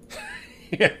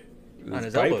 Yeah. On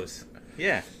his pipe. elbows.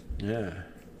 Yeah. Yeah.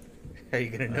 How are you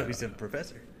gonna know he's a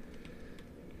professor?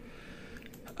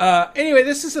 Anyway,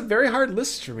 this is a very hard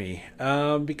list for me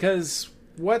because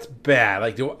what's bad?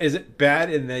 Like, is it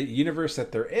bad in the universe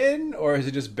that they're in, or is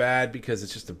it just bad because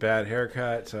it's just a bad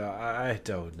haircut? I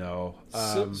don't know.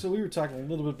 So we were talking a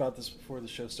little bit about this before the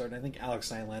show started. I think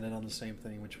Alex and I landed on the same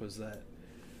thing, which was that,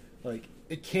 like,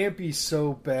 it can't be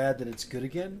so bad that it's good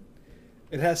again.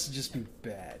 It has to just be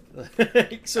bad.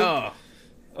 That's not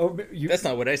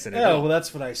what I said. Well,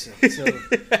 that's what I said. So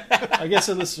I guess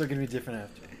the lists are going to be different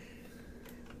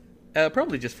after.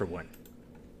 Probably just for one.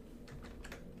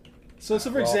 So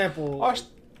for example,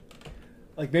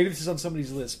 like maybe this is on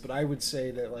somebody's list, but I would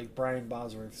say that like Brian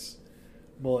Bosworth's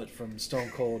mullet from Stone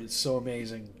Cold is so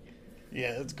amazing.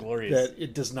 Yeah, that's glorious. That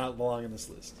it does not belong in this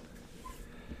list.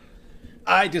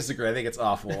 I disagree. I think it's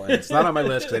awful, and it's not on my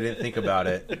list because I didn't think about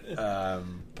it.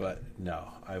 But no,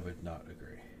 I would not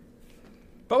agree.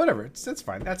 But whatever, it's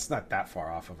fine. That's not that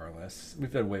far off of our list.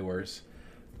 We've done way worse.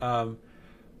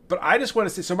 But I just want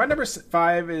to say, so my number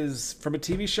 5 is from a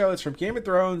TV show. It's from Game of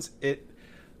Thrones.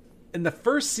 In the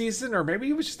first season, or maybe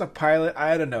it was just a pilot,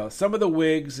 I don't know. Some of the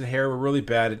wigs and hair were really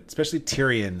bad, especially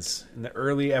Tyrion's in the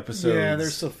early episodes. Yeah, they're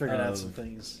still figuring out some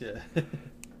things. Yeah.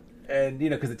 And,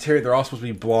 because the Tyrion, they're all supposed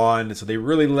to be blonde, and so they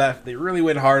really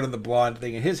went hard on the blonde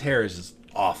thing, and his hair is just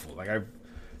awful. Like, I've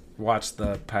watched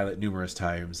the pilot numerous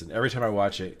times, and every time I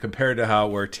watch it, compared to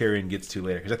where Tyrion gets to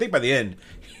later, because I think by the end,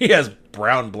 he has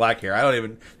brown, black hair.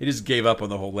 They just gave up on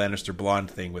the whole Lannister blonde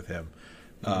thing with him.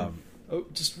 Oh,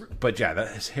 just But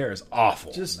yeah, his hair is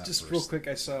awful. just real quick,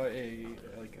 I saw a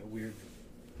weird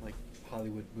like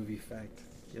Hollywood movie fact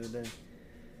the other day.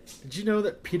 Did you know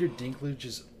that Peter Dinklage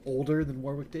is older than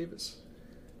Warwick Davis?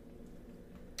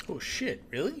 Oh shit!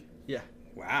 Really? Yeah,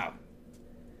 Wow.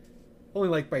 only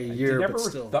like by a year, never but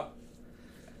still.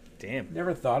 Damn.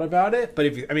 Never thought about it,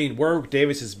 but Warwick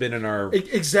Davis has been in our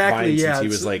Exactly, mind yeah. since he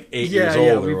was like 8 yeah, years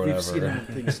old or we've whatever. seen him in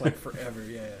things like forever,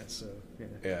 yeah. So yeah,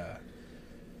 Yeah.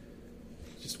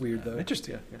 just weird though.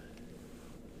 Interesting. Yeah.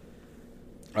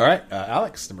 All right,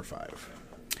 Alex, number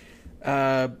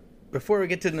 5. Before we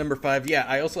get to number 5, yeah,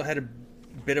 I also had a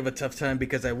bit of a tough time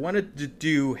because I wanted to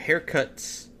do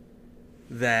haircuts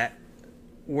that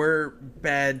were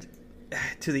bad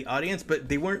to the audience, but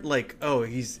they weren't like, oh,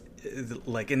 he's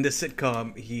like in this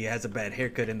sitcom, he has a bad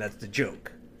haircut and that's the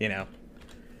joke, you know?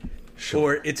 Sure.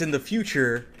 Or it's in the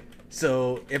future,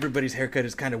 so everybody's haircut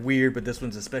is kind of weird, but this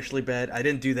one's especially bad. I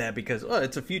didn't do that because, oh,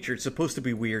 it's a future. It's supposed to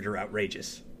be weird or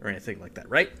outrageous or anything like that,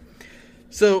 right?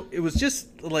 So it was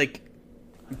just like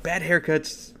bad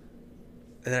haircuts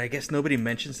that I guess nobody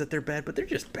mentions that they're bad, but they're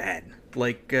just bad.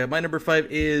 Like my number 5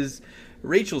 is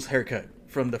Rachel's haircut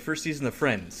from the first season of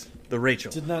Friends. The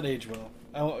Rachel. Did not age well.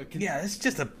 Yeah,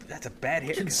 that's a bad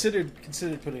haircut.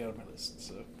 Considered putting it on my list,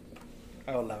 so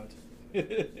I'll allow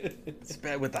it. It's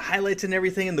bad with the highlights and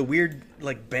everything, and the weird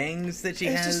like bangs that she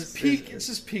has. It's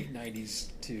just peak '90s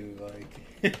too. Like,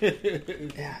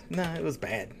 yeah, no, it was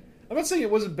bad. I'm not saying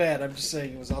it wasn't bad. I'm just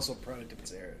saying it was also a product of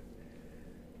its era.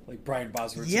 Like Brian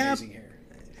Bosworth's amazing hair.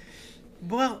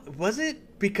 Well, was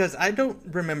it? Because I don't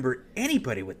remember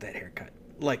anybody with that haircut.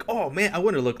 Like, oh man, I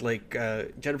want to look like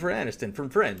Jennifer Aniston from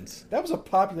Friends. That was a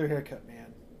popular haircut,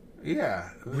 man.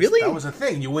 Yeah. Really? That was a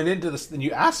thing. You went into this and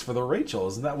you asked for the Rachel.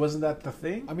 Wasn't that the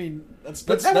thing? I mean, that's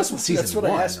what what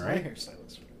I asked right? my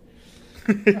hairstylist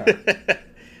for.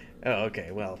 Oh,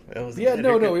 okay. Well, it was. Yeah,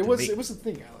 no, it was a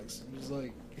thing, Alex. It was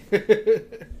like.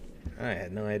 I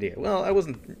had no idea. Well, I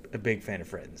wasn't a big fan of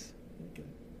Friends. Okay.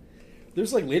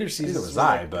 There's like later seasons. Neither was where,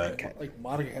 I, but like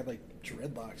Monica had like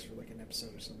dreadlocks for like an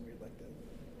episode or something weird like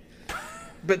that.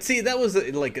 But see, that was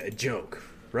like a joke,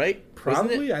 right?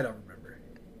 Probably, I don't remember.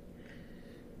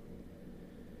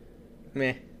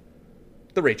 Meh.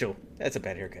 The Rachel. That's a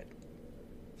bad haircut.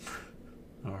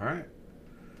 all right.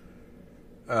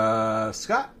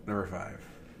 Scott, number 5.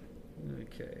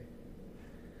 Okay.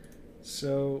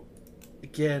 So,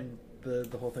 again, the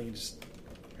whole thing just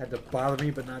had to bother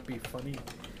me, but not be funny.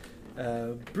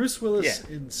 Bruce Willis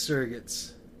in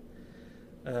Surrogates.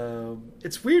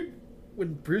 It's weird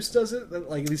when Bruce does it,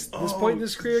 like at least this point in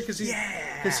his career, because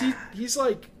he's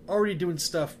like already doing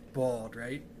stuff bald,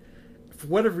 right? For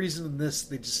whatever reason, in this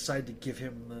they just decided to give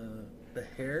him the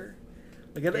hair.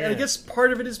 Like, and I guess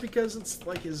part of it is because it's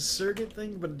like his surrogate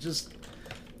thing, but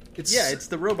it's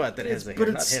the robot that has the hair,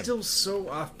 but not it's him. still so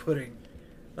off-putting.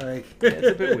 Like, It's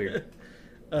a bit weird.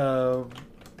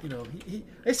 You know, he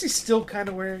I guess he's still kind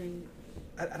of wearing.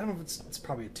 I don't know if it's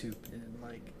probably a tube in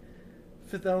like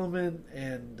Fifth Element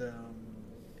and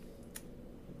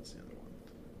what's the other one?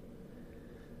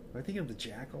 Am I thinking of the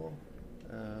Jackal?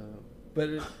 But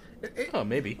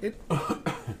Maybe.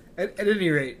 At any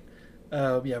rate,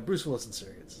 Bruce Willis in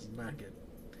Surrogates is not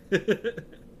good.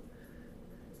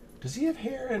 Does he have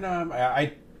hair? And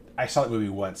I saw the movie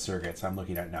once, Surrogates. I'm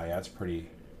looking at it now. Yeah, it's pretty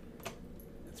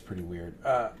weird.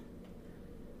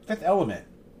 Fifth Element,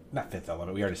 not Fifth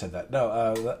Element. We already said that.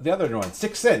 No, the other one,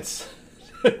 Sixth Sense.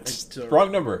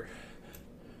 Wrong number.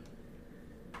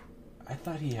 I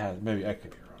thought he had. Maybe I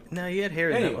could be wrong. No, he had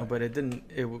hair in that one, but it didn't.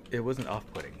 It wasn't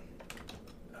off-putting.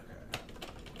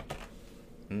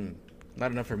 Okay.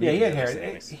 Not enough for me. Yeah, he had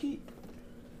hair.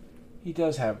 He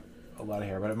does have a lot of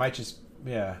hair, but it might just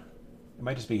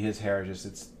be his hair.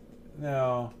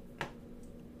 No.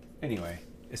 Anyway,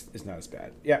 it's not as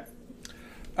bad. Yeah.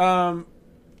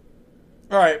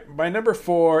 All right, my number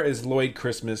 4 is Lloyd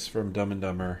Christmas from Dumb and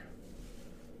Dumber.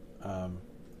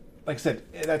 Like I said,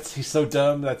 he's so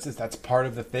dumb. That's part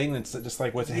of the thing. It's just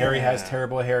like Harry has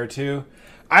terrible hair too.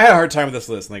 I had a hard time with this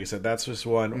list. And like I said, that's just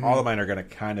one. Mm-hmm. All of mine are going to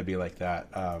kind of be like that.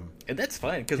 And that's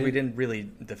fine because we didn't really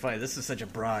define. This is such a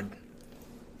broad,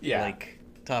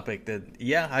 topic that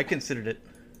I considered it.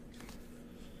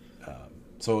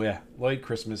 Lloyd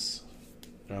Christmas,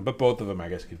 but both of them I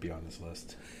guess could be on this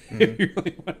list if you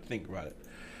really want to think about it.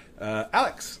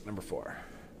 Alex, number 4.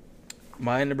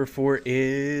 My number 4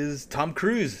 is Tom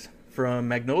Cruise from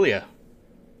Magnolia,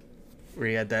 where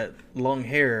he had that long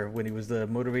hair when he was the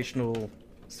motivational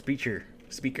speaker.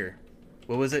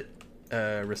 What was it?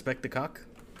 Respect the cock?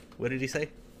 What did he say?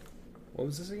 What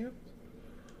was this again?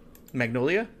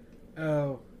 Magnolia?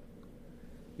 Oh.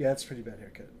 Yeah, that's a pretty bad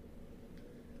haircut.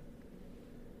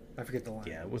 I forget the line.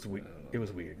 Yeah, it was weird. It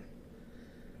was weird.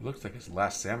 Looks like his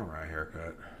Last Samurai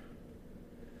haircut.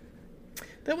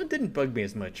 That one didn't bug me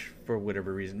as much for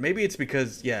whatever reason. Maybe it's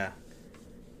because,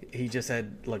 he just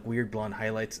had like weird blonde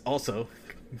highlights. Also,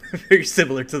 very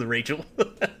similar to the Rachel.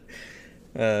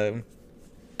 But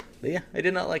yeah, I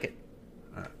did not like it.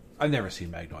 I've never seen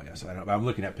Magnolia, so I don't. I'm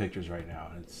looking at pictures right now,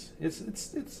 and it's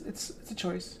a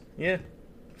choice. Yeah.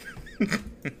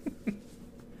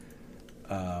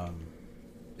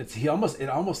 It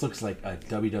almost looks like a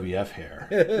WWF hair.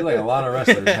 I feel like a lot of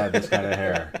wrestlers have this kind of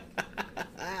hair.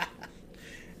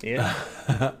 Yeah.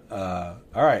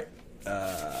 All right.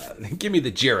 Give me the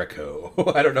Jericho.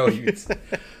 I don't know.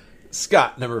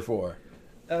 Scott, number 4.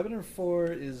 Number 4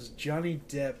 is Johnny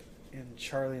Depp in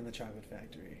Charlie and the Chocolate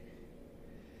Factory.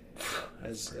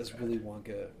 As Willy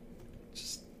Wonka.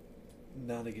 Just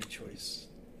not a good choice.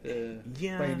 By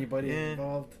anybody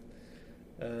involved.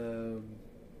 And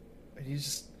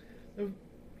he's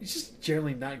just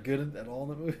generally not good at all in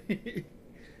the movie.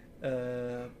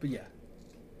 But yeah.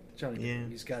 Johnny Depp.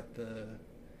 He's got the,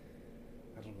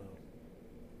 I don't know.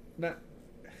 Not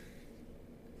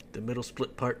the middle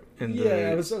split part and the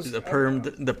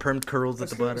permed curls at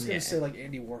the bottom. I was going to say like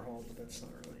Andy Warhol, but that's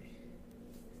not really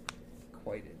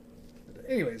quite it. But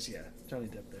anyways, yeah, Johnny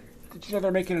Depp there. Did you know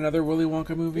they're making another Willy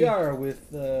Wonka movie? We are with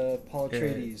Paul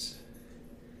Atreides.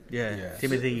 Yeah.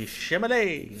 Timothy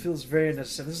Chalamet. Feels very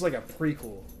unnecessary. This is like a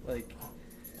prequel. Like,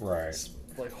 right. It's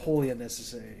like wholly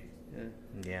unnecessary.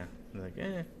 Yeah. Like,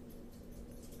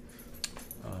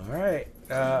 All right.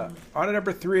 On to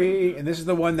number 3, and this is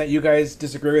the one that you guys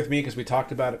disagree with me because we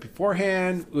talked about it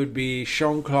beforehand, would be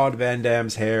Jean-Claude Van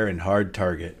Damme's hair in Hard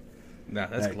Target. No,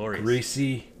 that's glorious.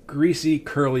 Greasy,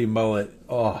 curly mullet.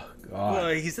 Oh, God. Well,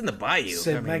 he's in the bayou.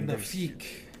 C'est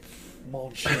magnifique,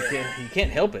 mon cher. He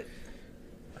can't help it.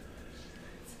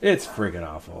 It's friggin'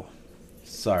 awful.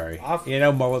 Sorry.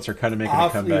 Mullets are kind of making a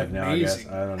comeback now, I guess.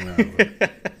 I don't know.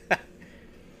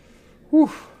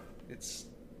 Whew.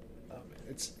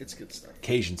 It's good stuff.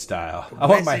 Cajun style. I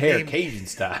want my hair Cajun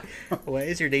style. Why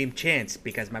is your name Chance?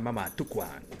 Because my mama took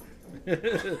one.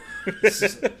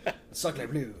 Sacre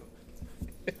bleu.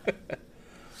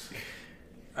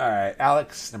 All right,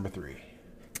 Alex, number 3.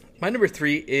 My number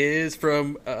 3 is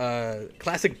from a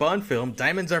classic Bond film,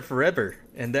 Diamonds Are Forever.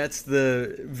 And that's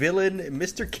the villain,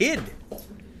 Mr. Kidd.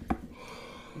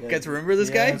 You guys remember this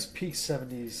guy? Yeah, it's peak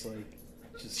 70s, like...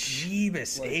 Just,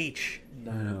 Jeebus H.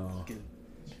 No.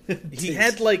 He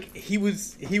had he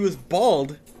was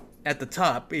bald at the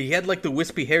top. He had like the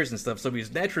wispy hairs and stuff, so he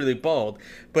was naturally bald.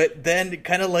 But then,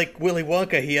 kind of like Willy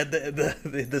Wonka, he had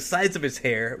the sides of his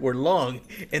hair were long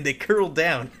and they curled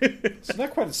down. So not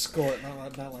quite a skullet,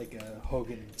 not like a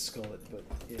Hogan skullet, but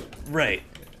yeah. Right.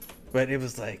 But it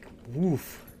was like,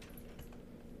 woof.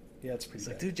 Yeah, it's pretty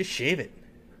bad. Like, dude, just shave it.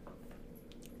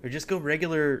 Or just go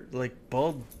regular, like,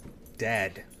 bald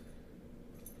dad.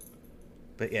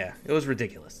 But yeah, it was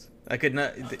ridiculous. I could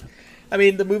not... I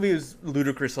mean, the movie was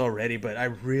ludicrous already, but I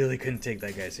really couldn't take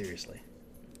that guy seriously.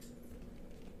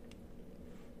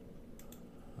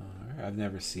 I've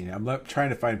never seen it. I'm trying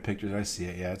to find pictures. I see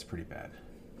it. Yeah, it's pretty bad.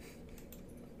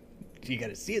 You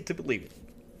gotta see it to believe it.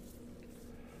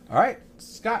 All right,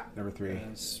 Scott, number 3.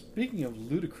 Speaking of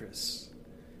ludicrous,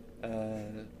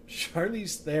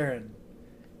 Charlize Theron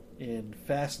in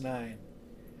Fast 9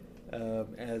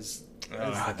 as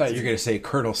I thought you were going to say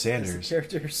Colonel Sanders. As the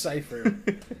character Cypher.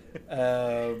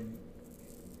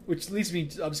 Which leads me...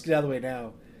 I'll just get out of the way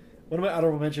now. One of my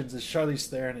honorable mentions is Charlize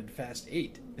Theron in Fast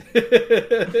 8.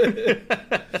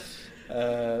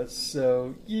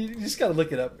 So you just got to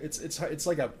look it up. It's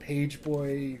like a page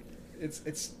boy.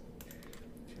 It's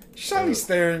Charlize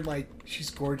Theron, like, she's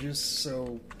gorgeous,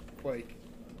 so, like,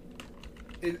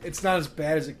 it's not as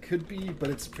bad as it could be, but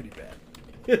it's pretty bad.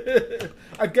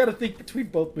 I've got to think between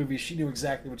both movies, she knew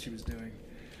exactly what she was doing.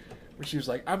 Where she was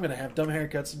like, I'm going to have dumb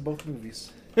haircuts in both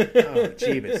movies. Oh,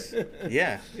 Jeebus.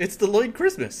 Yeah, it's the Lloyd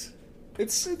Christmas.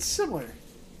 It's similar.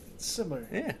 It's similar.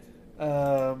 Yeah.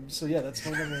 So yeah, that's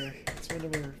my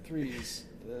number 3 is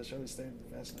Charlize Theron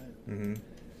in Fast 9. Mm-hmm.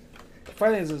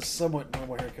 Finally has a somewhat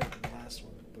normal haircut than the last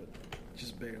one, but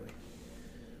just barely.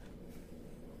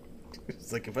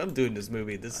 It's like, if I'm doing this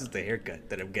movie, this is the haircut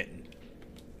that I'm getting.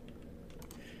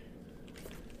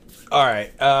 All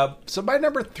right. So my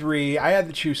number 3, I had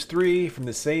to choose 3 from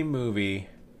the same movie.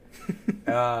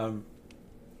 And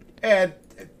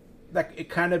it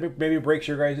kind of maybe breaks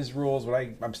your guys' rules, but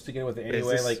I'm sticking with it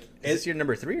anyway. Is this your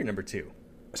number 3 or number 2?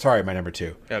 Sorry, my number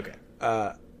 2. Okay.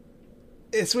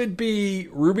 This would be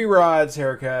Ruby Rod's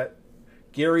haircut,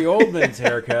 Gary Oldman's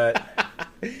haircut.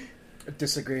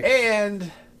 Disagree. And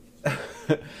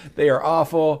they are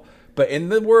awful. But in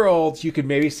the world, you could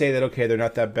maybe say that, okay, they're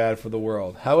not that bad for the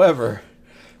world. However,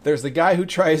 there's the guy who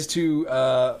tries to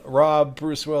rob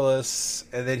Bruce Willis,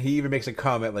 and then he even makes a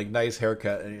comment like, nice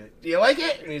haircut. And he's like, do you like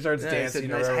it? And he starts dancing.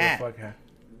 Nice hat. The fuck.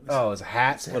 Oh, it's a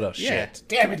hat? What a shit.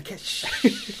 Damn it!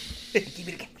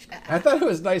 I thought it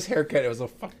was a nice haircut. It was a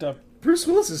fucked up. Bruce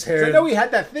Willis's hair. I know he had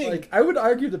that thing. Like, I would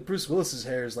argue that Bruce Willis's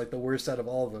hair is like the worst out of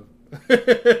all of them.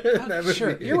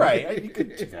 Sure, you're right. You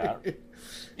could do that.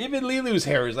 Even Lilu's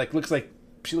hair is like looks like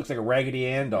she looks like a Raggedy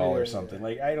Ann doll or something.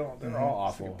 Like They're all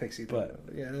awful. Like a pixie but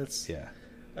thing. Yeah, that's yeah.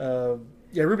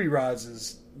 Ruby Rod's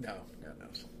is no.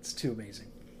 It's too amazing.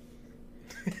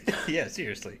 Yeah,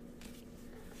 seriously.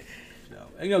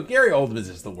 No, Gary Oldman's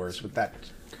is the worst with that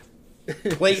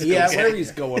plate. Yeah, whatever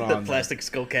he's going on. Plastic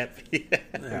skull cap.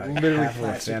 Literally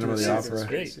Phantom of the Opera.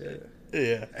 Great.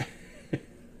 Yeah.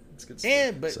 It's good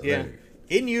stuff.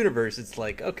 In universe, it's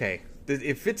like, okay,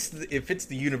 it fits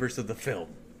the universe of the film,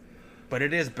 but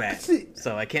it is bad,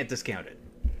 so I can't discount it.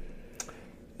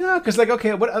 No, because like,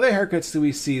 okay, what other haircuts do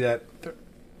we see that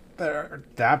are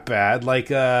that bad?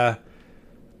 Like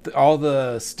all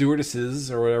the stewardesses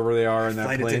or whatever they are in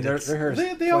that plane. Their hair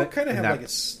they all kind of have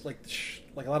like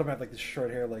a lot of them have like this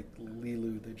short hair like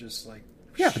Lilu. They're just like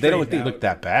but they don't look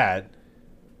that bad.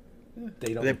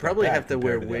 They probably have to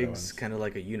wear wigs, kind of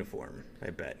like a uniform. I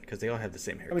bet because they all have the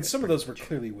same hair. I mean, some of those were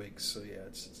clearly wigs, so yeah,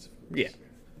 it's yeah.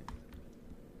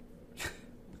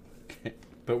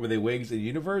 But were they wigs in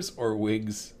universe or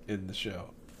wigs in the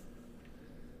show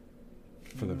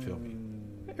for the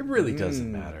filming? It really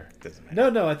doesn't matter.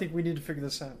 No, I think we need to figure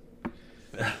this out.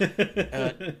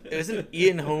 Isn't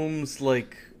Ian Holmes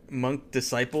like monk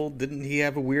disciple? Didn't he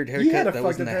have a weird haircut? He had a that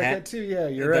was in fucking the haircut hat too. Yeah,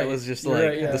 you're right. That was just You're like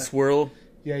right, yeah. the swirl.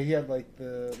 Yeah, he had like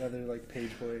the other like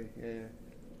page boy. Yeah.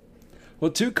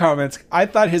 Well, 2 comments. I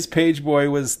thought his page boy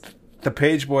was the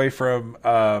page boy from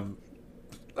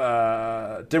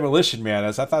Demolition Man.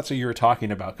 As I thought so you were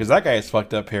talking about, because that guy has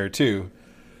fucked up hair too.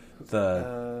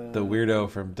 The weirdo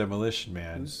from Demolition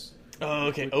Man. Oh,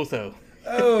 okay, Otho.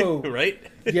 Oh, right?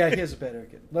 Yeah, he has a bad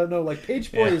haircut. No, like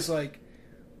Page Boy is like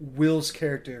Will's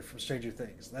character from Stranger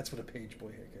Things. That's what a Page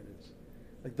Boy haircut is.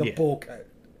 Like the bowl cut.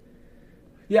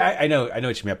 Yeah, I know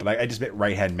what you meant, but I just meant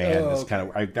right hand man. Oh,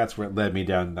 okay. That's where it led me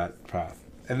down that path.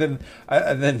 And then I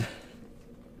can't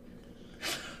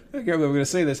remember I'm going to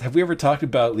say this. Have we ever talked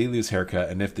about Lilu's haircut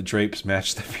and if the drapes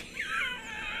match the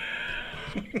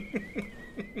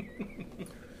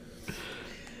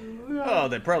Oh,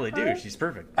 they probably do. She's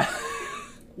perfect.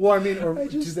 Well, I mean,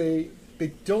 do they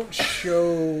don't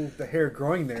show the hair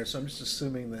growing there, so I'm just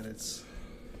assuming that it's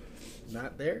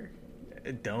not there.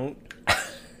 Don't.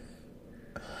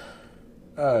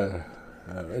 I'm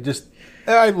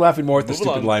laughing more at the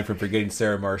stupid line from Forgetting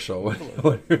Sarah Marshall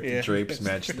when the drapes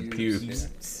match the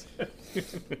pubes.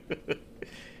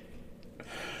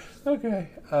 Okay,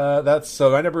 that's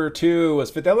so. My number 2 was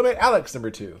Fifth Element. Alex,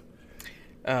 number 2.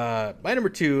 My number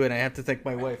 2, and I have to thank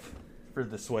my wife for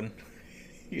this one,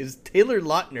 is Taylor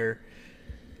Lautner.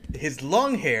 His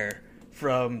long hair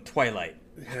from Twilight.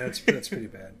 Yeah, that's pretty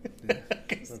bad. Yeah.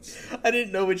 I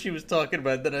didn't know what she was talking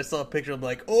about. Then I saw a picture. I'm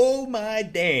like, oh my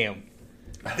damn,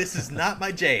 this is not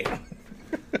my jam.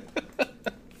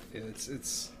 Yeah,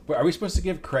 it's. Wait, are we supposed to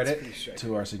give credit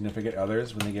to our significant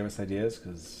others when they give us ideas?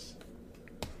 Because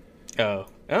I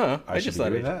just thought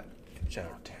doing that.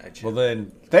 Shout. Well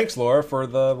then, thanks Laura for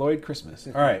the Lloyd Christmas.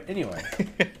 All right. Anyway.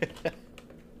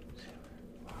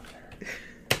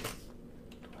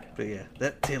 But yeah,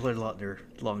 that Taylor Lautner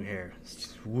long hair, it's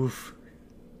just woof.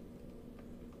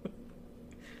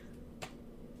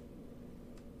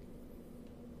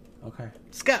 Okay.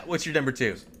 Scott, what's your number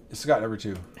 2? Scott, number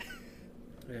 2.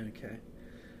 Okay.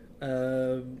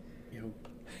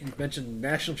 We've mentioned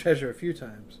National Treasure a few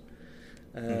times.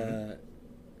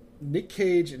 Nick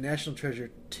Cage in National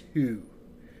Treasure 2,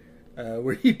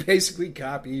 where he basically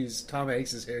copies Tom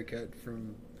Hanks' haircut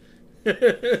from the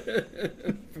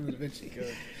Da Vinci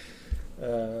Code.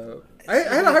 I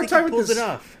had a hard time with this.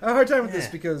 I had a hard time with this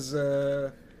because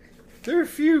there are a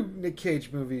few Nick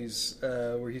Cage movies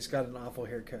where he's got an awful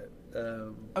haircut.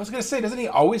 I was gonna say, doesn't he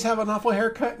always have an awful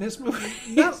haircut in his movies?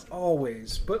 Not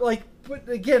always, but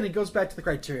again, it goes back to the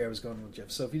criteria I was going with, Jeff.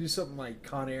 So if you do something like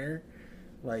Con Air,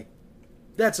 like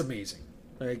that's amazing.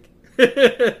 Like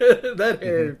that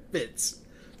hair fits,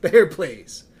 the hair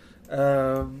plays.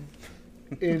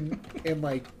 In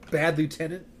like Bad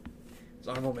Lieutenant, as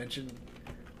honorable mention.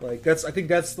 Like I think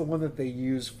that's the one that they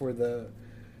use for the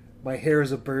 "my hair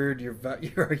is a bird, your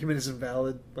argument is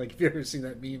invalid." Like if you ever seen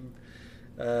that meme,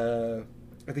 I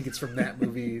think it's from that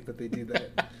movie that they do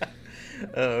that.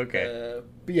 Oh, okay.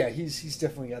 But yeah, he's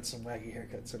definitely got some wacky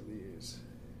haircuts over the years.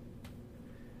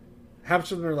 How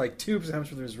much of them are like tubes? And how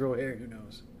much of them is real hair? Who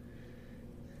knows?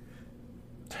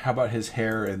 How about his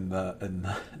hair and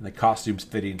the costumes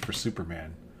fitting for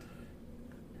Superman?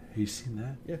 Have you seen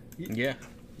that? Yeah. Yeah.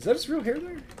 Is that his real hair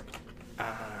there?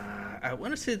 I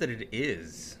want to say that it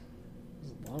is.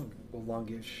 It's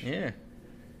longish. Yeah.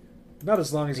 Not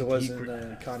as long as it was he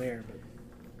in Con Air, but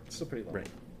it's still pretty long. Right.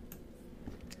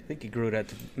 I think he grew it out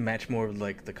to match more of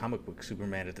like the comic book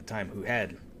Superman at the time, who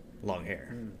had long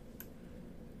hair.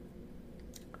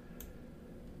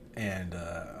 And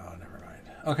never mind.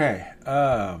 Okay.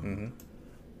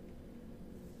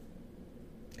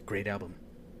 Great album.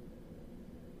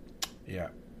 Yeah.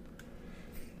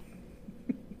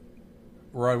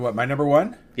 We're on what? My number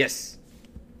one? Yes.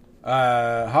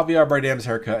 Javier Bardem's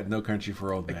haircut, No Country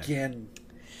for Old Men. Again,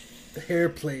 the hair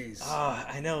plays.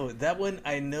 I know that one.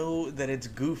 I know that it's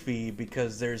goofy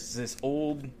because there's this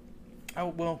old. Oh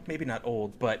well, maybe not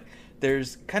old, but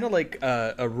there's kind of like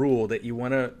a rule that you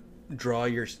want to draw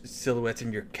your silhouettes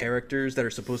and your characters that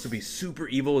are supposed to be super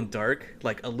evil and dark,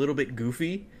 like a little bit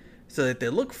goofy, so that they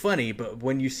look funny. But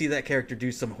when you see that character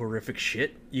do some horrific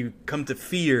shit, you come to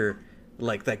fear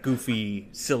like that goofy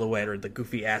silhouette or the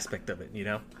goofy aspect of it, you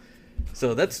know.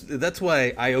 So that's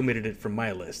why I omitted it from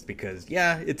my list, because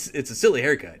yeah, it's a silly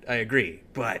haircut. I agree,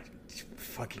 but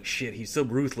fucking shit, he's so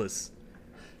ruthless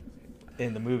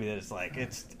in the movie that it's like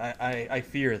I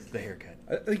fear the haircut.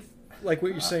 I think, like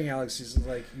what you're saying, Alex, is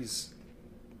like he's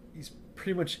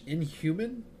pretty much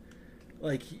inhuman.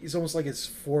 Like he's almost like his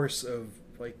force of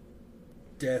like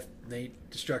death,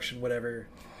 destruction, whatever.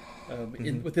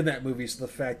 Within that movie, so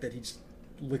the fact that he just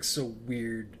looks so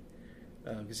weird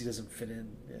because he doesn't fit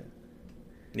in.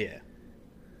 Yeah.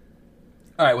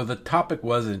 All right. Well, the topic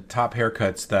wasn't top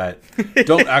haircuts that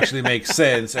don't actually make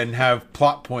sense and have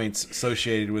plot points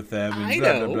associated with them. And I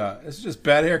blah, know. Blah, blah. It's just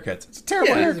bad haircuts. It's a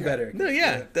terrible It's a haircut. bad haircut. No,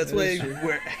 yeah, that's that why is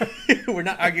true. we're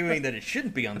not arguing that it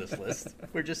shouldn't be on this list.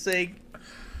 We're just saying,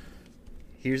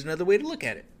 here's another way to look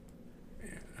at it.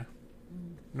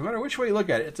 No matter which way you look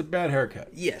at it, it's a bad haircut.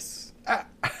 Yes.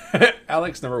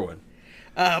 Alex, number one.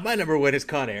 My number one is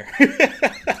Con Air.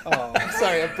 I'm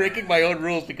sorry, I'm breaking my own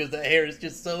rules because the hair is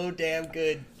just so damn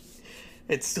good.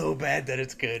 It's so bad that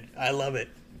it's good. I love it.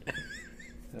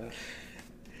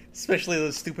 Especially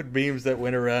those stupid memes that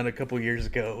went around a couple years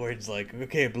ago where it's like,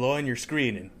 okay, blow on your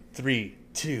screen in 3,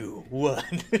 2, 1.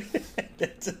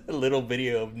 That's a little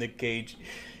video of Nick Cage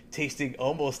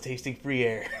almost tasting free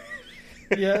air.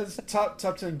 Yeah, his top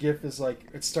 10 GIF is like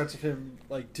it starts with him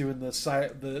like doing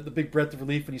the big breath of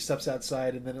relief when he steps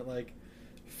outside, and then it like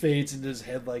fades into his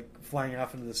head like flying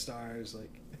off into the stars. Like,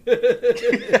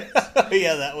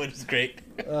 Yeah, that one is great.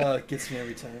 it gets me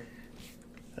every time.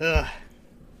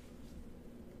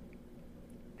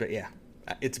 But yeah,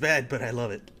 it's bad, but I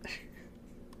love it.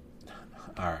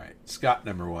 All right. Scott,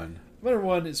 number one. Number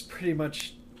one is pretty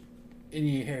much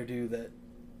any hairdo that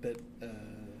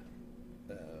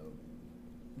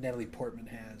Natalie Portman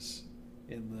has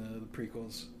in the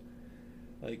prequels.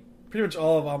 Like pretty much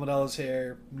all of Amidala's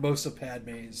hair, most of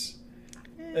Padme's.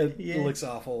 It looks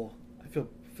awful. I feel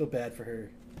bad for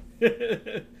her.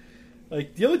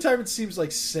 Like the only time it seems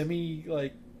like semi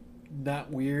like not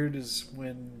weird is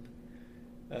when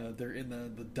they're in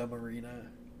the dumb arena.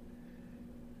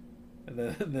 And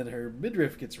then her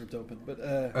midriff gets ripped open. But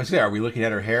are we looking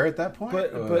at her hair at that point?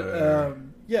 But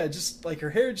yeah, just like her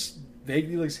hair just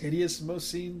vaguely looks hideous in most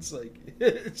scenes. Like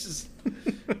it's just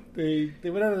they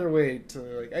went out of their way to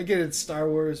like. I get it's Star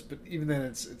Wars, but even then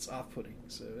it's off-putting.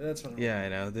 So that's what. Yeah, I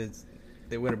know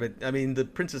they went a bit. I mean, the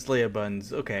Princess Leia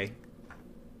buns, okay,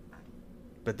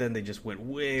 but then they just went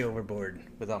way overboard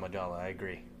with Amidala. I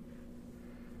agree.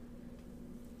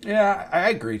 Yeah, I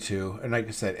agree too. And like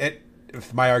I said,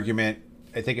 if my argument,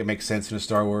 I think it makes sense in a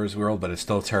Star Wars world, but it's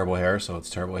still terrible hair, so it's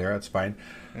terrible hair. That's fine.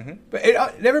 Mm-hmm. But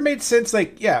it never made sense.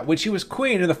 Like, yeah, when she was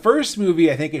queen in the first movie,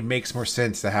 I think it makes more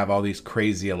sense to have all these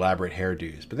crazy, elaborate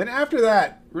hairdos. But then after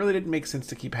that, really didn't make sense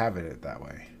to keep having it that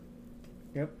way.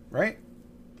 Yep. Right?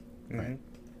 Mm-hmm. Right.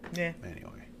 Yeah.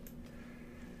 Anyway.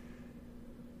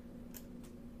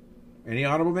 Any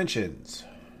honorable mentions?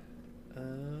 Yeah,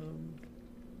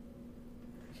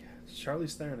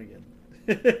 Charlize Theron again.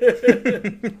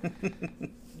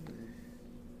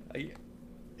 I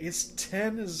guess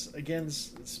 10 is again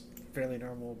it's fairly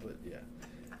normal, but yeah,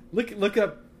 look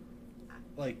up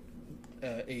like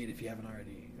 8 if you haven't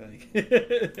already. Like,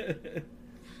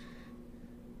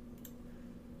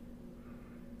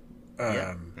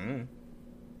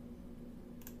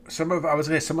 some of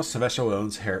Sylvester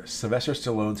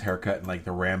Stallone's haircut in like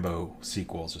the Rambo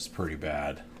sequels is pretty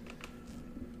bad.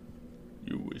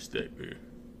 You wish that were.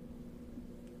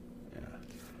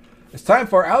 It's time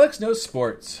for Alex Knows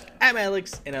Sports. I'm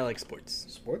Alex, and I like sports.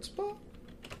 Sports ball?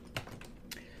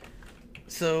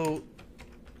 So,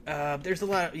 there's a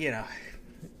lot of,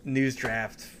 news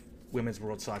draft, women's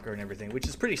world soccer and everything, which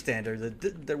is pretty standard.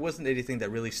 There wasn't anything that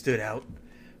really stood out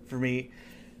for me,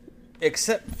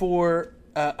 except for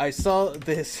I saw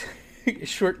this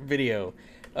short video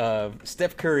of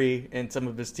Steph Curry and some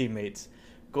of his teammates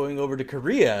going over to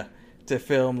Korea to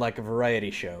film like a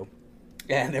variety show.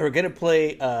 And they were going to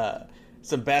play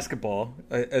some basketball.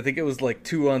 I think it was like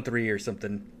 2-on-3 or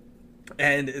something.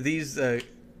 And these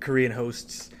Korean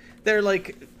hosts, they're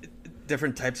like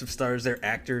different types of stars. They're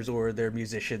actors or they're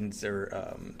musicians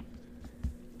or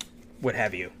what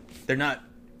have you. They're not,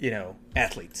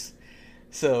 athletes.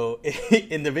 So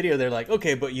in the video, they're like,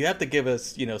 okay, but you have to give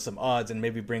us, some odds and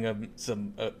maybe bring up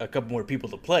a couple more people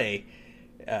to play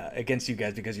against you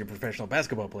guys because you're professional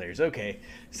basketball players. Okay,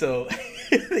 so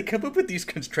they come up with these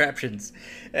contraptions,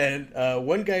 and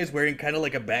one guy is wearing kind of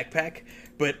like a backpack,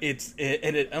 but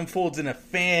it unfolds in a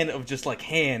fan of just like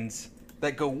hands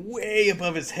that go way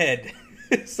above his head.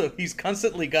 So he's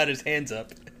constantly got his hands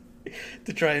up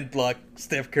to try and block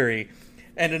Steph Curry.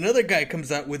 And another guy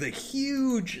comes out with a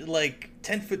huge, like,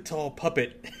 10-foot tall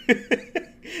puppet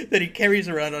that he carries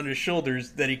around on his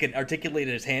shoulders that he can articulate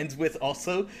his hands with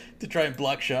also to try and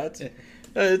block shots.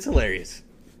 It's hilarious.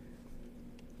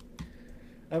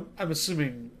 I'm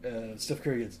assuming Steph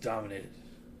Curry gets dominated.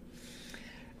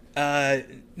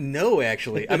 No,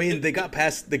 actually. I mean, they got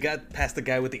past the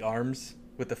guy with the arms,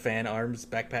 with the fan arms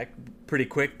backpack pretty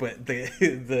quick, but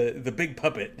the big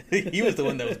puppet, he was the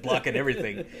one that was blocking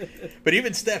everything. But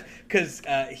even Steph, because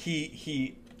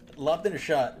he lobbed in a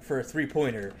shot for a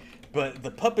 3-pointer, but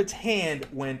the puppet's hand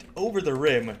went over the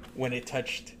rim when it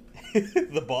touched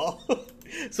the ball.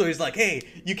 So he's like, "Hey,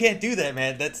 you can't do that,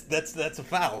 man. That's a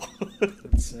foul."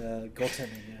 It's goaltending,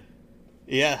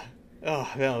 yeah.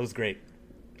 Oh, that was great.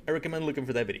 I recommend looking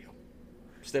for that video.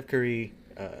 Steph Curry,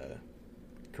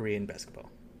 Korean basketball.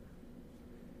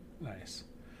 Nice.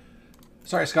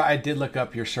 Sorry, Scott, I did look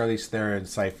up your Charlize Theron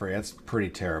cipher. That's pretty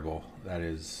terrible. That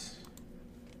is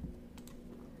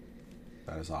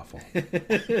awful.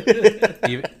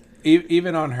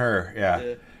 even on her,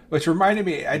 yeah. Which reminded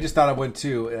me, I just thought of one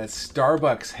too. A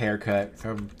Starbucks haircut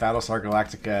from Battlestar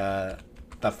Galactica,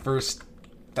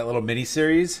 that little mini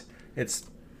series. It's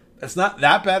not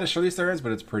that bad as Charlize Theron's,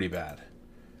 but it's pretty bad.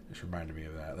 Just reminded me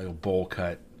of that, like a bowl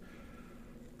cut,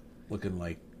 looking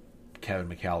like Kevin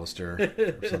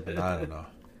McAllister or something. I don't know.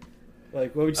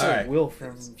 Like, what would you say, right. Will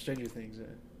from Stranger Things?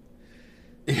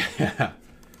 Yeah.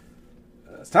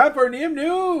 It's time for NEM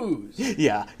News!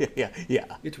 Yeah.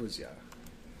 It was,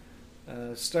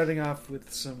 starting off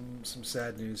with some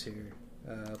sad news here.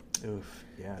 Oof.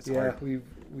 Yeah, it's yeah, hard.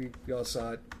 we all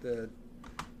saw it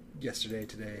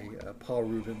today. Paul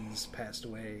Rubens passed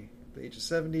away at the age of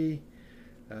 70.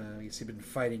 He'd been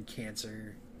fighting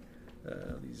cancer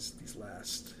these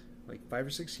last, 5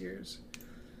 or 6 years.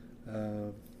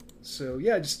 So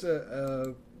yeah, just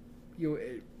a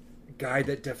guy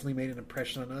that definitely made an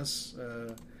impression on us.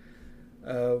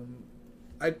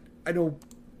 I know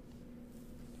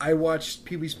I watched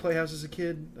Pee-wee's Playhouse as a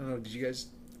kid. I don't know, did you guys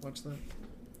watch that?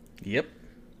 Yep.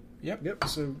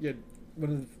 So yeah,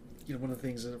 one of the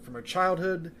things from our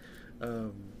childhood,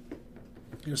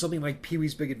 something like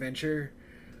Pee-wee's Big Adventure,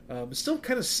 it still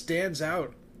kind of stands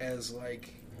out as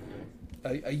like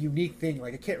a unique thing.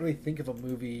 Like, I can't really think of a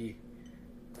movie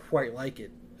quite like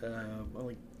it.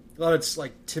 Like, a lot of it's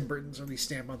like Tim Burton's really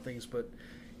stamp on things, but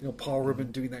Paul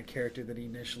Rubin doing that character that he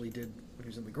initially did when he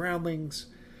was in The Groundlings.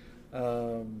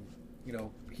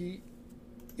 He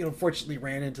unfortunately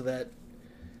ran into that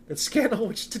scandal,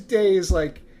 which today is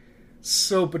like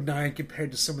so benign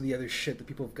compared to some of the other shit that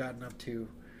people have gotten up to.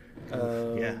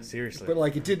 Yeah, seriously. But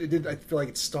like it did. I feel like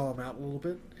it stalled him out a little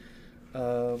bit.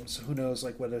 So who knows,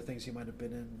 like, what other things he might have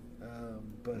been in.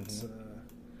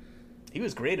 He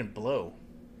was great in Blow.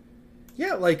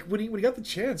 Yeah, like when he got the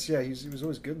chance, yeah, he was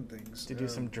always good in things. To do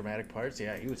some dramatic parts,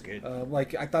 yeah, he was good.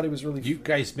 Like, I thought he was really. You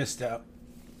guys missed out.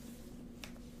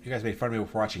 You guys made fun of me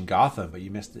for watching Gotham, but you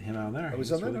missed him out there. I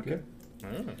was on that. Okay.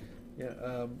 Good.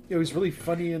 Yeah, it was really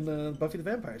funny in Buffy the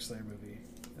Vampire Slayer movie.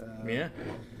 Yeah.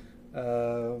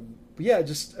 But yeah,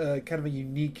 just kind of a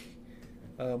unique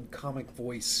comic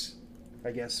voice,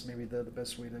 I guess, maybe the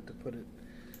best way to put it.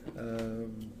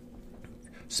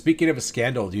 Speaking of a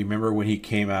scandal, do you remember when he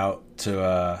came out to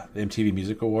the MTV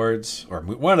Music Awards, or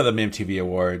one of the MTV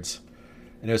Awards,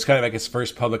 and it was kind of like his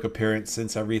first public appearance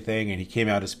since everything, and he came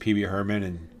out as Pee Wee Herman,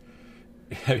 and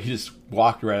he just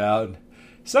walked right out and,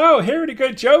 "So, hear any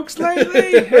good jokes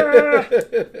lately?"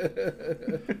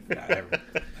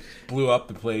 blew up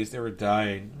the place. They were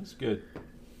dying. It was good.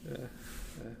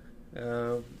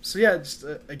 So yeah, just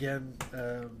again,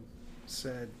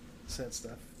 sad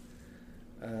stuff.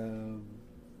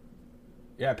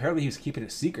 Yeah, apparently he was keeping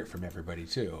it secret from everybody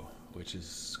too, which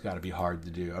has got to be hard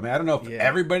to do. I mean, I don't know if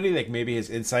everybody, like maybe his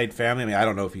inside family. I mean, I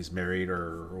don't know if he's married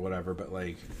or whatever, but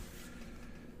like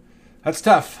that's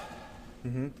tough,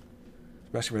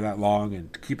 especially for that long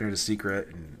and keeping it a secret.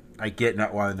 And I get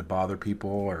not wanting to bother people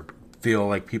or feel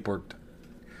like people are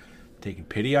taking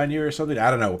pity on you or something. I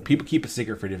don't know. People keep it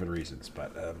secret for different reasons,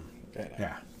 but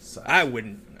yeah. Sucks. I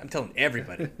wouldn't. I'm telling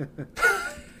everybody.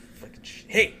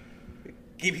 Hey,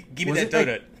 give me that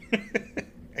donut.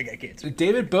 I got cancer.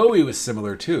 David Bowie was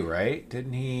similar too, right?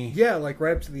 Didn't he? Yeah, like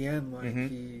right up to the end, like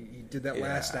he did that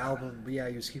last album. But yeah,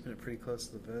 he was keeping it pretty close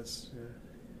to the vest. Yeah.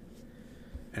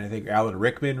 And I think Alan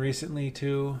Rickman recently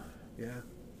too. Yeah.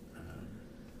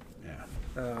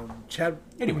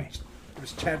 Anyway. It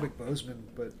was Chadwick Boseman,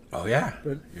 but oh yeah,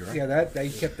 but you're right. Yeah, that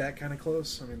he kept that kind of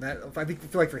close. I mean, that I feel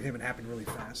like for him it happened really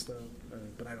fast though,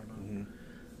 but I don't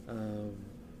know.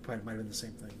 Probably might have been the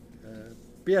same thing.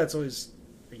 But yeah, it's always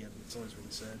really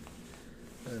sad.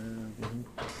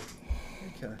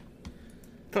 Okay.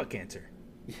 Fuck cancer.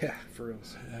 Yeah, for real.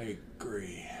 I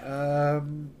agree.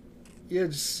 Yeah,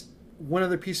 just one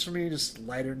other piece for me, just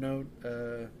lighter note.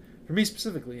 For me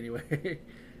specifically, anyway.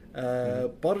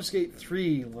 Baldur's Gate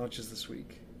 3 launches this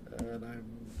week, and I'm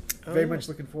very much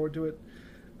looking forward to it.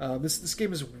 This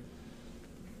game is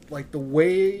like the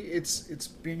way it's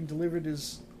being delivered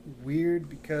is weird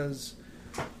because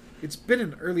it's been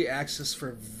in early access for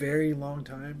a very long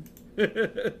time.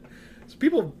 So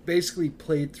people basically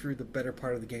played through the better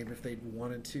part of the game if they'd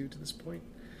wanted to this point.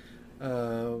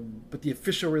 But the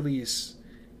official release,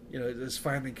 is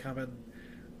finally coming.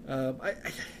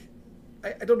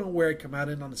 I don't know where I'd come out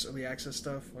on this early access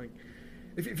stuff. Like,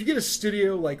 if you get a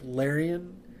studio like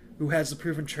Larian, who has a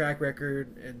proven track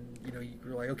record, and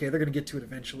you're like, okay, they're going to get to it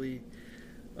eventually,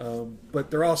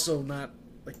 but they're also not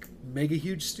like mega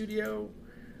huge studio.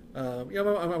 I'm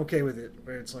okay with it.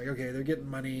 Where it's like, okay, they're getting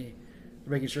money,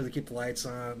 they're making sure they keep the lights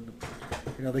on.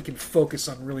 They can focus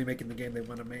on really making the game they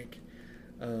want to make.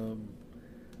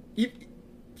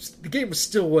 The game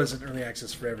still was in early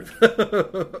access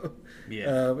forever.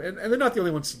 Yeah. And they're not the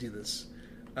only ones to do this.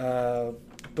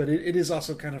 But it is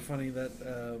also kind of funny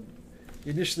that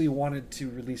initially wanted to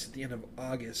release at the end of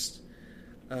August,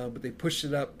 but they pushed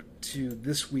it up to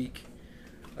this week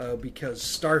because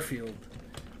Starfield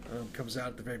comes out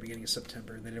at the very beginning of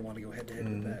September, and they didn't want to go head-to-head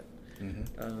with that. And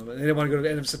they didn't want to go to the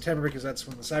end of September because that's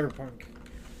when the Cyberpunk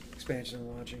expansion is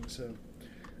launching. So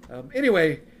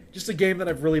anyway, just a game that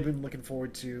I've really been looking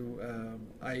forward to.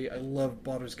 I love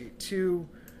Baldur's Gate 2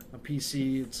 on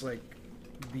PC. It's like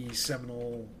the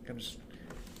seminal kind of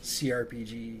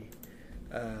CRPG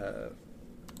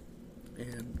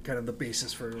and kind of the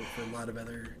basis for a lot of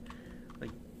other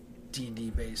like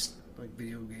D&D based like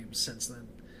video games since then.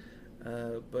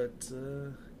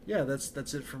 Yeah,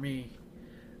 that's it for me.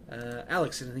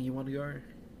 Alex, anything you want to go over?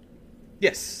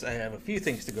 Yes, I have a few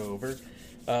things to go over.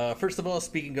 First of all,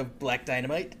 speaking of Black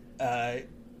Dynamite,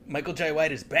 Michael Jai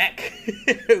White is back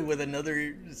with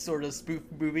another sort of spoof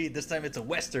movie. This time it's a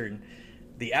Western,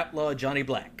 The Outlaw Johnny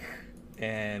Black.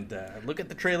 And look at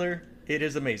the trailer. It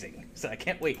is amazing. So I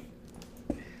can't wait.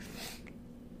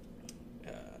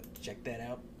 Check that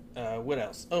out. What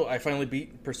else? Oh, I finally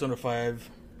beat Persona 5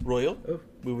 Royal. Oh.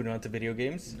 Moving on to video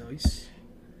games. Nice.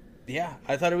 Yeah,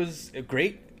 I thought it was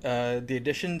great. The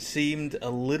addition seemed a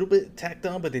little bit tacked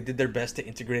on, but they did their best to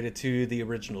integrate it to the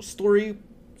original story.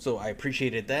 So I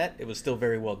appreciated that. It was still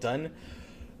very well done.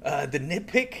 The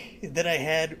nitpick that I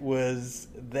had was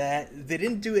that they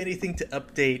didn't do anything to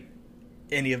update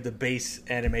any of the base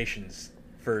animations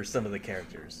for some of the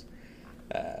characters.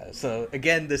 So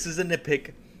again, this is a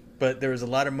nitpick, but there was a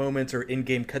lot of moments or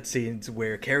in-game cutscenes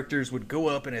where characters would go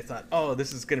up and I thought, oh,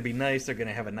 this is going to be nice. They're going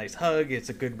to have a nice hug. It's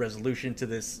a good resolution to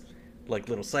this like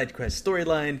little side quest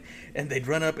storyline. And they'd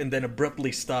run up and then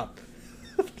abruptly stop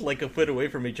like a foot away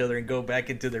from each other and go back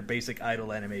into their basic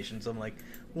idle animations. I'm like,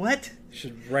 what? You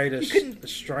should write a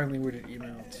strongly worded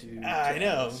email to I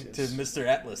know, Atlas, yes. To Mr.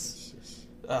 Atlas.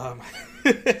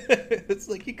 It's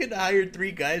like you could hire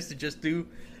 3 guys to just do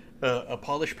a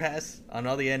polish pass on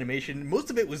all the animation. Most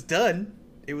of it was done.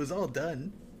 It was all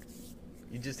done.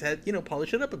 You just had,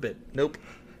 polish it up a bit. Nope.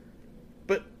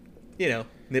 But,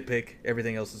 nitpick.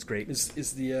 Everything else is great. Is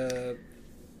the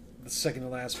second to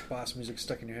last boss music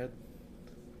stuck in your head?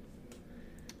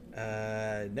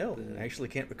 No, I actually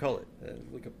can't recall it.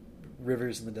 Look up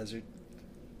Rivers in the Desert.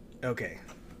 Okay.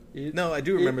 No, I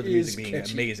do remember the music being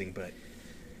amazing, but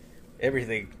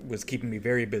everything was keeping me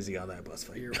very busy on that boss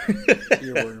fight.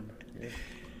 Earworm.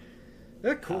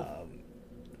 Yeah, cool.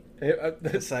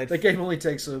 That game only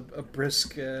takes a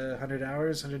brisk 100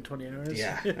 hours, 120 hours.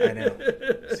 Yeah, I know.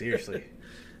 Seriously.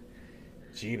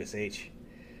 Jeebus H.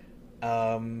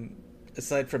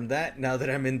 Aside from that, now that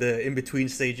I'm in the in-between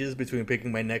stages between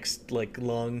picking my next like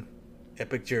long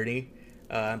epic journey,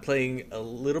 I'm playing a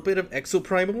little bit of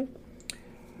Exoprimal,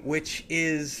 which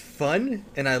is fun,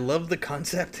 and I love the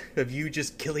concept of you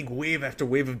just killing wave after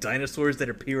wave of dinosaurs that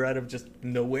appear out of just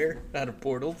nowhere, out of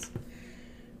portals.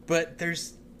 But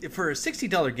for a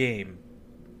 $60 game,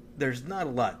 there's not a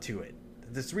lot to it.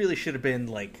 This really should have been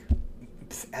like,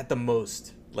 at the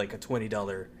most, like a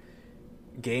 $20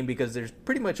 game, because there's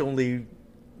pretty much only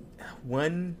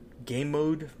one game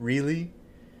mode, really.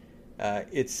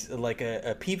 It's like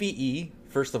a PvE,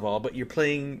 first of all, but you're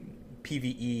playing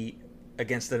PvE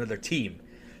against another team.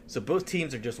 So both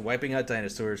teams are just wiping out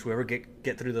dinosaurs. Whoever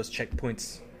get through those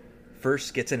checkpoints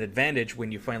first gets an advantage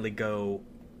when you finally go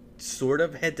sort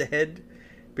of head-to-head,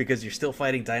 because you're still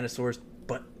fighting dinosaurs,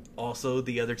 but also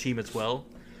the other team as well.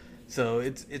 So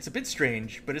it's a bit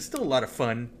strange, but it's still a lot of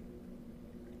fun.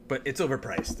 But it's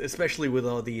overpriced, especially with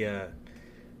all the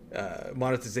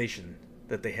monetization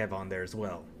that they have on there as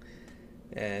well,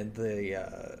 and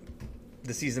the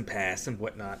season pass and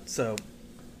whatnot. So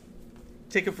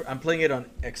I'm playing it on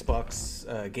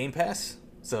Xbox Game Pass,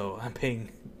 so I'm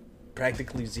paying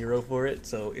practically $0 for it.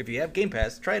 So if you have Game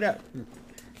Pass, try it out.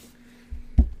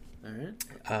 All right.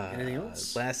 Anything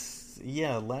else?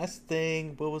 Last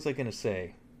thing. What was I gonna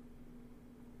say?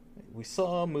 We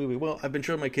saw a movie. Well, I've been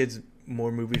showing my kids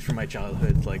more movies from my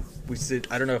childhood. Like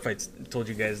I don't know if I told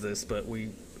you guys this, but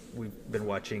we've been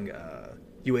watching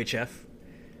UHF.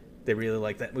 They really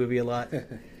like that movie a lot.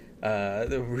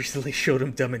 They recently showed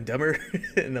them Dumb and Dumber,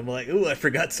 and I'm like, ooh, I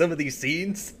forgot some of these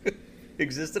scenes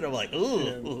existed. I'm like,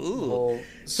 ooh.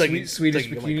 Swedish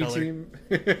bikini team.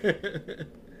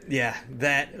 Yeah,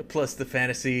 that plus the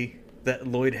fantasy that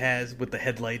Lloyd has with the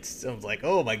headlights. I was like,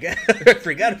 oh my god, I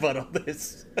forgot about all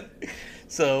this.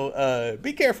 So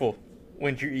be careful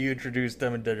when you introduce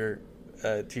Dumb and Dumber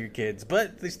to your kids,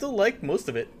 but they still like most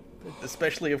of it,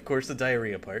 especially, of course, the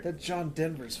diarrhea part. That John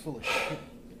Denver's full of shit.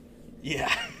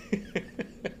 Yeah.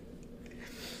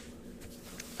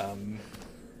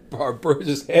 Our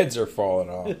birds' heads are falling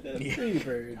off. Pretty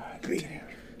bird. Pretty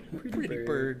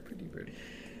bird.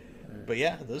 But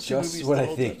yeah, those two Just movies. when I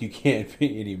think you can't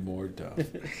be any more dumb.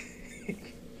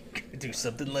 Do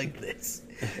something like this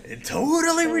and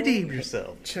totally redeem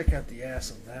yourself. Check out the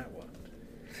ass on that one.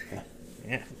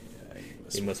 Yeah,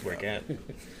 it must work out.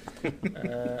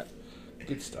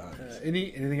 Good stuff.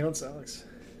 Anything else, Alex?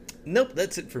 Nope,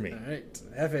 that's it for me. All right,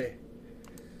 Hefe.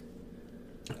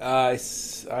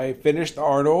 I finished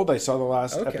Arnold. I saw the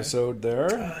last episode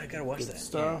there. I gotta watch that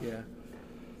stuff. Yeah.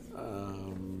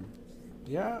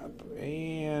 Yeah,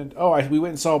 and we went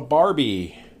and saw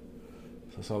Barbie.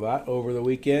 So I saw that over the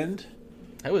weekend.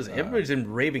 Everybody's been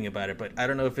raving about it, but I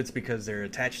don't know if it's because they're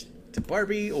attached to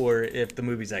Barbie or if the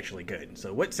movie's actually good.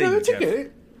 So what say you, Jeff?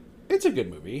 It's a good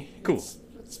movie. Cool.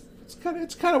 It's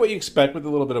kind of what you expect with a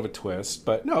little bit of a twist,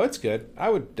 but no, it's good. I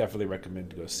would definitely recommend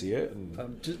to go see it.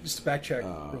 And, just to backtrack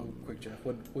real quick, Jeff.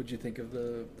 What'd you think of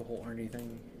the whole Arnie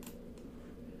thing?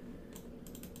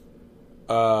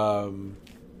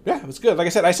 Yeah, it was good. Like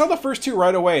I said, I saw the first two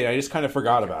right away, and I just kind of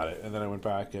forgot about it. And then I went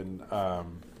back and,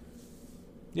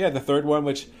 the third one,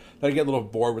 which I get a little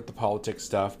bored with the politics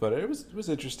stuff, but it was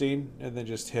interesting. And then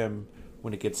just him,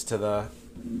 when it gets to the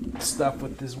stuff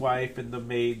with his wife and the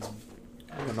maids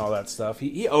and all that stuff,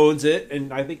 he owns it,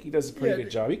 and I think he does a pretty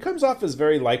good job. He comes off as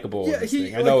very likable in this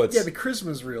thing. I know it's the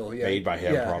charisma's real. Yeah, made by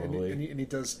him, probably. And he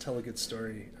does tell a good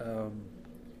story.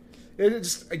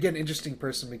 It's just, again, interesting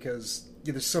person because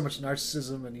there's so much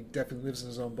narcissism, and he definitely lives in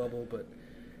his own bubble. But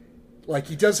like,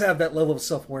 he does have that level of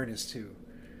self-awareness too,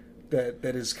 that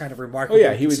is kind of remarkable. Oh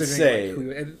yeah, he would say,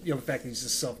 and the fact that he's a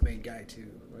self-made guy too.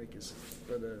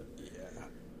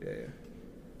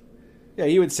 Yeah,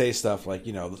 he would say stuff like,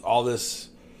 all this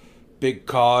big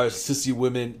cars, sissy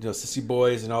women, sissy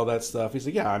boys, and all that stuff. He's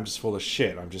like, yeah, I'm just full of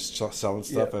shit. I'm just selling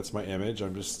stuff. Yeah. That's my image.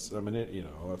 I'm in it.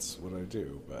 That's what I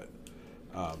do. But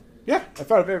I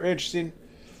found it very, very interesting.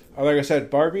 Like I said,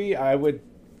 Barbie, I would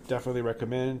definitely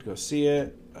recommend. Go see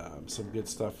it. Some good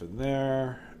stuff in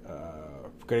there.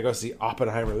 Going to go see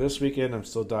Oppenheimer this weekend. I'm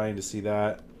still dying to see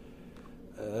that.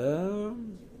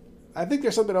 I think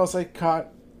there's something else I caught,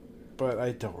 but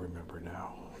I don't remember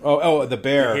now. The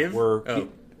Bear.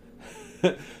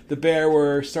 The Bear.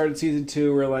 We're started season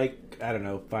 2. We're like, I don't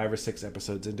know, 5 or 6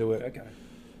 episodes into it. Okay.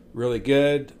 Really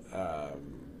good.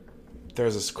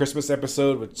 There's this Christmas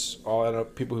episode, which all I know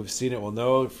people who've seen it will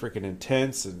know, freaking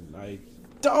intense, and I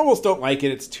almost don't like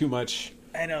it. It's too much.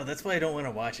 I know, that's why I don't want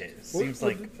to watch it. It seems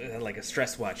like a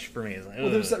stress watch for me. It's like, Well,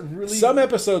 there's that really Some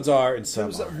episodes are, and some there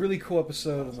was that aren't. really cool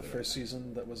episode in the first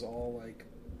season that was all like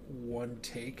one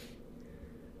take,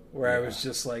 where I was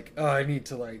just like, oh, I need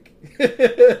to like.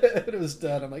 It was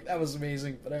done. I'm like, that was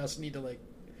amazing, but I also need to like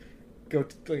go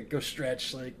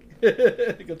stretch, like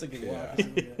go take a walk. Or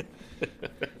something.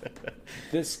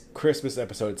 This Christmas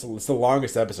episode, it's the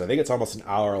longest episode. I think it's almost an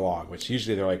hour long, which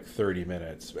usually they're like 30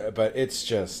 minutes. But it's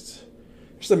just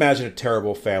imagine a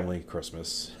terrible family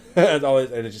Christmas. And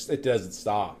it doesn't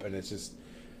stop. And it's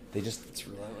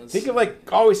relentless. Think of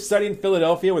like Always Sunny in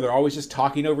Philadelphia, where they're always just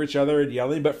talking over each other and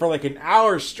yelling, but for like an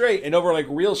hour straight and over like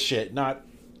real shit, not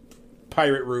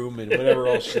Pirate Room and whatever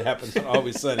else shit happens on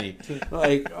Always Sunny.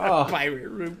 Like, oh. Pirate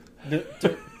Room.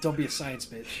 Don't be a science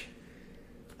bitch.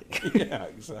 Yeah,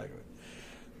 exactly.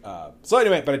 So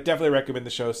anyway, but I definitely recommend the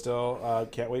show still.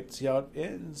 Can't wait to see how it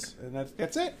ends. And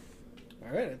that's it.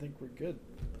 All right, I think we're good.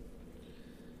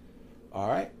 All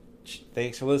right.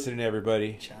 Thanks for listening,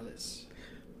 everybody. Chalice.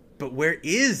 But where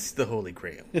is the Holy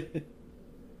Grail?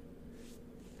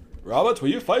 Robert, will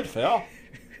you fight fair?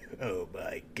 Oh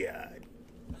my God.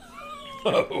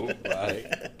 Oh my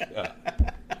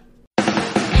God.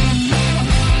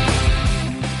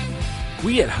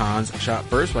 We at Hans Shot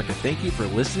First would like to thank you for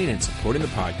listening and supporting the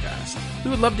podcast. We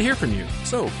would love to hear from you,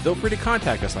 so feel free to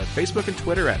contact us on Facebook and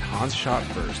Twitter at Hans Shot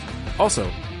First.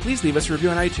 Also, please leave us a review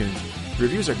on iTunes. The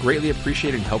reviews are greatly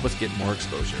appreciated and help us get more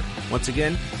exposure. Once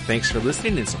again, thanks for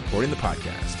listening and supporting the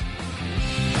podcast.